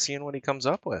forward to seeing what he comes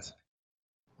up with.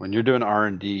 When you're doing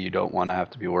R&D, you don't want to have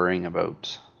to be worrying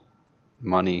about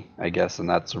money, I guess, and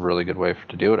that's a really good way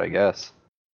to do it, I guess.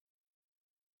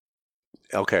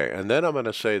 Okay, and then I'm going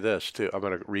to say this too. I'm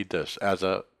going to read this.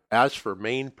 As for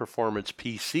main performance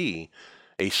PC,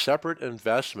 a separate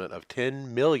investment of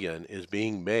 10 million is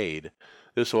being made.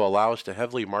 This will allow us to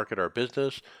heavily market our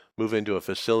business, move into a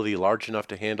facility large enough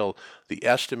to handle the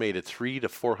estimated 300 to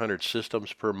 400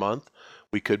 systems per month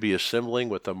we could be assembling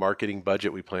with the marketing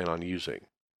budget we plan on using.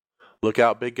 Look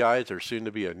out, big guys. There's soon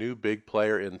to be a new big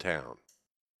player in town.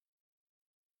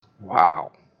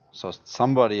 Wow. So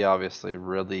somebody obviously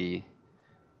really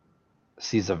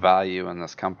sees a value in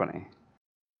this company.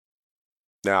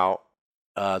 Now,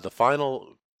 the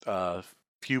final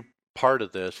few part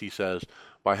of this, he says,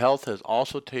 "My health has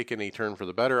also taken a turn for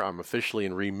the better. I'm officially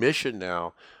in remission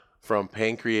now from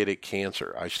pancreatic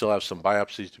cancer. I still have some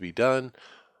biopsies to be done,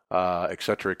 et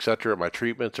cetera, et cetera. My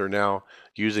treatments are now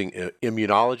using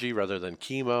immunology rather than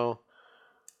chemo."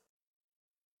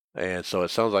 And so it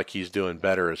sounds like he's doing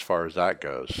better as far as that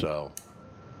goes. So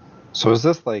is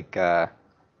this like,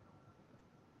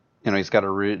 he's got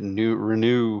a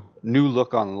new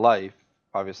look on life.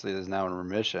 Obviously, is now in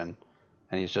remission,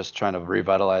 and he's just trying to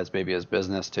revitalize maybe his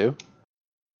business too.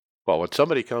 Well, when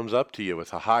somebody comes up to you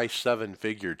with a high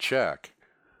 7-figure check,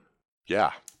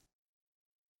 yeah.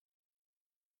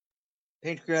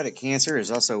 Pancreatic cancer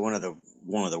is also one of the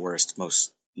worst,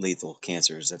 most lethal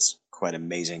cancers. That's quite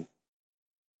amazing.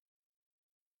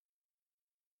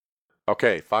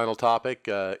 Okay, final topic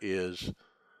is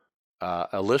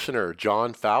a listener,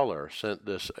 John Fowler, sent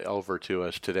this over to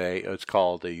us today. It's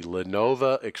called the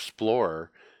Lenovo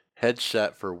Explorer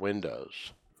headset for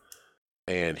Windows.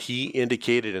 And he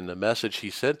indicated in the message he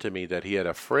sent to me that he had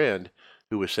a friend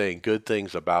who was saying good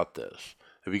things about this.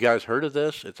 Have you guys heard of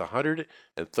this? It's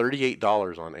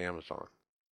 $138 on Amazon.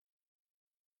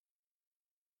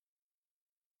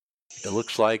 It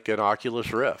looks like an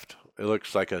Oculus Rift. It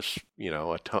looks like a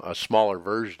smaller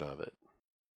version of it.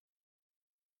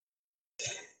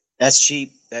 That's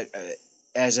cheap. That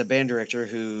as a band director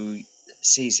who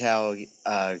sees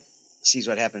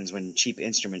what happens when cheap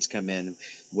instruments come in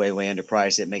way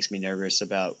underpriced, it makes me nervous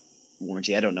about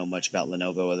warranty. I don't know much about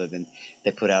Lenovo other than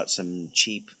they put out some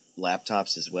cheap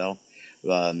laptops as well.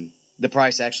 The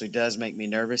price actually does make me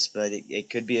nervous, but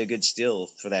it could be a good steal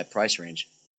for that price range.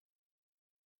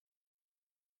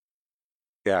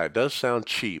 Yeah, it does sound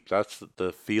cheap. That's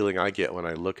the feeling I get when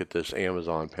I look at this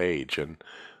Amazon page. And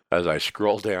as I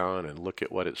scroll down and look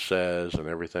at what it says and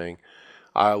everything,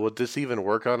 would this even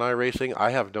work on iRacing? I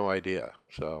have no idea.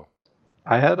 So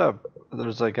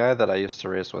There's a guy that I used to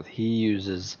race with. He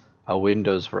uses a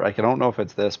Windows I don't know if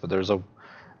it's this, but there's a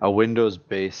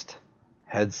Windows-based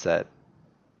headset,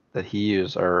 that he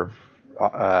used, or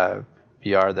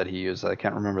VR that he used. I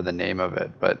can't remember the name of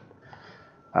it, but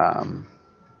I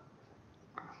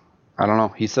don't know.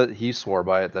 He said he swore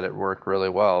by it that it worked really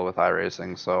well with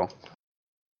iRacing. So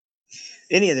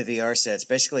Any of the VR sets,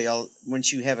 basically,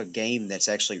 once you have a game that's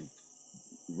actually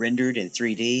rendered in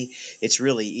 3D, it's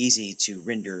really easy to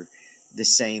render the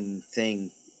same thing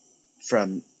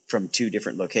from two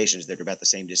different locations that are about the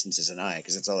same distance as an eye,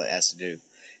 because that's all it has to do.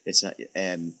 It's not,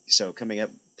 and so coming up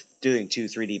doing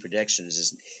 3D projections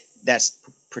is that's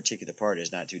particular part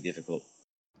is not too difficult.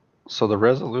 So the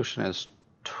resolution is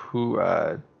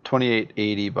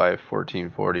 2880 by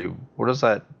 1440. What does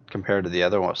that compare to the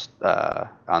other ones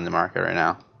on the market right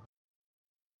now?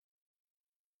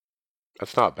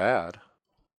 That's not bad.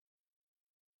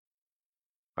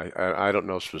 I don't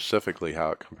know specifically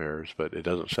how it compares, but it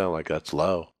doesn't sound like that's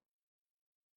low.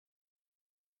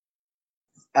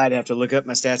 I'd have to look up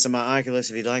my stats on my Oculus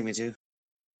if you'd like me to.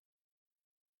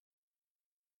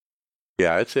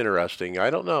 Yeah, it's interesting. I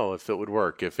don't know if it would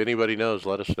work. If anybody knows,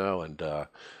 let us know. And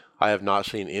I have not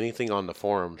seen anything on the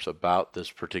forums about this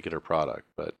particular product,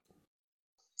 but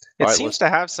It Alright, seems to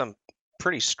have some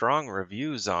pretty strong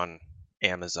reviews on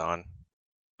Amazon,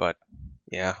 but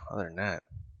yeah, other than that.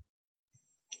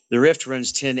 The Rift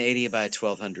runs 1080 by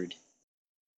 1200.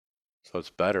 so it's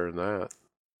better than that.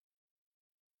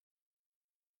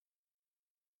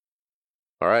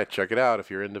 All right, check it out if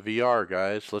you're into VR,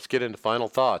 guys. Let's get into final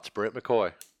thoughts. Brent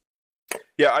McCoy.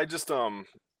 Yeah, I just I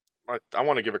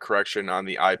want to give a correction on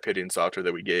the eye pitting software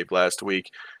that we gave last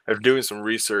week. After doing some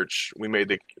research, we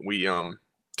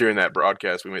during that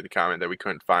broadcast we made the comment that we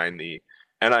couldn't find the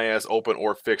NIS open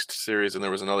or fixed series, and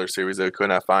there was another series that we could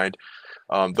not find.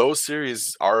 Those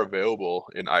series are available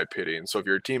in eye pitting. So if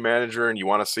you're a team manager and you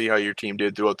want to see how your team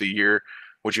did throughout the year,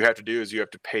 what you have to do is you have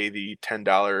to pay the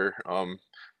 $10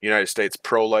 United States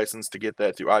Pro license to get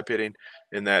that through eye pitting,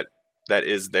 and that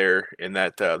is there, and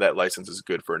that license is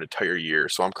good for an entire year.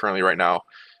 So I'm currently right now,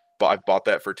 I bought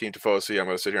that for Team Tifosi. I'm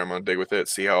going to sit here, I'm going to dig with it,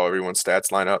 see how everyone's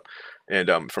stats line up,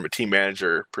 and from a team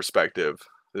manager perspective,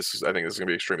 I think this is going to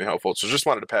be extremely helpful. So just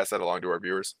wanted to pass that along to our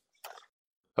viewers.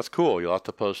 That's cool. You'll have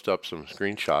to post up some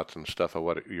screenshots and stuff of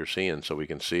what you're seeing so we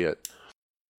can see it.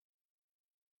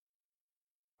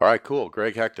 All right, cool.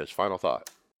 Greg Hectus, final thought.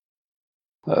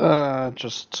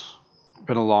 Just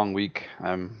been a long week.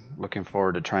 I'm looking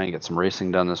forward to trying to get some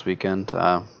racing done this weekend.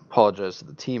 Apologize to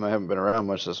the team. I haven't been around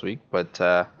much this week, but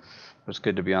it was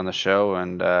good to be on the show,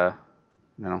 and got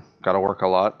to work a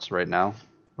lot right now.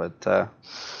 But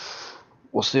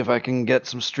we'll see if I can get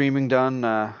some streaming done.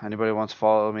 Anybody wants to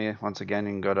follow me, once again,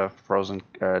 you can go to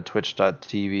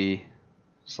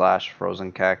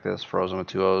twitch.tv/Frozen Cactus, Frozen with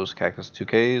 2 O's, Cactus 2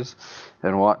 K's,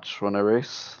 and watch when I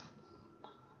race.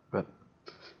 But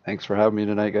thanks for having me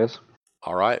tonight, guys.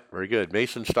 All right, very good.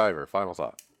 Mason Stiver, final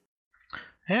thought.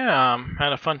 Yeah,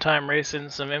 had a fun time racing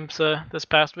some IMSA this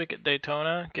past week at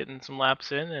Daytona, getting some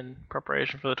laps in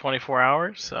preparation for the 24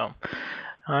 hours. So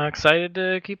excited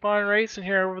to keep on racing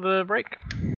here over the break.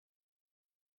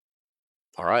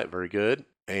 All right, very good.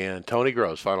 And Tony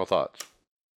Gross, final thoughts.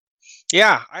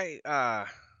 Yeah, I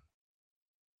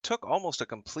took almost a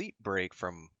complete break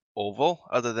from oval,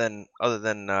 other than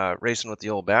racing with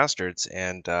the old bastards,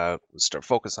 and start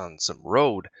focus on some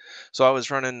road. So I was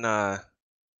running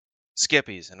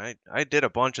skippies, and I did a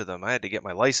bunch of them. I had to get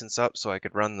my license up so I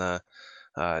could run the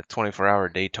 24-hour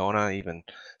Daytona, even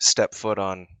step foot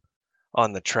on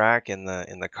the track in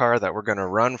the car that we're going to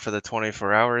run for the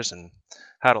 24 hours, and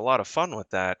had a lot of fun with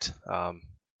that.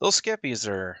 Those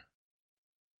skippies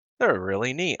they're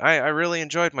really neat. I really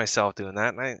enjoyed myself doing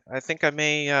that, and I think I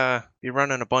may be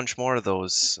running a bunch more of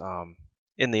those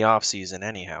in the off season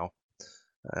anyhow.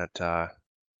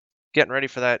 Getting ready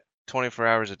for that 24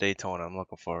 hours of Daytona. I'm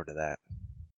looking forward to that.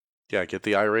 Yeah, get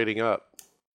the iRating up.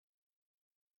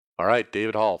 All right,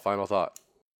 David Hall, final thought.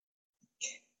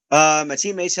 My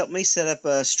teammates helped me set up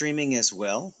streaming as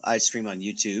well. I stream on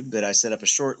YouTube, but I set up a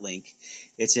short link.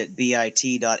 It's at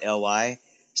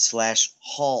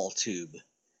bit.ly/HallTube.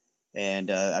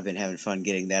 And I've been having fun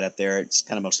getting that up there. It's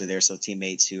kind of mostly there so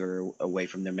teammates who are away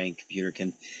from their main computer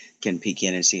can peek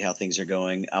in and see how things are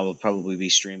going. I will probably be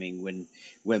streaming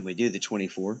when we do the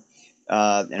 24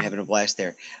 and having a blast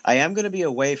there. I am going to be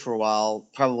away for a while,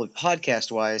 probably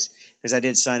podcast-wise, because I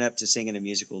did sign up to sing in a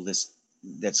musical that's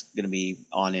going to be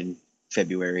on in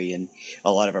February, and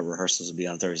a lot of our rehearsals will be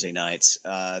on Thursday nights.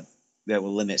 That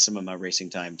will limit some of my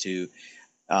racing time to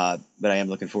But I am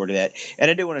looking forward to that. And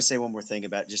I do want to say one more thing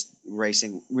about just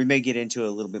racing. We may get into it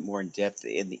a little bit more in depth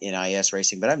in the NIS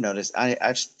racing, but I've noticed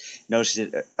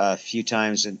it a few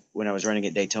times when I was running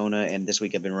at Daytona, and this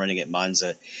week I've been running at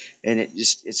Monza, and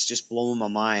it's just blowing my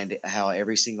mind how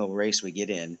every single race we get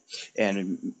in,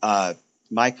 and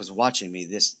Mike was watching me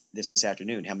this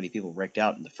afternoon, how many people wrecked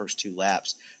out in the first 2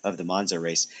 laps of the Monza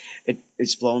race.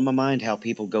 It's blowing my mind how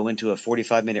people go into a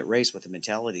 45-minute race with the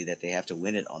mentality that they have to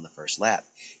win it on the first lap.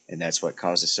 And that's what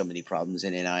causes so many problems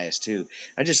in NIS too.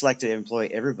 I just like to employ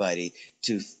everybody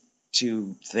to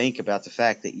think about the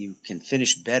fact that you can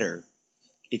finish better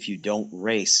if you don't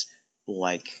race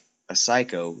like a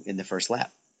psycho in the first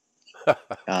lap.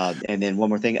 And then one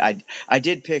more thing, I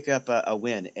did pick up a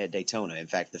win at Daytona. In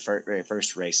fact, the very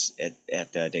first race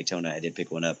at Daytona, I did pick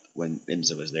one up when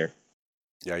IMSA was there.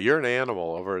 Yeah, you're an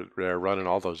animal over there running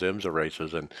all those IMSA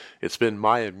races, and it's been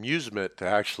my amusement to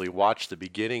actually watch the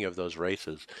beginning of those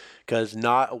races, because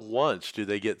not once do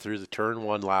they get through the turn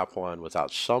 1, lap 1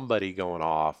 without somebody going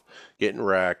off, getting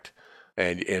wrecked,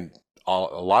 and a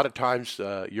lot of times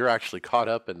you're actually caught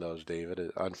up in those,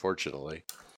 David, unfortunately.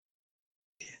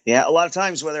 Yeah, a lot of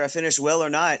times whether I finish well or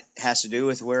not has to do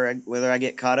with whether I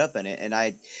get caught up in it.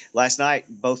 And last night,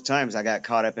 both times I got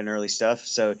caught up in early stuff.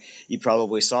 So you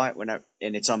probably saw it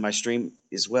and it's on my stream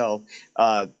as well.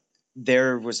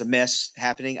 There was a mess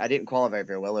happening. I didn't qualify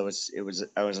very well. I was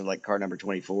in like car number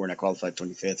 24 and I qualified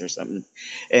 25th or something.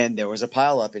 And there was a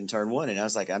pile up in turn 1, and I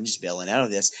was like, I'm just bailing out of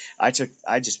this. I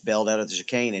just bailed out of the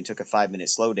chicane and took a 5-minute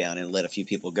slowdown and let a few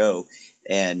people go,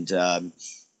 and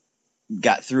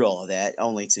got through all of that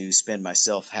only to spend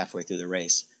myself halfway through the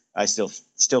race. I still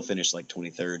finished like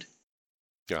 23rd.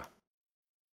 Yeah.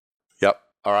 Yep.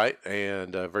 All right.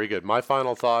 And very good. My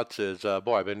final thoughts is,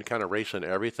 I've been kind of racing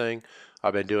everything.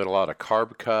 I've been doing a lot of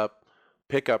Carb Cup,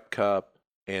 Pickup Cup,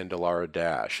 and Dallara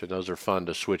Dash, and those are fun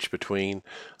to switch between.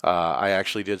 I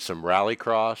actually did some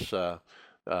Rallycross,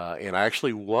 and I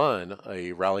actually won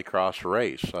a Rallycross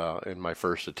race in my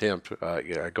first attempt,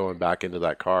 going back into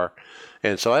that car.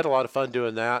 And so I had a lot of fun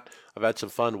doing that. I've had some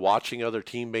fun watching other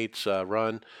teammates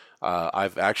run.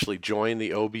 I've actually joined the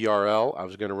OBRL. I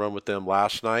was going to run with them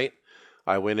last night.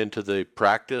 I went into the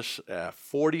practice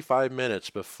 45 minutes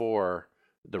before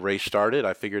the race started.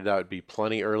 I figured that would be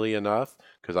plenty early enough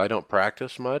because I don't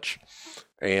practice much.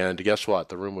 And guess what?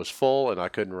 The room was full and I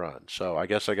couldn't run. So I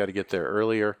guess I got to get there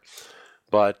earlier.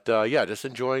 But yeah, just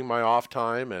enjoying my off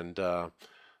time and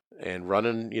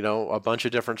running, a bunch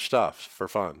of different stuff for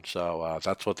fun. So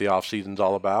that's what the off season's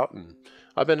all about, and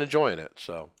I've been enjoying it.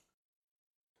 So,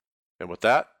 and with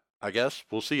that, I guess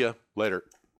we'll see you later.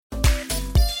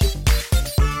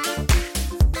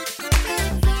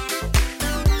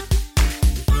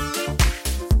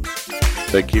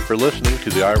 Thank you for listening to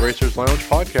the iRacers Lounge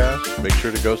podcast. Make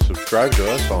sure to go subscribe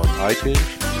to us on iTunes,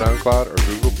 SoundCloud, or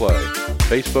Google Play,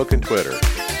 Facebook, and Twitter.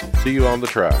 See you on the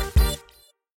track.